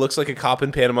 and he looks like a cop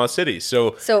in Panama City.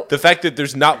 So the fact that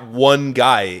there's not one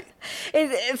guy...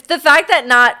 If the fact that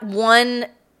not one,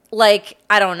 like,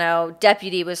 I don't know,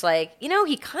 deputy was like, he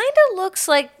kind of looks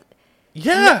like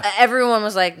Yeah. Everyone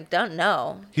was like, don't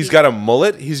know. He's got a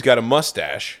mullet. He's got a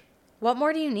mustache. What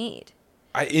more do you need?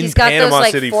 He's got Panama those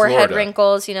like City, forehead Florida.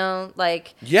 wrinkles,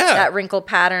 that wrinkle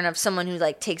pattern of someone who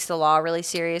like takes the law really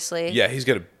seriously. Yeah, he's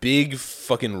got a big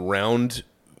fucking round,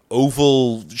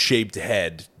 oval-shaped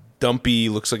head. Dumpy,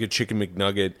 looks like a chicken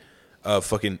McNugget.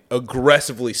 Fucking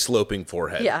aggressively sloping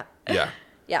forehead. Yeah.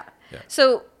 Yeah.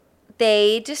 So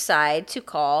they decide to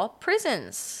call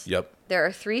prisons. Yep. There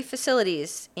are 3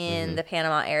 facilities in the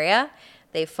Panama area.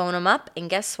 They phone him up, and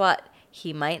guess what?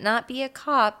 He might not be a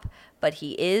cop, but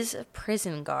he is a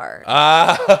prison guard.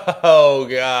 Oh,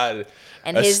 God.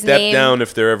 And a his step name down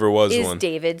if there ever was is one.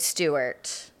 David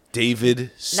Stewart.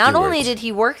 David Stewart. Not only did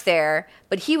he work there,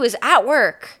 but he was at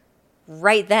work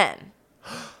right then.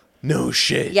 No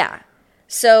shit. Yeah.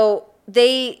 So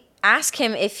they ask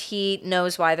him if he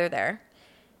knows why they're there.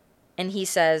 And he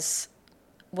says,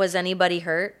 was anybody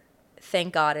hurt?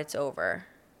 Thank God it's over.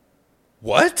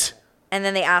 What? And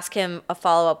then they ask him a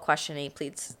follow-up question, and he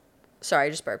pleads... Sorry, I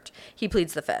just burped. He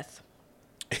pleads the 5th.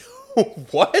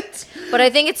 What? But I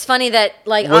think it's funny that,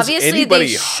 like, Was obviously anybody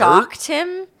they hurt? shocked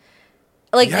him.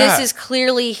 Like, Yeah. this is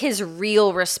clearly his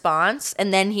real response,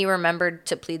 and then he remembered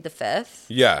to plead the 5th.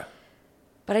 Yeah.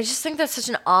 But I just think that's such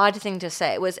an odd thing to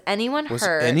say. Was anyone Was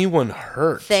hurt? anyone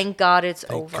hurt? Thank God it's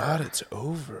Thank over. God it's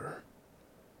over.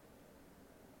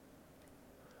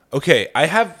 Okay, I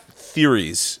have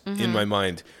theories in my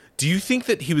mind. Do you think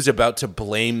that he was about to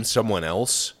blame someone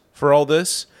else for all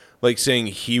this? Like saying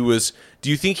he was... Do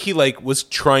you think he like was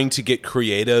trying to get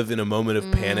creative in a moment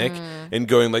of panic and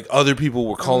going like other people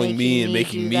were calling me and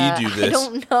making me do this? I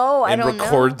don't know. And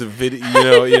record the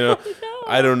video, you know.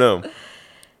 I don't know.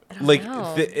 Like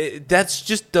that's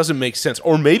just doesn't make sense.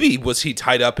 Or maybe was he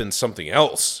tied up in something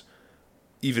else,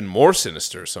 even more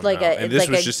sinister somehow? And this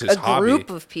was just his hobby. A group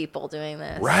of people doing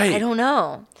this, right? I don't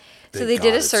know. So Thank they God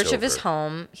did a it's search of his over.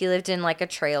 home. He lived in like a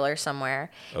trailer somewhere.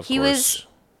 Of He course. was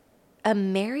a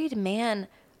married man,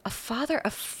 a father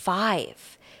of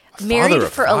 5, A married father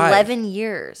of for 5. 11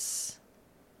 years.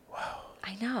 Wow,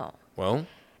 I know. Well,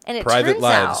 And it private turns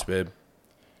lives, out, babe.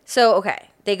 So, okay,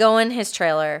 they go in his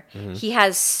trailer. Mm-hmm. He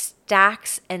has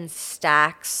stacks and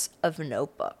stacks of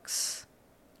notebooks.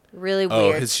 Really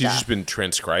weird Has he stuff. just been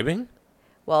transcribing?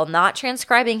 Well, not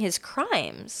transcribing his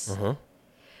crimes. Uh-huh.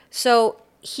 So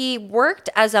he worked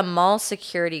as a mall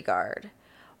security guard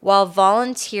while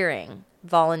volunteering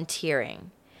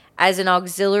as an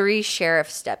auxiliary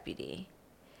sheriff's deputy.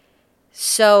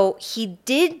 So he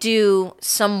did do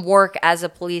some work as a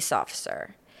police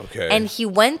officer. Okay. And he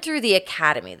went through the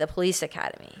academy, the police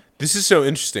academy. This is so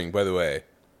interesting, by the way.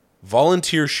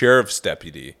 Volunteer sheriff's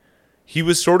deputy. He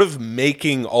was sort of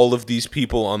making all of these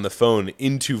people on the phone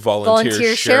into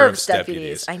volunteer sheriff's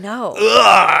deputies. I know.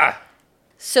 Ugh!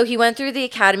 So he went through the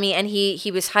academy and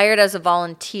he was hired as a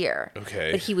volunteer.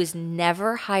 Okay. But he was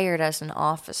never hired as an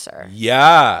officer.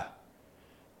 Yeah.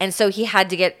 And so he had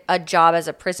to get a job as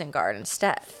a prison guard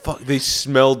instead. Fuck, they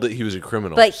smelled that he was a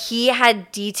criminal. But he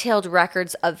had detailed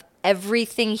records of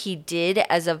everything he did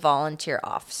as a volunteer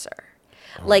officer.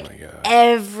 my God.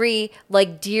 Every,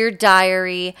 Dear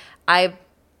Diary,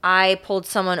 I pulled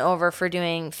someone over for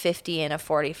doing 50 in a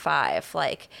 45.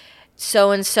 Like,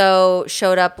 so-and-so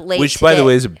showed up late Which, by the today.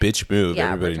 way, is a bitch move.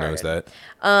 Yeah, Everybody knows retarded.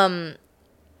 that.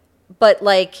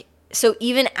 But so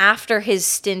even after his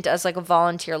stint as a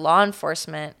volunteer law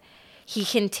enforcement, he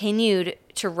continued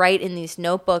to write in these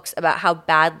notebooks about how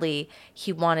badly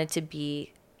he wanted to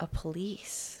be a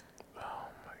police. Oh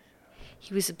my God.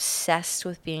 He was obsessed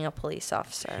with being a police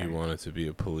officer. He wanted to be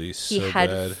a police He so had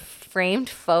bad. framed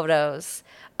photos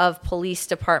of police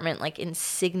department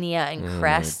insignia and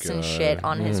crests and shit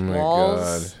on his walls.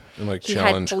 God. And He had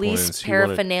challenge police coins.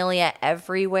 paraphernalia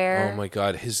everywhere. Oh my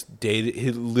God. His data,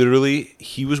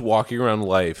 he was walking around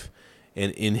life,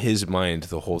 and in his mind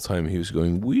the whole time he was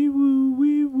going, wee woo,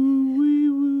 wee woo, wee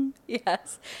woo.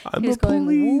 Yes. I'm He was a going,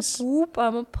 police. whoop, whoop,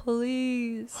 I'm a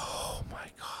police. Oh my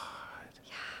God.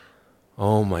 Yeah.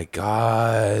 Oh my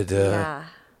God. Yeah,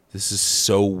 This is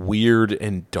so weird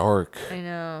and dark. I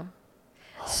know.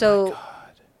 Oh So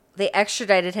they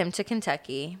extradited him to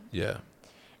Kentucky, Yeah.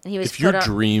 and he was If your put on,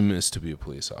 dream is to be a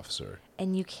police officer,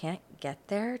 and you can't get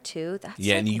there too. That's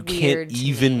and you weird can't to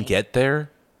even me. get there.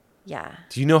 Yeah,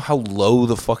 Do you know how low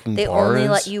the fucking they bar only is?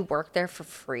 let you work there for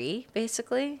free,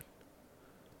 basically,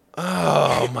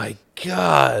 Oh my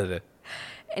God.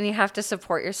 and you have to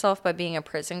support yourself by being a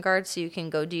prison guard, so you can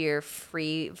go do your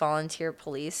free volunteer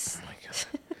police. Oh my God.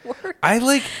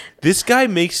 work. This guy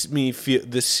makes me feel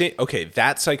the same. Okay,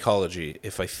 that psychology,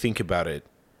 if I think about it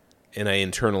and I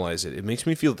internalize it, it makes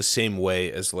me feel the same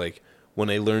way as when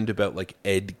I learned about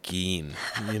Ed Gein.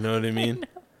 You know what I mean?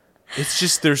 It's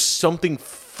just there's something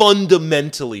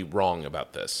fundamentally wrong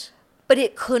about this. But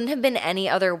it couldn't have been any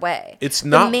other way. It's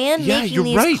not. The man making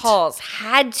these calls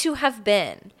had to have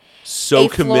been so a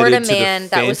Florida man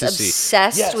that was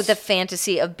obsessed with the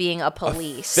fantasy of being a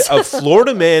police. A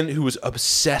Florida man who was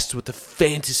obsessed with the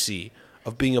fantasy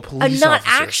of being a police not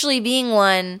officer. Actually being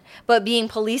one, but being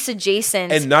police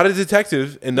adjacent. And not a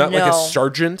detective, and not like a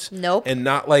sergeant. Nope. And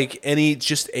not like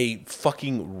just a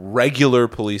fucking regular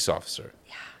police officer.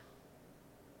 Yeah.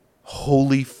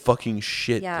 Holy fucking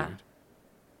shit, dude.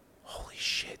 Holy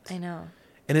shit. I know.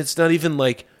 And it's not even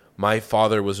like my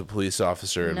father was a police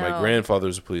officer and my grandfather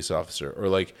was a police officer, or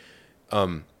like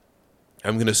I'm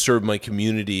going to serve my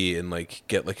community and like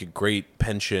get like a great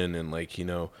pension and like,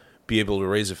 be able to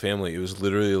raise a family. It was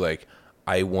literally like,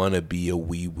 I want to be a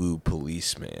wee-woo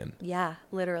policeman. Yeah,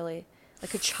 literally.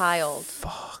 Like a child.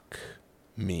 Fuck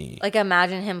me. Like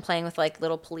imagine him playing with like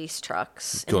little police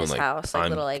trucks in his house. Like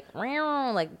little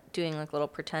like doing like little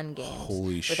pretend games.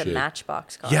 Holy shit. With a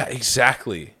Matchbox car. Yeah,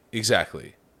 exactly.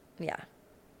 Yeah.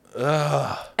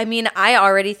 Ugh. I mean, I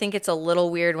already think it's a little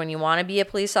weird when you want to be a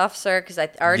police officer because I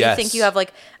already think you have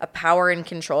like a power and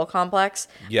control complex.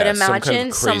 Yeah, but imagine some kind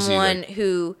of crazy, someone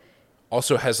who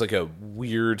also has like a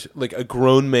weird, like a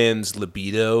grown man's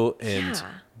libido and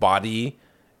body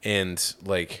and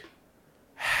like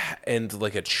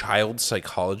a child's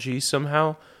psychology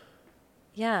somehow.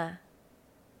 Yeah.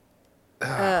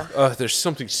 There's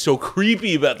something so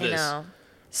creepy about this. I know.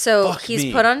 So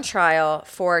he's put on trial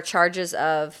for charges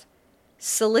of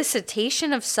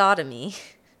solicitation of sodomy.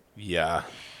 Yeah.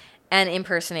 And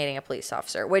impersonating a police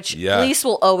officer, which police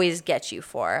will always get you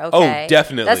for, okay? Oh,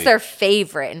 definitely. That's their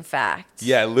favorite, in fact.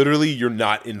 Yeah, literally, you're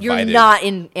not invited. You're not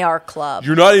in our club.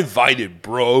 You're not invited,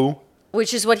 bro.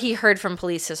 Which is what he heard from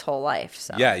police his whole life.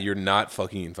 So. Yeah, you're not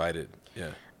fucking invited.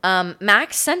 Yeah.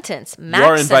 Max sentence. You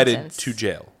are invited to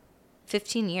jail.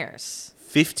 15 years.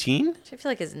 15? Which I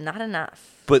feel like is not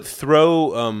enough. But throw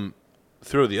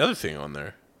the other thing on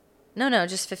there. No,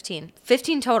 just 15.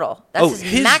 15 total. That's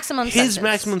his maximum sentence. His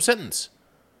maximum sentence.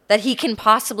 That he can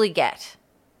possibly get.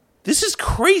 This is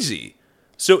crazy.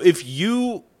 So if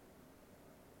you...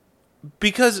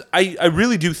 Because I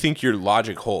really do think your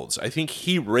logic holds. I think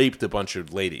he raped a bunch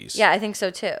of ladies. Yeah, I think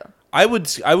so too. I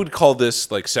would call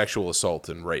this like sexual assault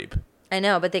and rape. I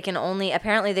know, but they can only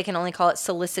call it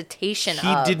solicitation of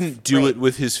He didn't do rape. it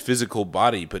with his physical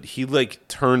body, but he like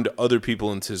turned other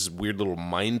people into his weird little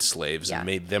mind slaves and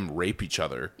made them rape each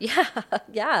other.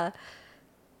 Yeah.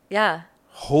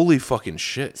 Holy fucking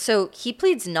shit. So he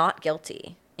pleads not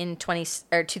guilty in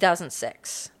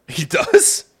 2006. He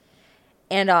does?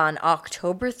 And on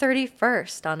October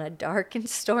 31st, on a dark and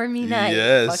stormy night,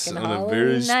 yes, on a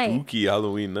very spooky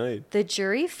Halloween night, the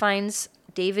jury finds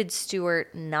David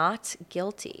Stewart not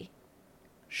guilty.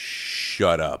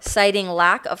 Shut up. Citing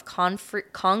lack of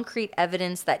concrete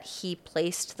evidence that he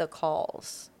placed the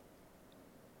calls.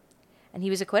 And he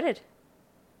was acquitted.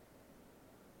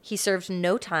 He served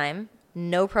no time,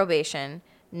 no probation,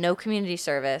 no community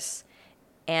service,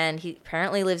 and he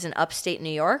apparently lives in upstate New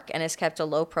York and has kept a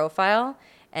low profile,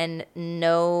 and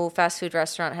no fast food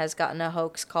restaurant has gotten a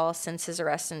hoax call since his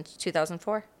arrest in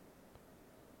 2004.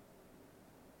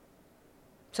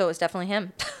 So it was definitely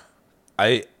him.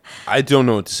 I don't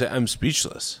know what to say. I'm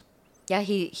speechless. Yeah,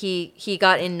 he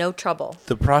got in no trouble.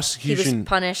 The prosecution... He was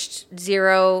punished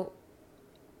zero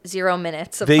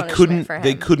minutes of punishment for him.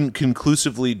 They couldn't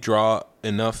conclusively draw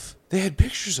enough... They had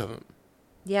pictures of him.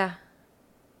 Yeah.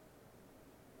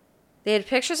 They had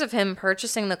pictures of him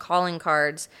purchasing the calling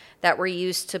cards that were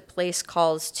used to place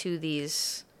calls to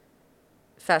these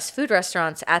fast food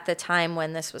restaurants at the time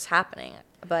when this was happening.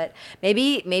 But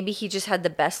maybe he just had the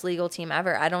best legal team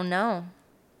ever. I don't know.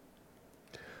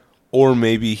 Or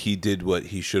maybe he did what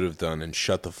he should have done and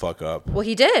shut the fuck up. Well,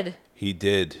 he did. He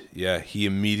did. Yeah, he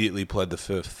immediately pled the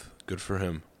fifth. Good for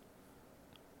him.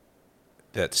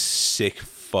 That sick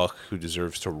fuck who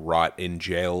deserves to rot in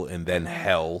jail and then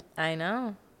hell. I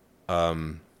know.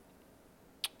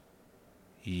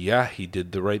 Yeah, he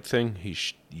did the right thing.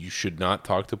 You should not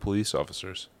talk to police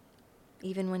officers.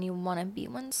 Even when you want to be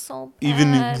one so bad.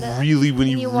 Even really when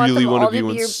you really want to be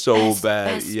one so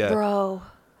bad. Best yeah. Bro.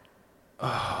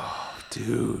 Oh,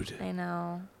 dude. I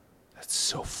know. That's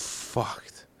so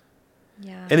fucked.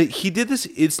 Yeah. And he did this.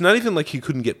 It's not even like he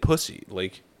couldn't get pussy.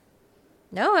 Like,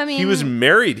 no, I mean, he was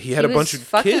married. He had a bunch of kids.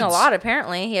 Fucking a lot.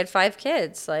 Apparently, he had 5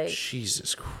 kids. Like,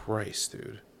 Jesus Christ,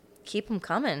 dude. Keep them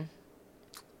coming.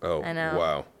 Oh, I know.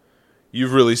 Wow.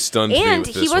 You've really stunned me with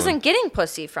this And he wasn't getting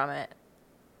pussy from it.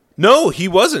 No, he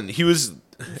wasn't. He was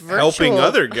helping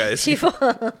other guys.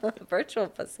 Virtual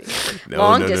pussy.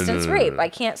 Long distance rape. I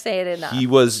can't say it enough. He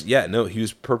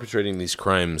was perpetrating these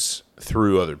crimes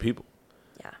through other people.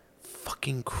 Yeah.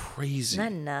 Fucking crazy.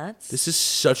 Isn't that nuts? This is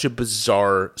such a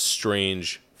bizarre,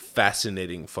 strange,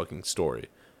 fascinating fucking story.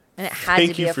 And it had to be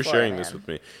Thank you for Florida sharing man. this with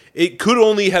me. It could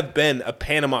only have been a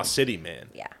Panama City man.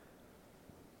 Yeah.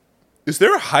 Is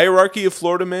there a hierarchy of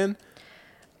Florida man?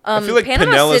 I feel like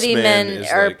Panama Pinellas City man men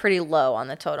is are like, pretty low on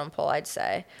the totem pole, I'd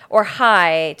say, or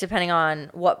high depending on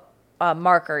what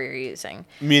marker you're using.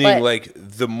 meaning like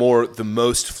the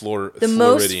most Floridian,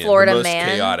 most Florida the most man.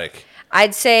 chaotic.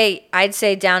 I'd say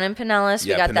down in Pinellas,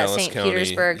 we got Pinellas that St. County,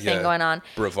 Petersburg thing going on.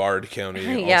 Brevard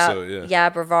County, yeah,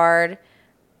 also, Brevard.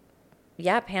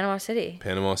 Yeah, Panama City.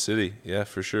 Panama City, yeah,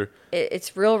 for sure.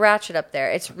 It's real ratchet up there.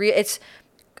 It's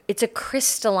a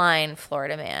crystalline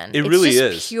Florida man. It really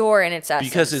just is pure in its essence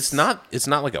because it's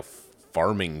not like a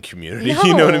farming community.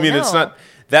 You know what I mean? It's not.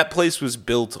 That place was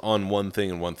built on one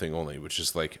thing and one thing only, which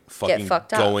is like fucking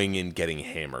going and getting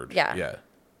hammered. Yeah.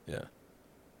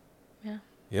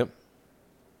 Yep.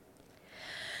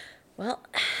 Well,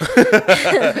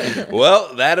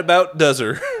 well, that about does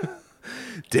her.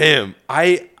 Damn,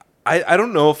 I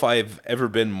don't know if I've ever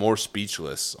been more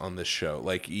speechless on this show.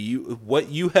 Like what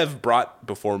you have brought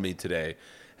before me today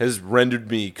has rendered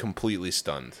me completely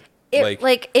stunned. It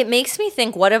makes me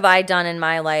think, what have I done in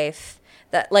my life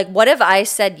that, like, what have I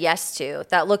said yes to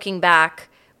that looking back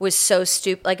was so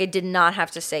stupid? Like, I did not have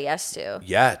to say yes to.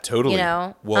 Yeah, totally. You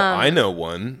know? Well, I know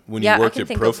one. When you worked at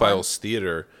Profiles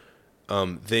Theater,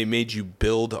 they made you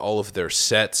build all of their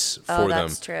sets for them.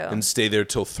 True. And stay there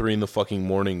till 3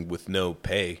 a.m. with no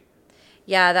pay.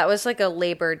 Yeah, that was like a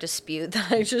labor dispute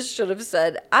that I just should have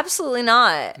said, absolutely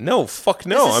not. No, fuck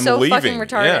no, this is I'm so leaving. Fucking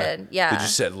retarded. Yeah. They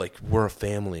just said, like, we're a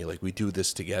family. Like, we do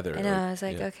this together. I know. I was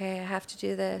like, okay, I have to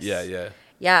do this. Yeah.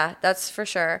 Yeah, that's for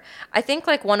sure. I think,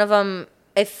 like, one of them,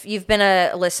 if you've been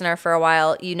a listener for a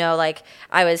while, you know, like,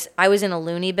 I was in a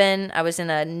loony bin. I was in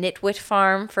a nitwit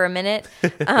farm for a minute.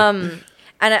 And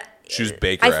she was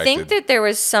Baker I think that there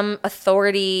was some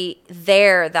authority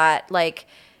there that, like,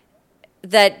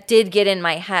 that did get in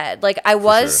my head. Like, I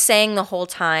was saying the whole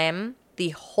time,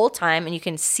 and you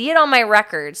can see it on my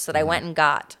records that I went and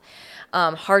got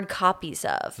hard copies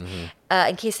of,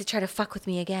 in case they try to fuck with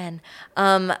me again,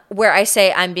 where I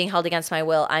say, I'm being held against my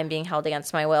will. I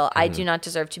do not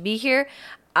deserve to be here.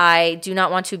 I do not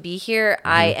want to be here.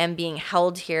 I am being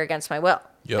held here against my will.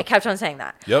 Yep. I kept on saying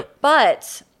that. Yep.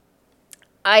 But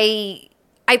I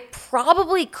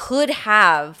probably could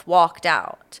have walked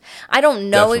out. I don't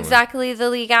know exactly the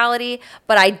legality,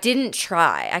 but I didn't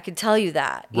try. I could tell you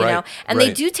that, you know? And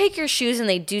they do take your shoes and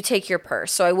they do take your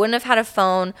purse. So I wouldn't have had a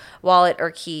phone, wallet,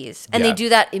 or keys. And they do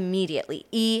that immediately.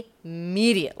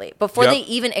 Before they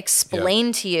even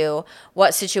explain to you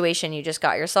what situation you just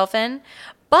got yourself in.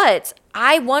 But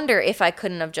I wonder if I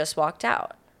couldn't have just walked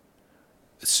out.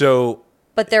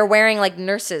 But they're wearing, like,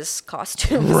 nurses'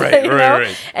 costumes,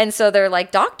 right? And so they're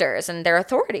like doctors and they're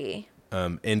authority.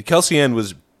 And Kelsey Ann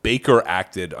was Baker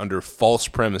acted under false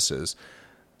premises.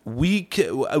 We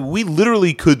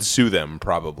literally could sue them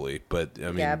probably, but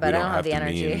I mean, we don't have the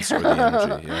means or the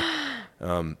energy.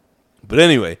 Yeah. But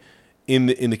anyway, in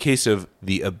the case of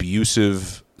the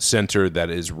abusive center that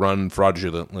is run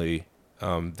fraudulently,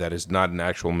 that is not an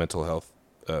actual mental health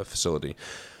facility.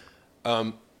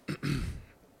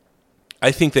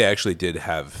 I think they actually did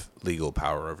have legal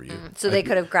power over you. So they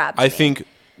could have grabbed me. I think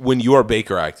when you are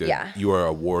Baker acted, you are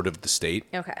a ward of the state.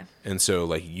 Okay. And so,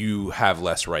 like, you have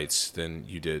less rights than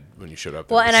you did when you showed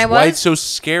up. Well, and why it's so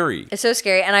scary. It's so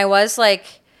scary. And I was,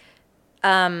 like,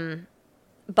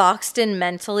 boxed in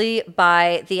mentally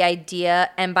by the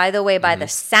idea, and by the way, by the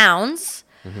sounds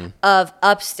of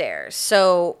upstairs.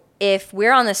 So if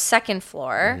we're on the second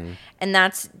floor, and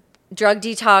that's drug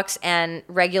detox and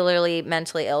regularly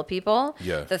mentally ill people.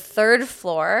 Yeah. The third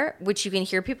floor, which you can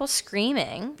hear people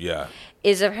screaming. Yeah.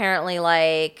 Is apparently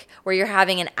like where you're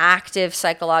having an active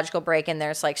psychological break and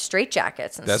there's like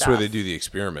straitjackets and That's stuff. where they do the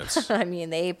experiments. I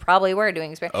mean, they probably were doing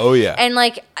experiments. Oh, yeah. And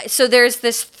like, so there's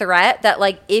this threat that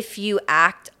like if you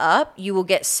act up, you will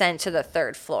get sent to the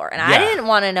third floor. And I didn't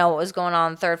want to know what was going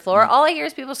on the third floor. All I hear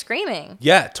is people screaming.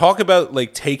 Yeah. Talk about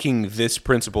like taking this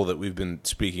principle that we've been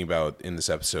speaking about in this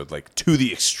episode, like to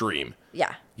the extreme.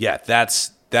 Yeah. Yeah.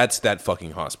 That's that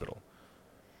fucking hospital.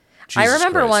 Jesus I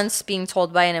remember Christ. Once being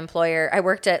told by an employer, I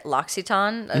worked at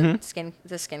L'Occitane,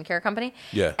 the skincare company.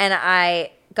 Yeah. And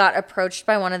I got approached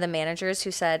by one of the managers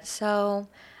who said, so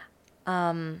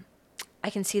I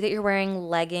can see that you're wearing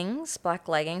leggings, black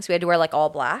leggings. We had to wear like all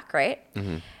black, right?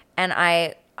 And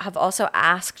I have also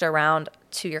asked around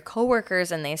to your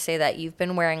coworkers and they say that you've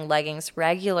been wearing leggings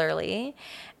regularly,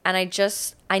 and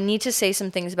I need to say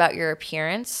some things about your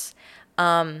appearance.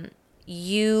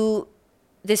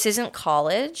 This isn't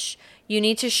college. You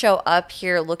need to show up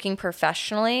here looking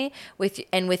professionally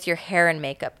with your hair and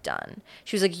makeup done.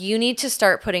 She was like, you need to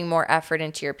start putting more effort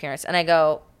into your appearance. And I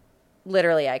go,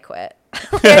 literally, I quit.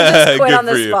 I just quit on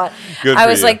the spot. I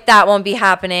was like, that won't be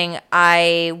happening.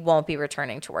 I won't be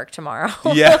returning to work tomorrow.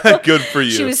 Yeah, good for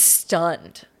you. She was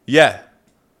stunned. Yeah.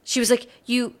 She was like,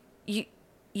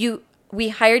 we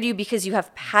hired you because you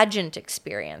have pageant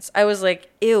experience. I was like,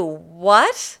 ew,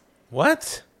 what?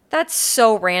 What? That's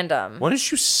so random. Why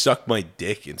don't you suck my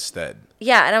dick instead?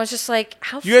 Yeah, and I was just like,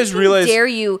 how dare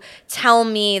you tell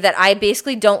me that I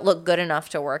basically don't look good enough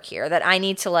to work here, that I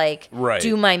need to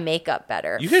do my makeup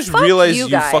better. You guys realize you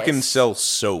fucking sell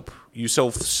soap. You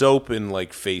sell soap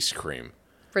and face cream.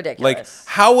 Ridiculous. Like,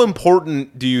 how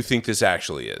important do you think this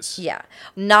actually is? Yeah.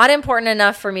 Not important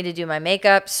enough for me to do my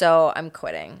makeup, so I'm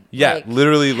quitting. Yeah,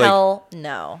 literally hell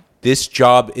no. This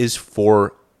job is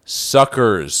for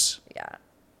suckers. Yeah.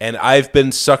 And I've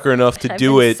been sucker enough to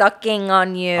do it. Sucking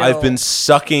on you. I've been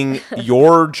sucking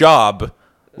your job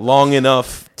long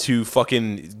enough to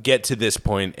fucking get to this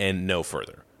point and no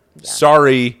further. Yeah.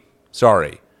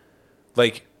 Sorry.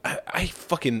 Like, I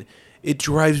fucking... It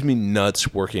drives me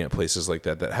nuts working at places like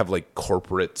that have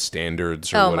corporate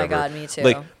standards or whatever. Oh my God, me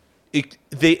too.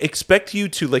 They expect you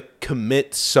to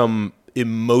commit some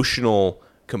emotional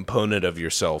component of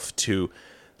yourself to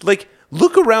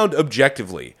look around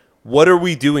objectively. What are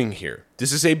we doing here?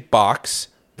 This is a box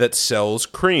that sells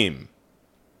cream.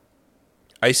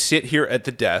 I sit here at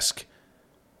the desk,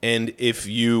 and if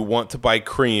you want to buy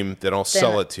cream, then I'll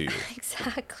sell it to you.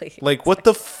 Exactly. What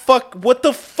the fuck? What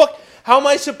the fuck? How am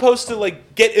I supposed to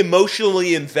get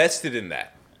emotionally invested in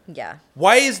that? Yeah.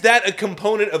 Why is that a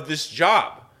component of this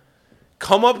job?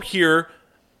 Come up here,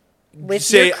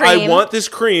 say, I want this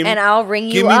cream, and I'll ring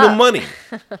you up. Give me the money.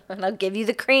 And I'll give you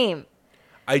the cream.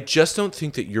 I just don't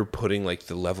think that you're putting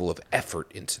the level of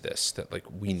effort into this that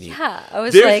we need. Yeah, I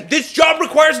was this job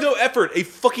requires no effort. A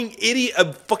fucking idiot,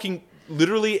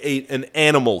 literally an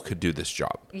animal could do this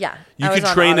job. Yeah, you could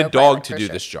train a dog to do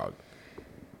this job.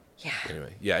 Yeah.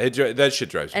 Anyway, yeah, that shit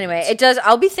drives me nuts. It does.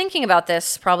 I'll be thinking about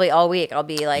this probably all week. I'll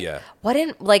be like,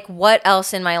 what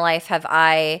else in my life have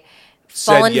I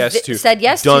said yes to that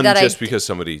just because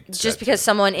somebody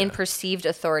someone in perceived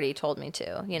authority told me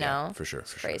to, you know? Yeah, for sure.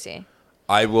 Crazy.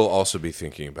 I will also be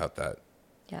thinking about that.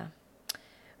 Yeah.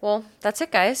 Well, that's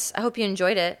it, guys. I hope you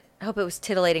enjoyed it. I hope it was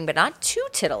tittillating, but not too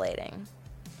titillating.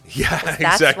 Yeah, that's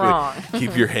exactly. Wrong.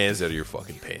 Keep your hands out of your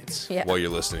fucking pants while you're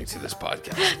listening to this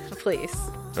podcast. Please.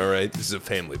 All right? This is a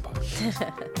family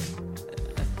podcast.